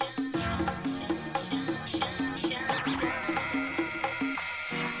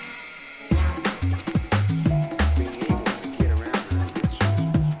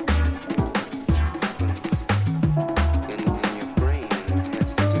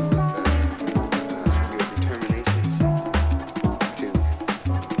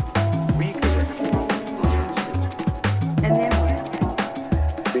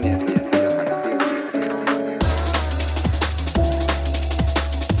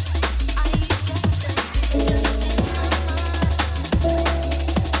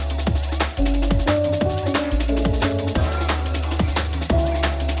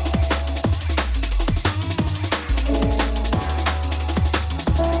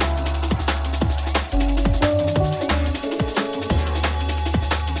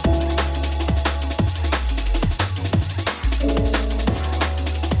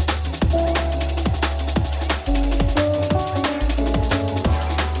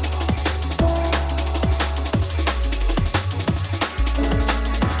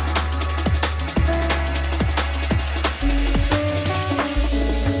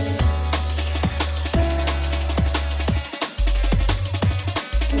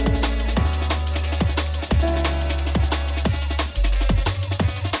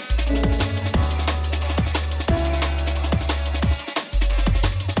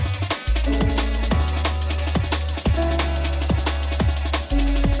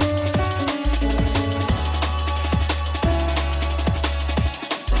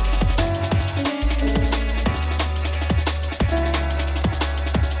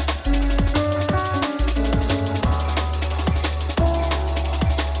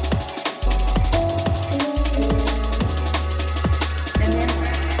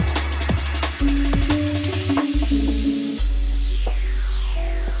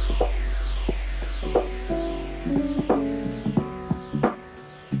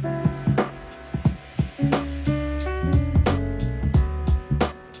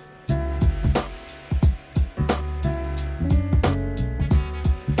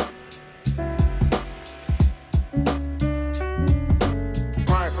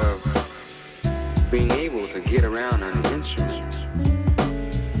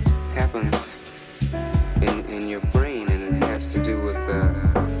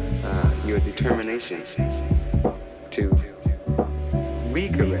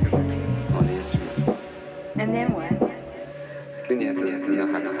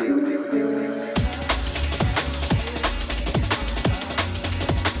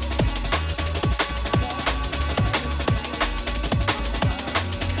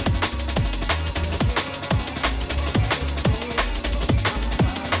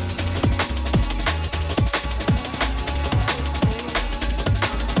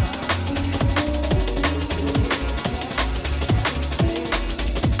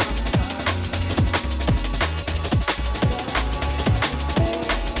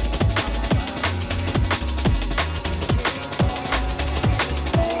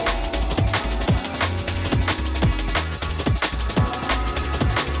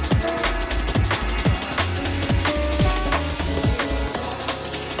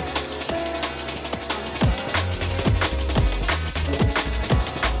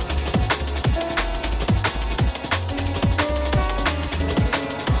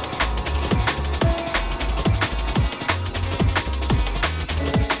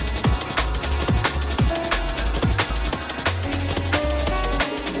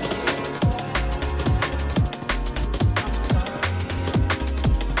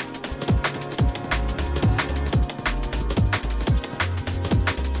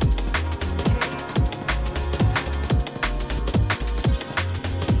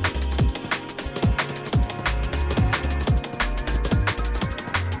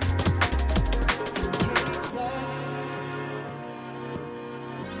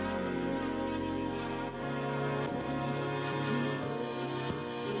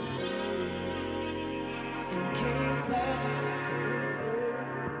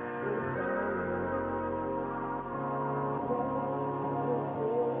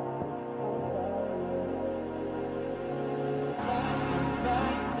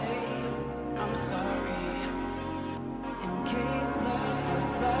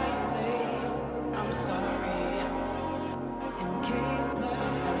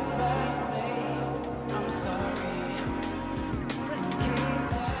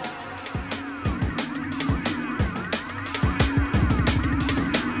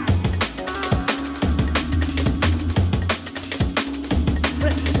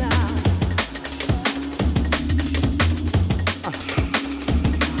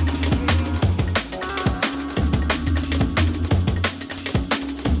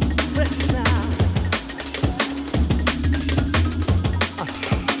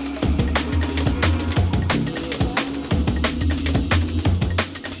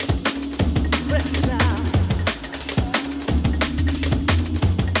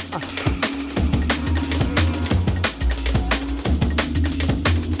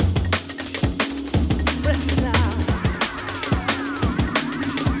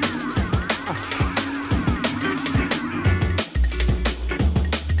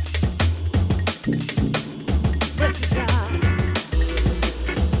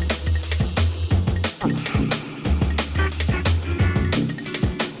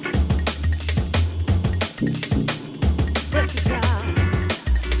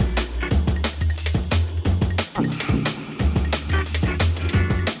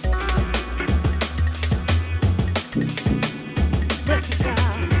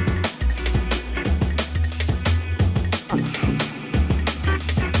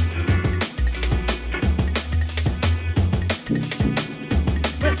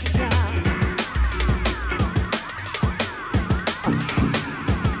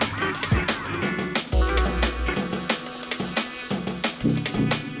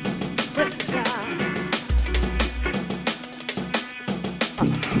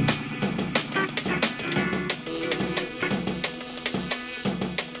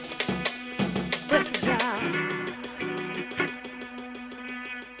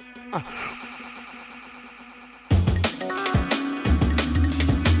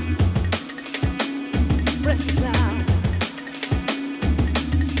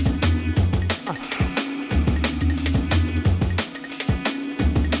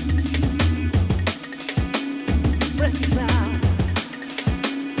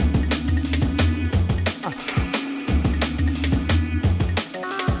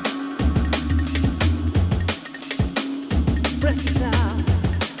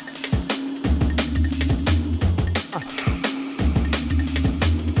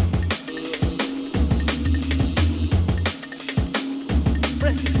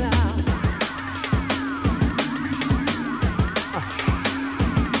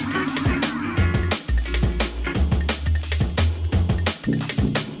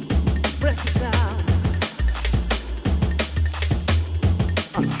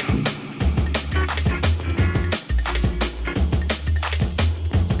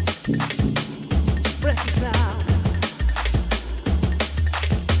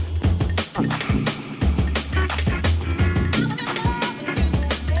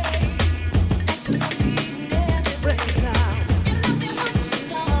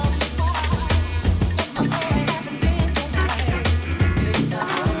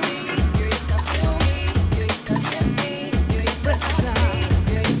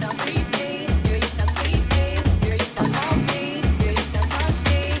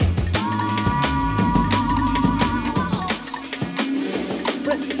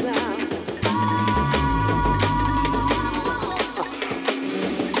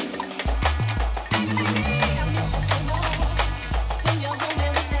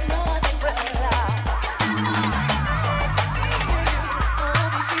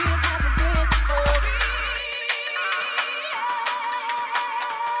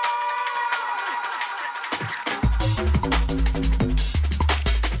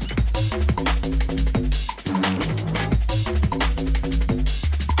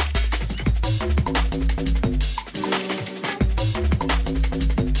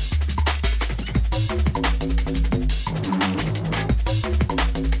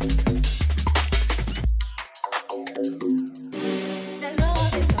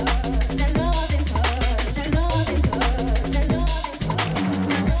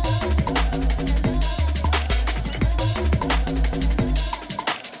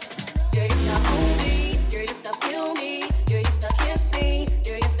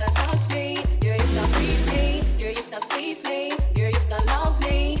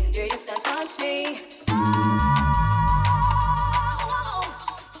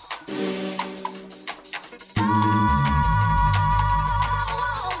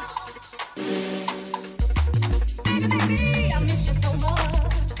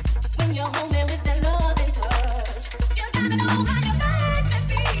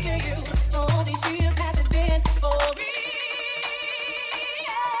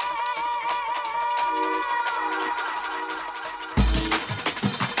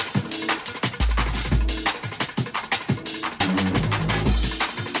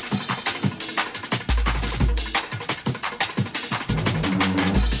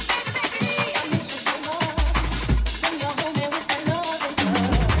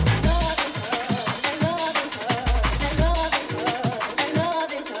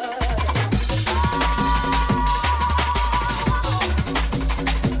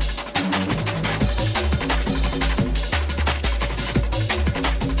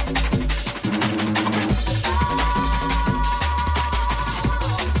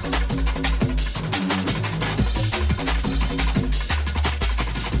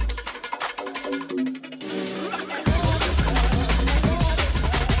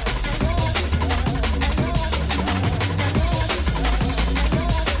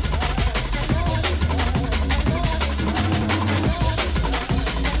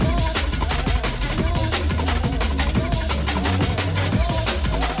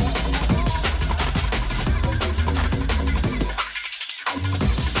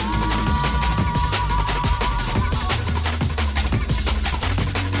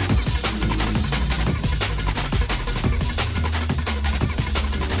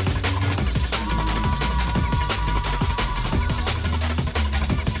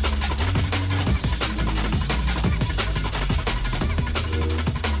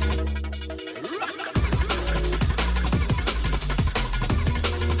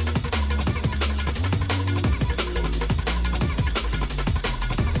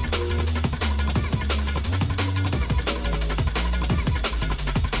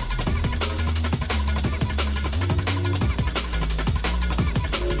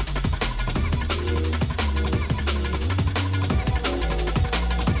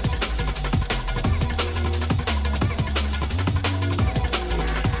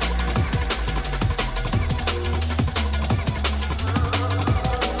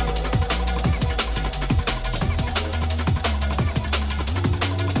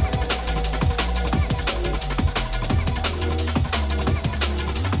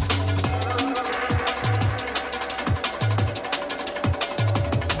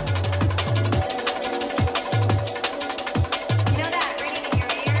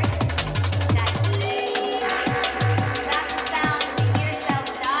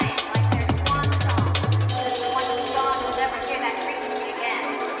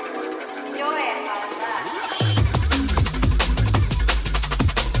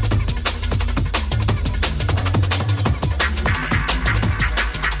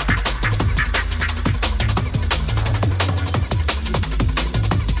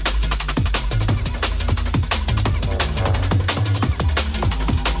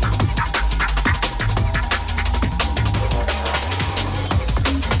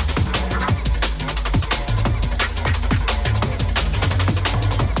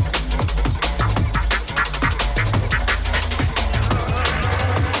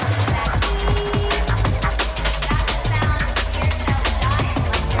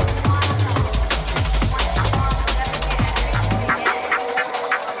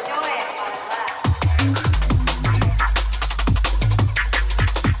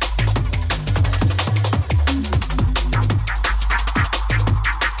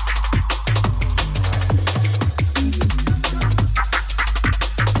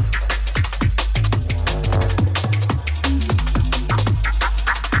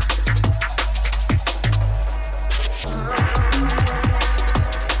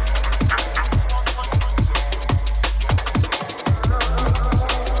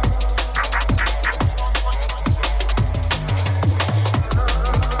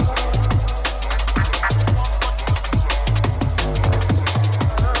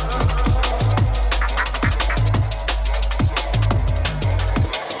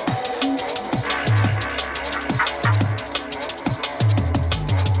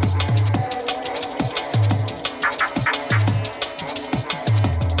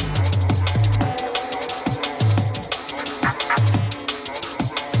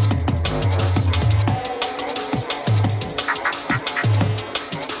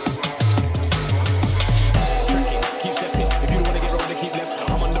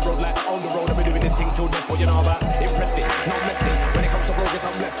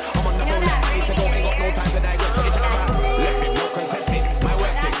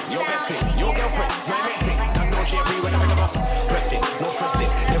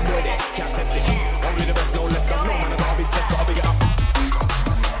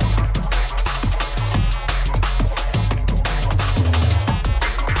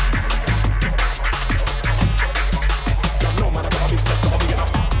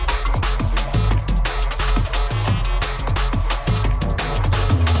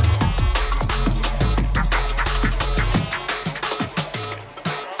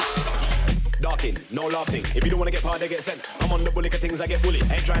 barking, no laughing. If you don't wanna get party, get sent. I'm on the bully, 'cause things I get bullied.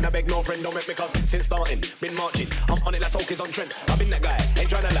 Ain't trying to beg no friend, don't make me cuss. Since starting, been marching. I'm on it like Soak is on trend. I've been that guy, ain't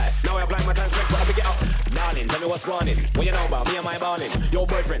trying to lie. Now I apply my time spent, but I pick it up. Darling, tell me what's going on. What you know about me and my balling? Your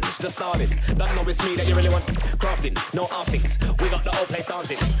boyfriend's just starting. Don't know it's me that you really want. Crafting, no outings. We got the whole place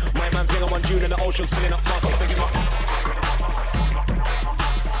dancing. My man playing on one tune and the old should filling up market. Pick him up.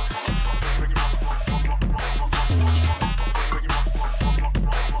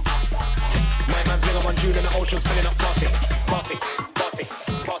 One tune and the ocean filling up plastics, plastics, plastics,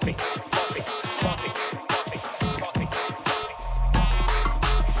 plastics, plastics, plastics, plastics, plastics.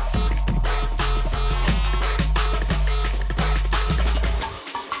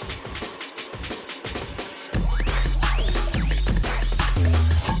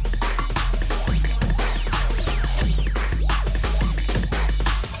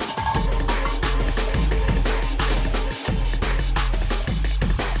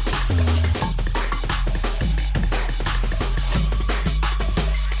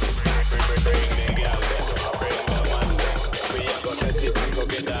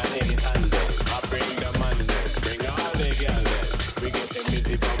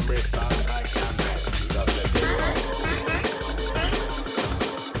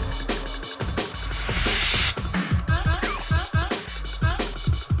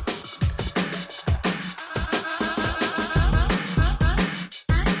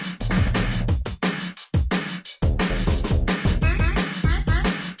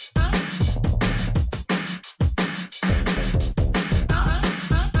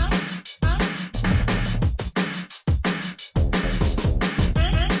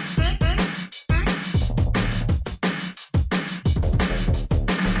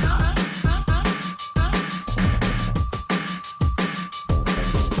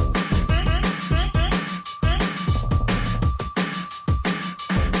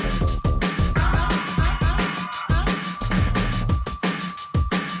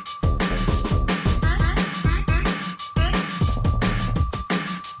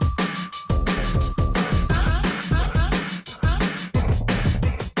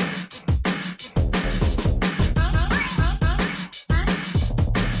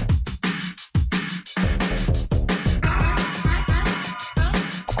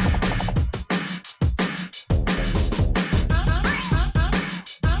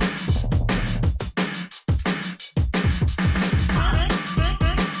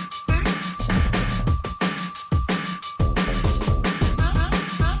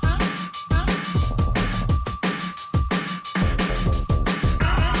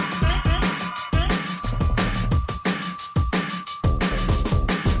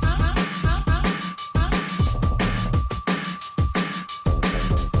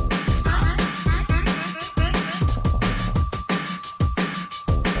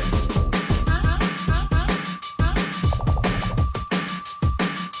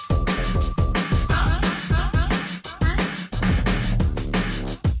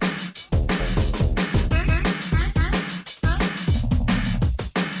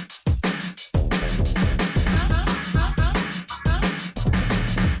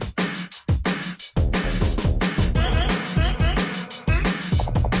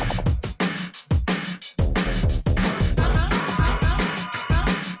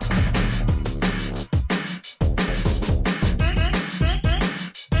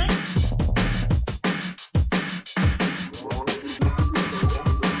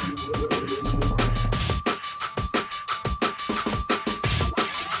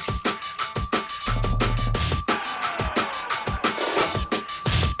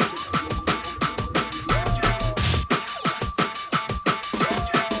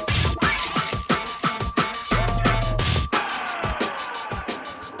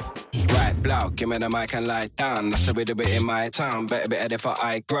 Give me the mic and lie down. That's how we do it in my town. Better be ready for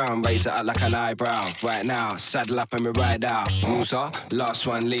high ground. Raise it up like an eyebrow. Right now, saddle up and we ride out. Musa, last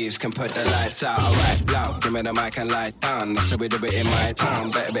one leaves, can put the lights out. Alright, blow. Give me the mic and lie down. That's how we do it in my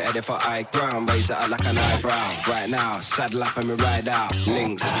town. Better be ready for high ground. Raise it up like an eyebrow. Right now, saddle up and we ride out.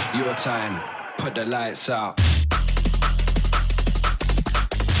 Links, your time. Put the lights out.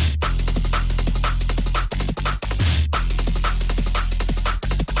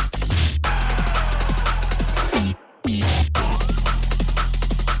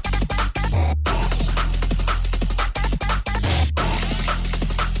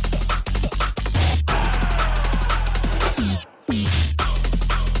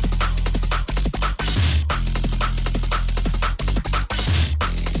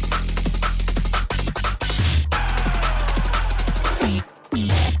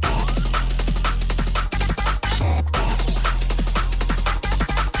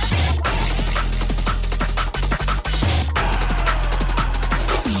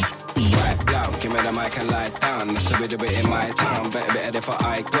 lie down. That's the way do it in my town. Better be headed for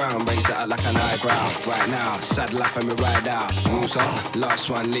high ground. Raise it up like an eyebrow. Right now, saddle up and we ride out. Moves on, last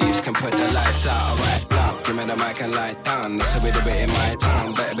one leaves, can put the lights out. Alright, blow, give me the mic and lie down. That's the way do it in my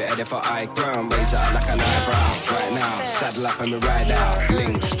town. Better be headed for high ground. Raise it up like an eyebrow. Right now, saddle up and we ride out.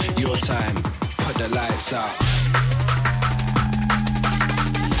 Links, your time, put the lights out.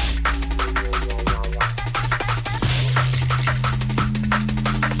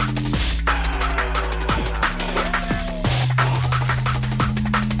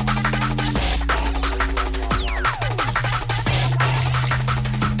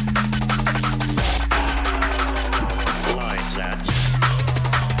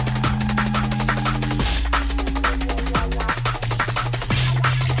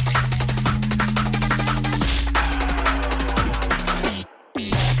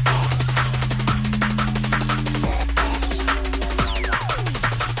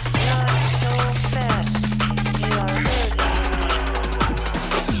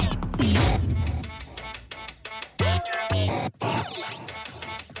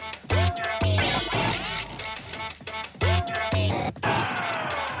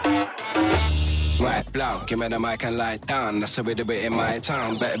 Give me the mic and lie down. That's the way do it in my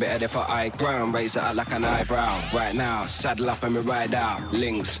town. Better be headed for high ground. Raise it up like an eyebrow. Right now, saddle up and we ride out.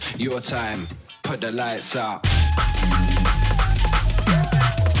 Links, your time, put the lights out.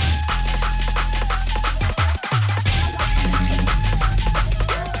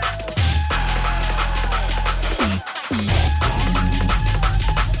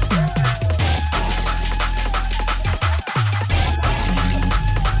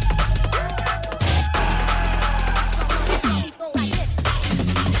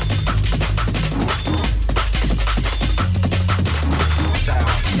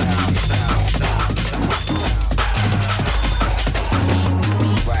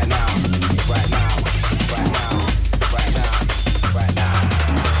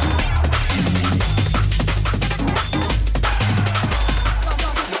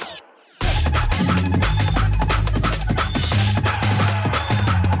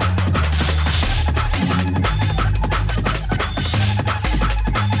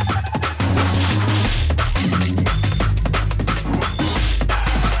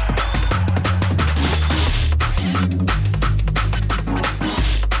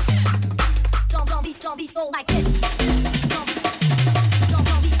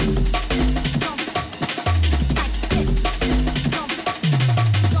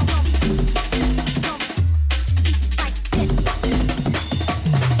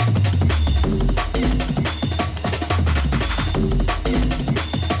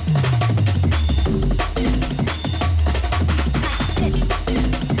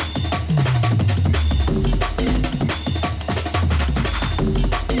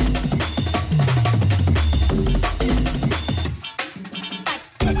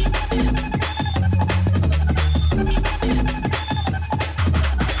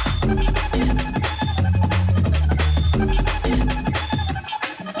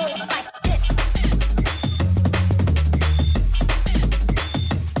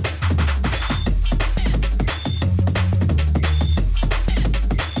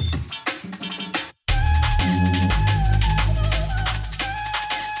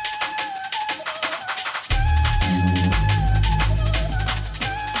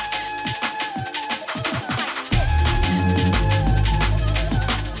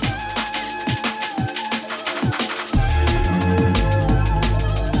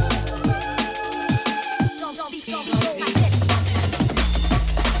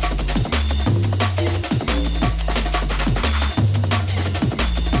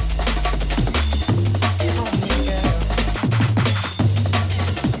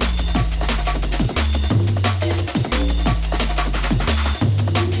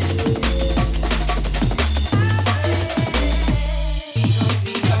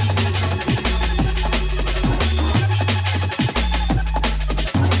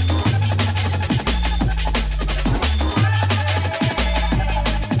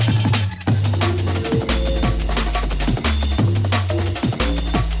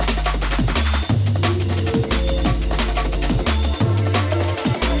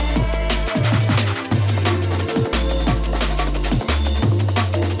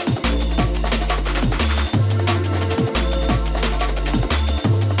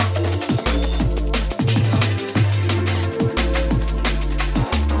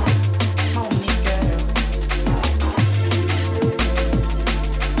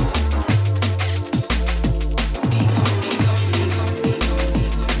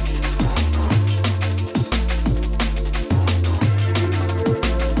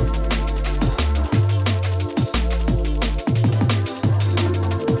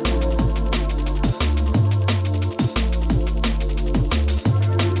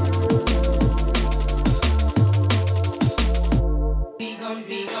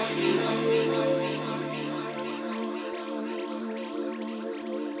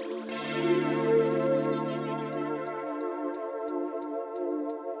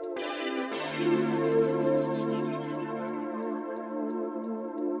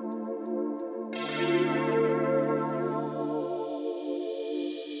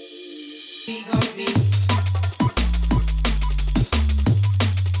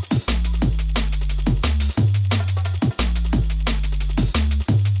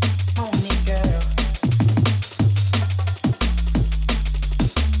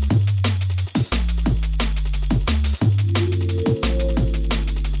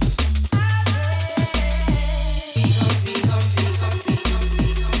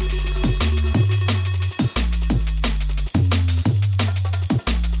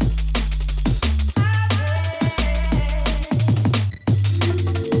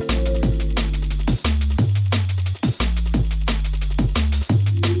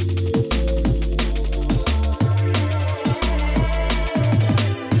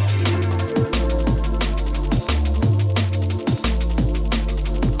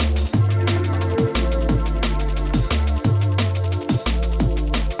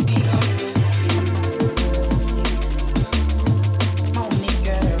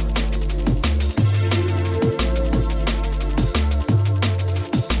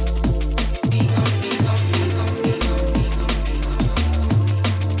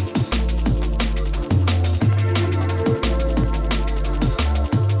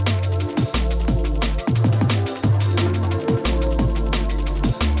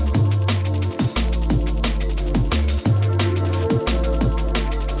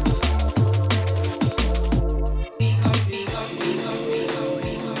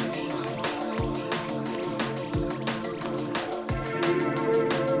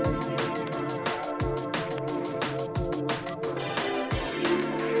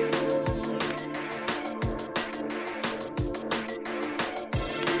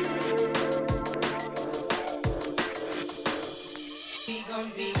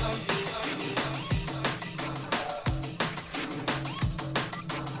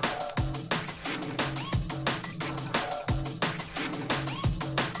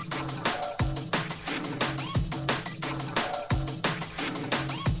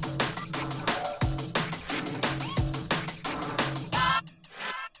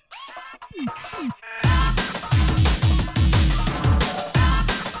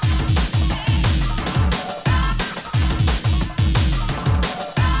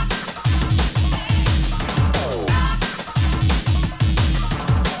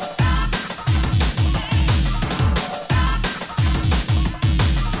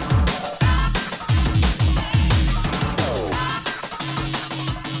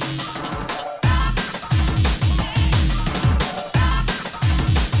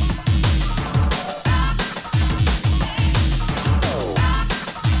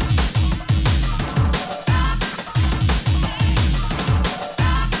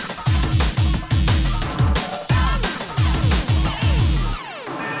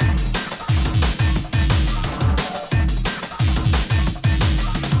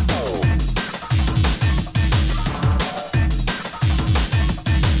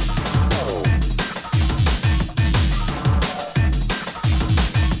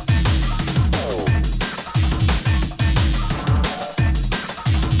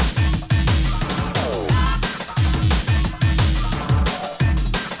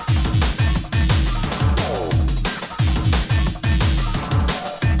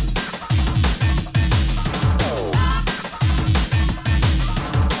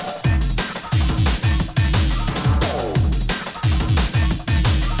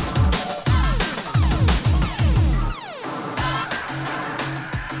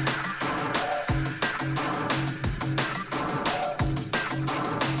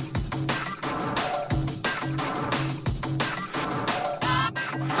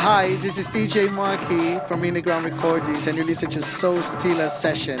 Hi, this is DJ Marky from Underground Recordings, and you listen to Soul Stealer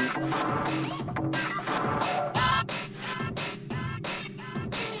Session.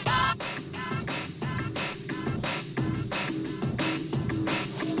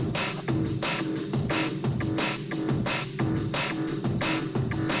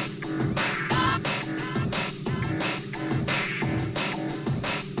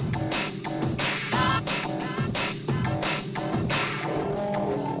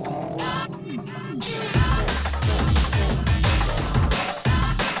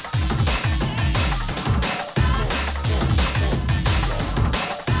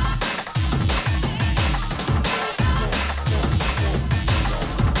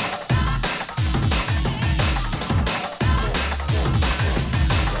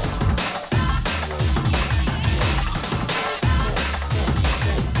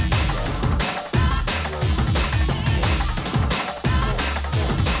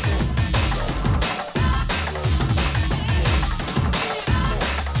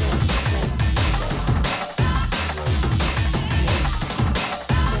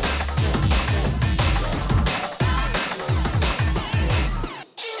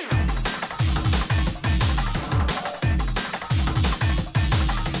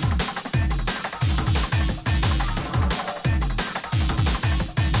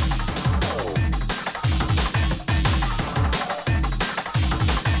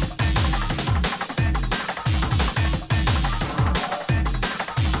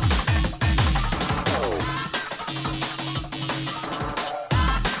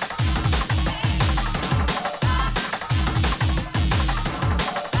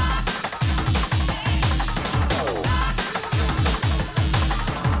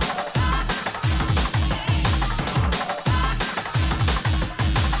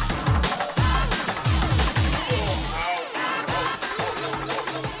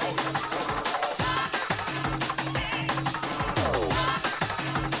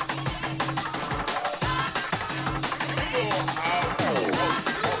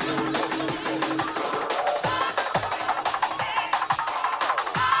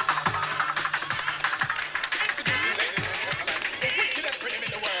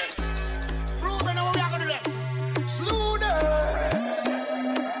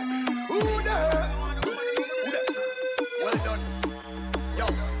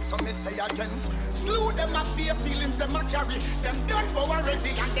 again. Slew them up their feelings, them a carry. Them done for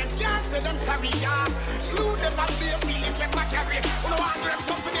already and them can't say them sorry, yeah. Slew them up their feelings, them a carry. Who know I grab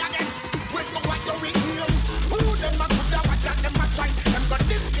something again? Wait for what you're reading. Who them a could have what that them a try. Them got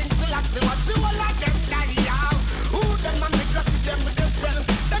this thing till I see what you all of them die, yeah. Who them a make us see them with them spell.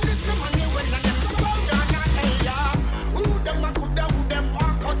 Them is some money when and them go down and hey, yeah. Who them a could have who them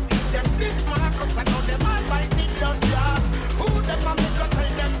Marcus. Them this Marcus I know them all by the dust, yeah. Who them a make us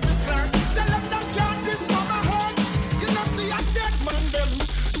tell them this learn. Tell them them can't this mama hurt. You know see a dead man them.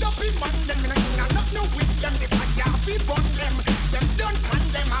 Don't be man them. And not no with them. If I can't be born them. Them don't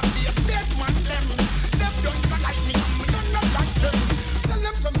condemn. I'll be a dead man them. Them don't like me. Me don't not like them. Tell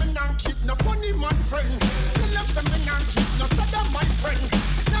them some me not keep no funny man friend. Tell them some me not keep no sada my friend.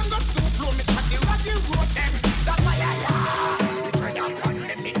 Them go stoop blow me chat the raggy road them. That's why I try to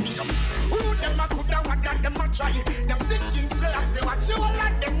condemn me. Who them a coulda what that them a try. Them this king still I say what you all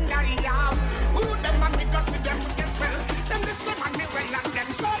of them die out. Who them a make us see them with them spell. Them this some man me well and them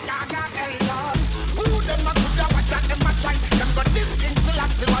so yaga hell on. Who them a coulda what that them a try. Them got this king still I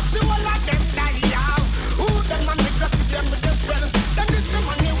say what you all of them die out. Who them a make us see them with them spell. Them this some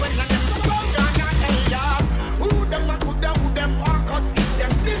man me well and them so yaga hell on. Who them a coulda who them Marcus.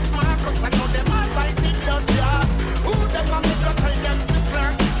 Them this Marcus I know them all by the dust, yeah. Who them a make us tell them to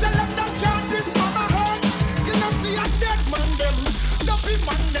learn. Tell them them can't this mama hurt. You know see a dead man them. Don't be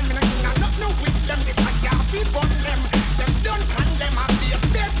man them. And not no with them. If I can't be born them. Them don't condemn. I'll be a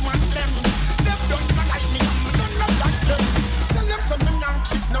dead man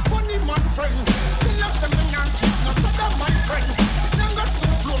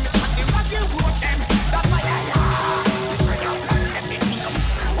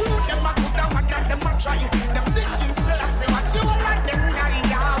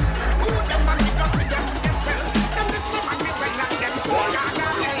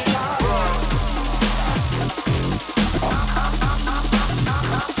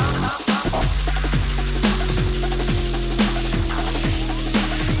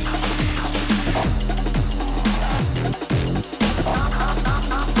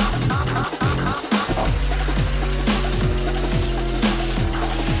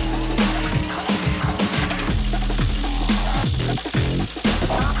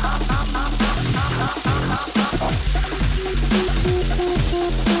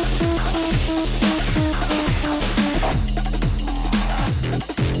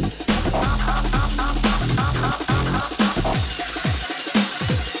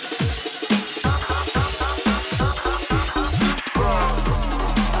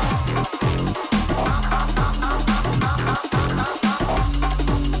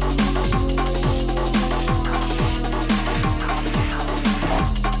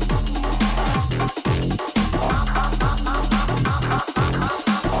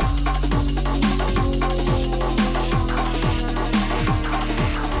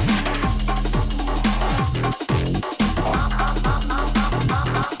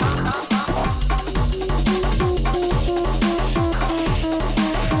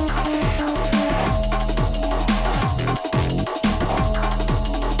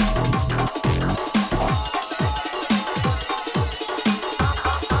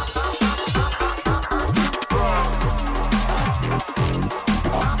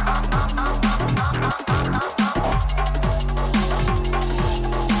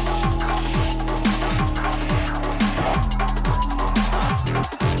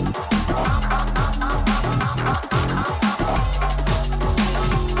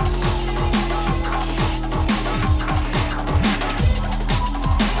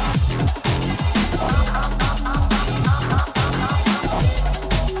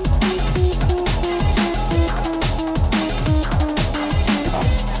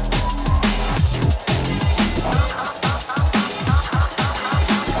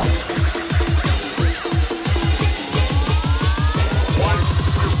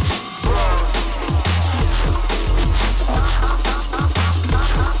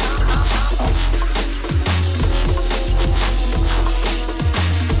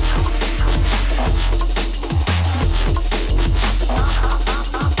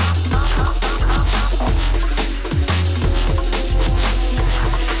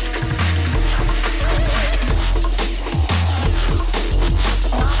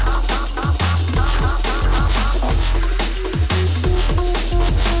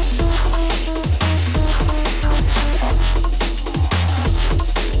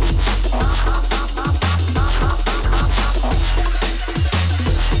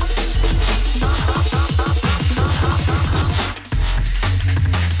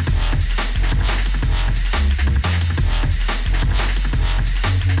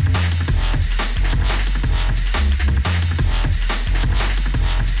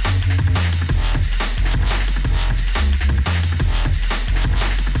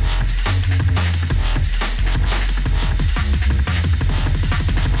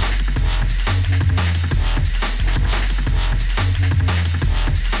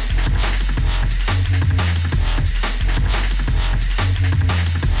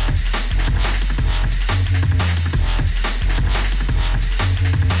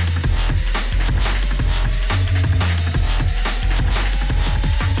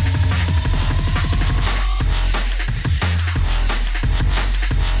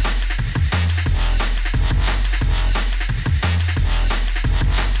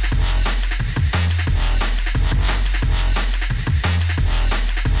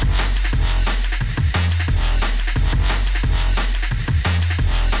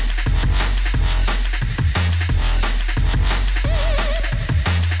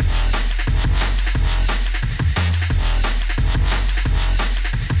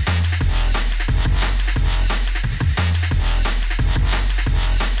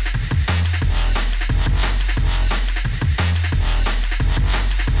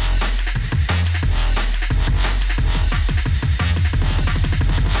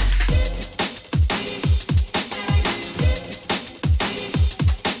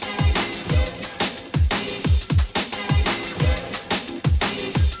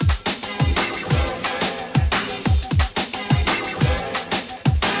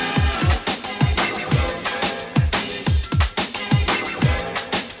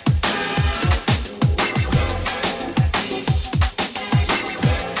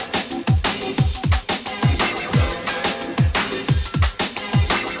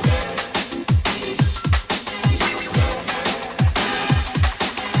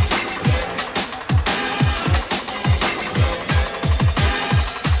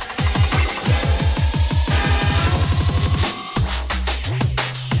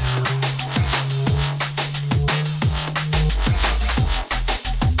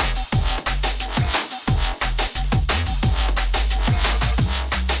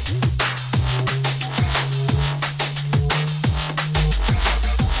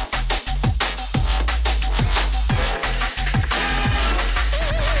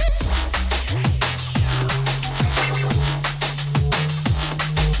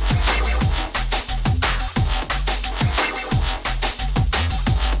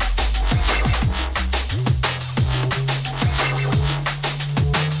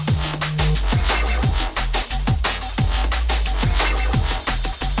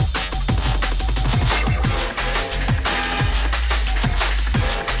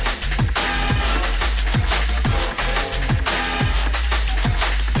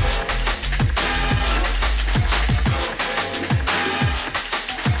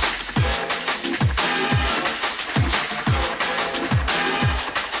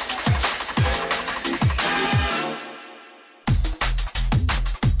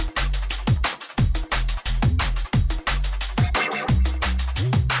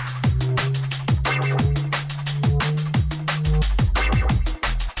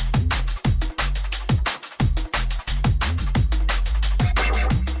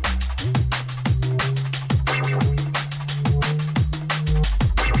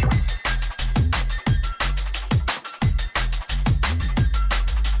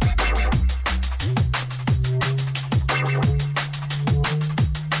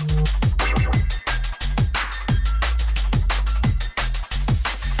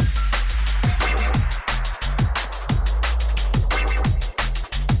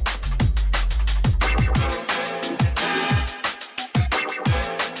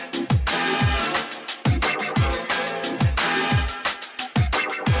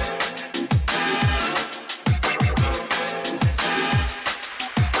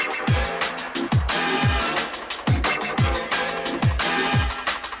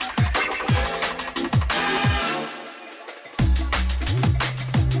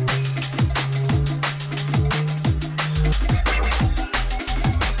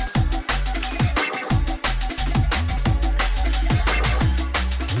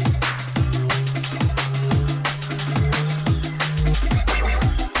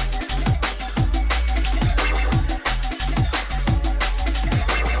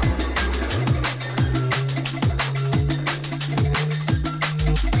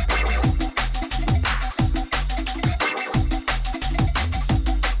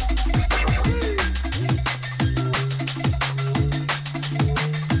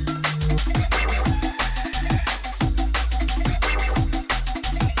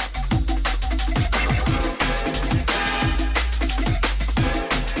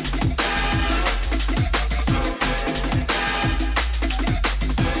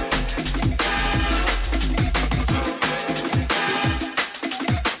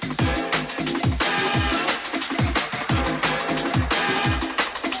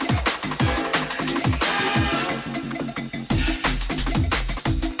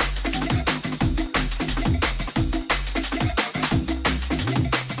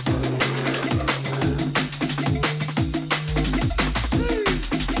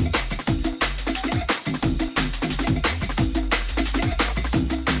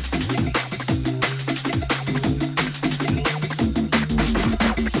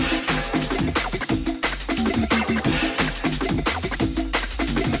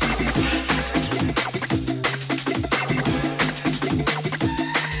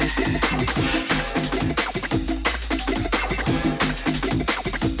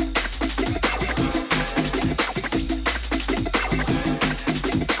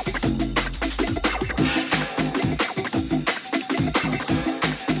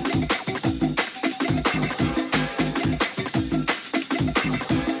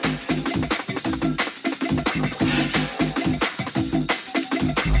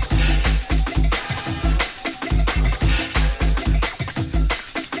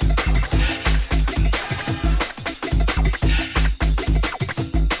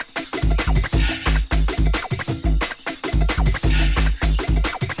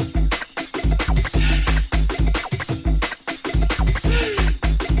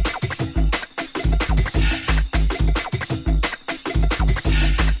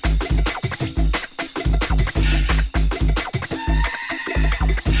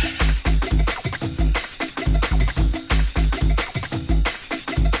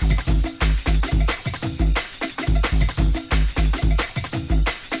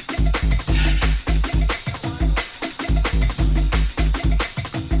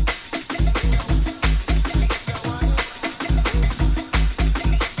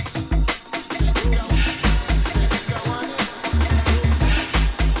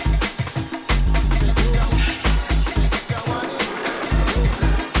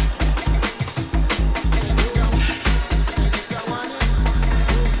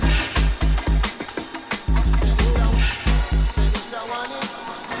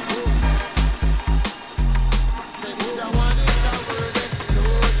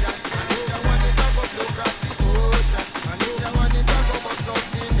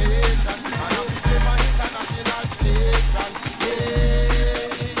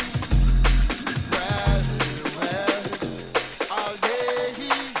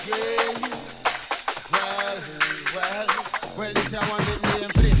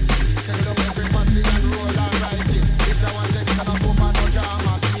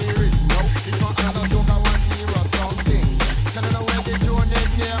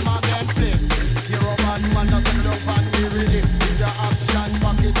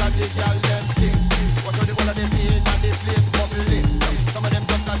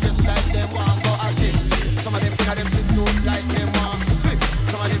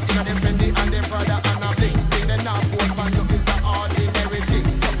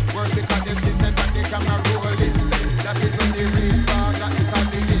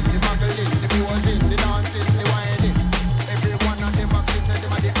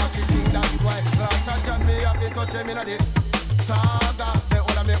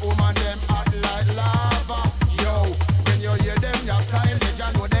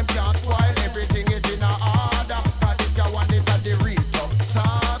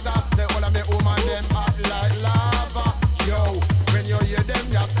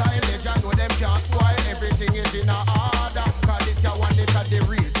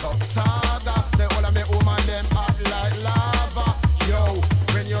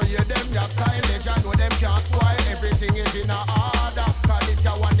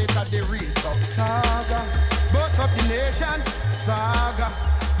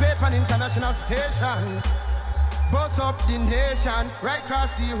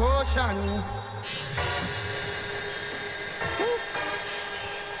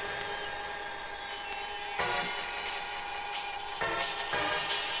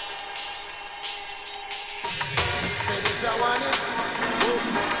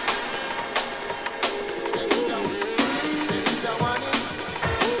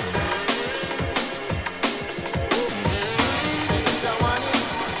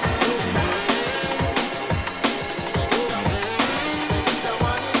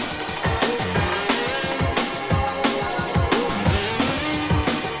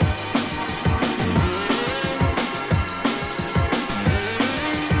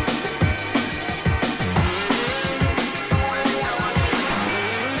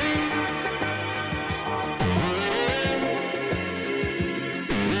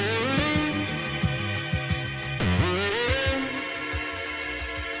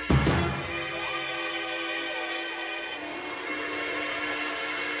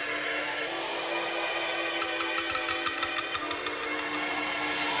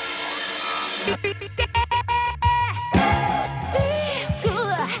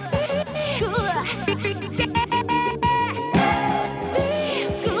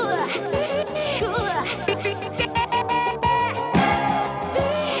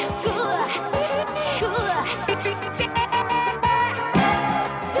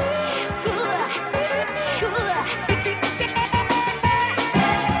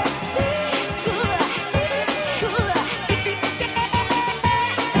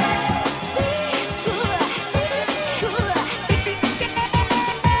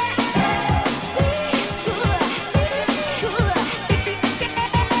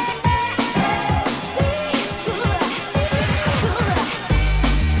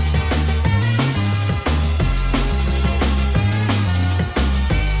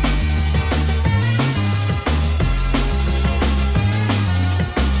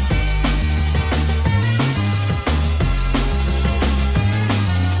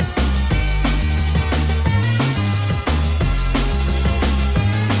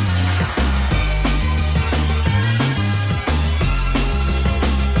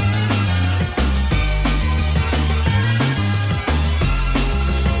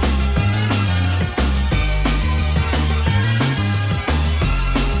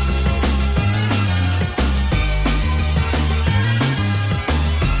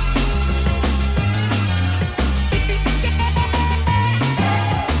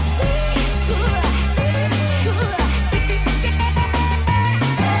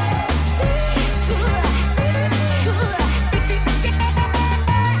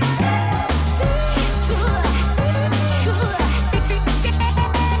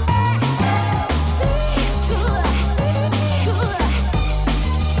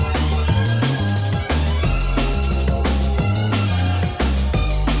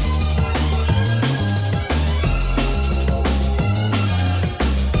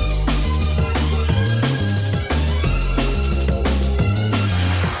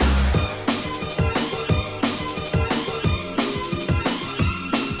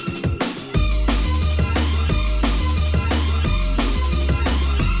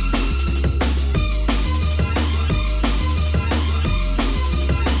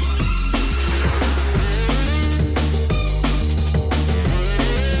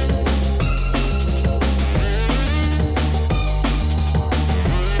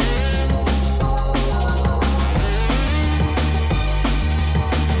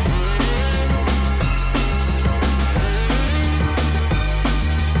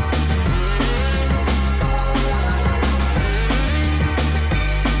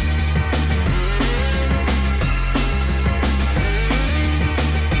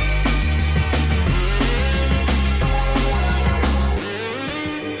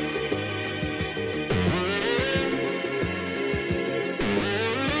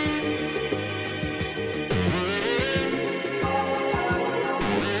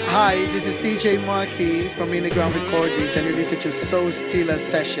Hi, this is DJ Marky from Underground Recordings, and you listen to Soul Stealer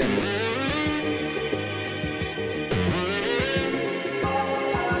Session.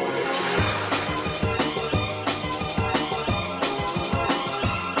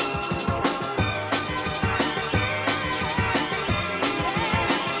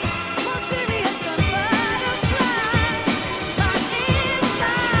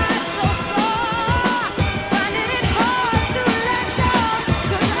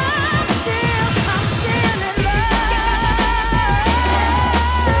 I'm still in love.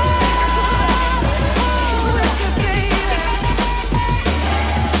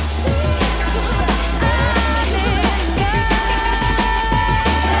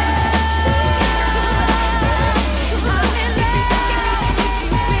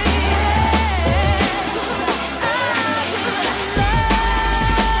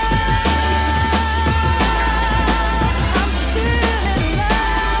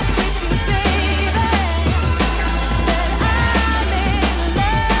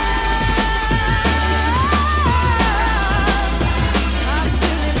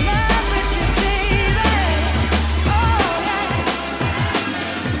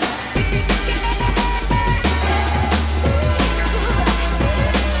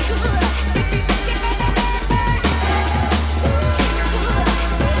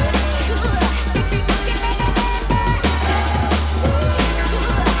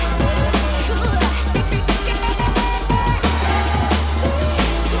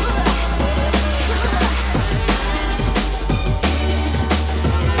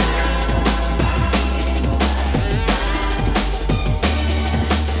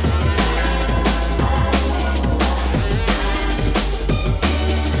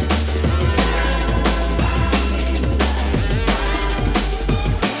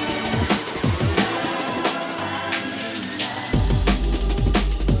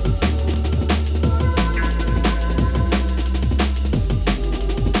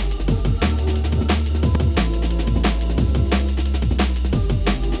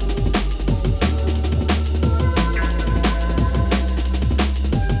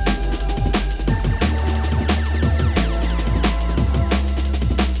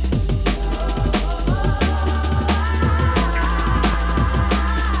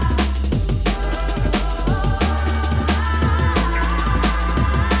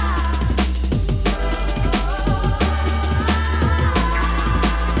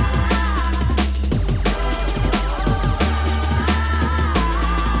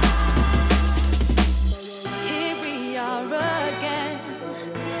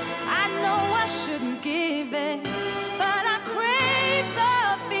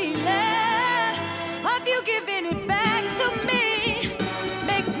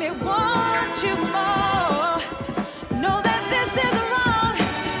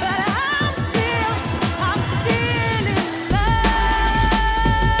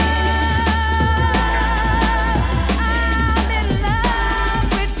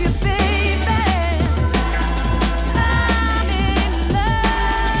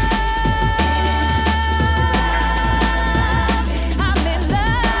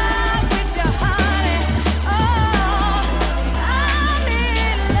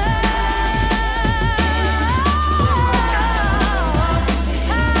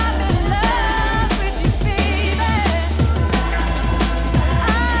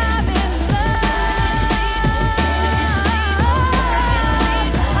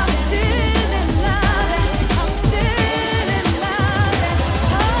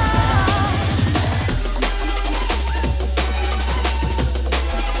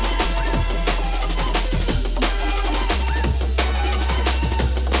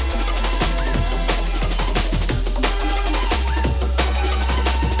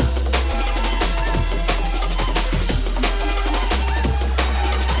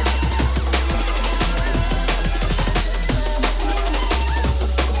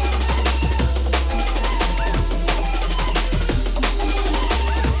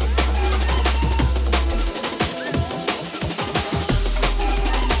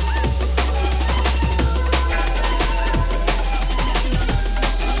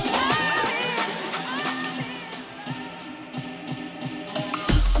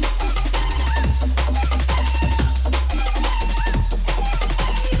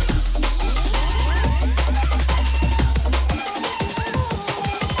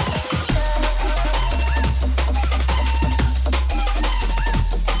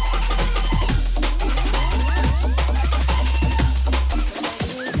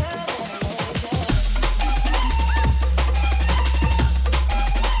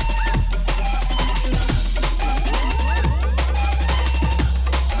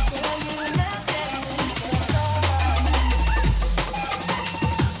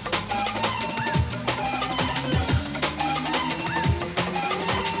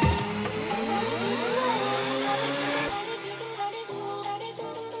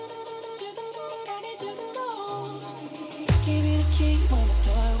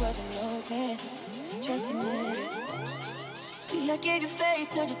 I gave you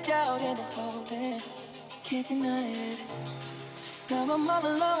faith, turned your doubt into hope, and can't deny it. Now I'm all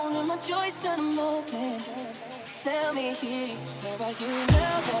alone and my joys turn them open. Tell me, where are you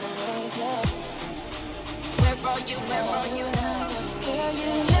now that I need you? Where are you now? Where are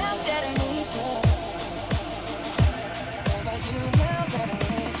you now that I need you?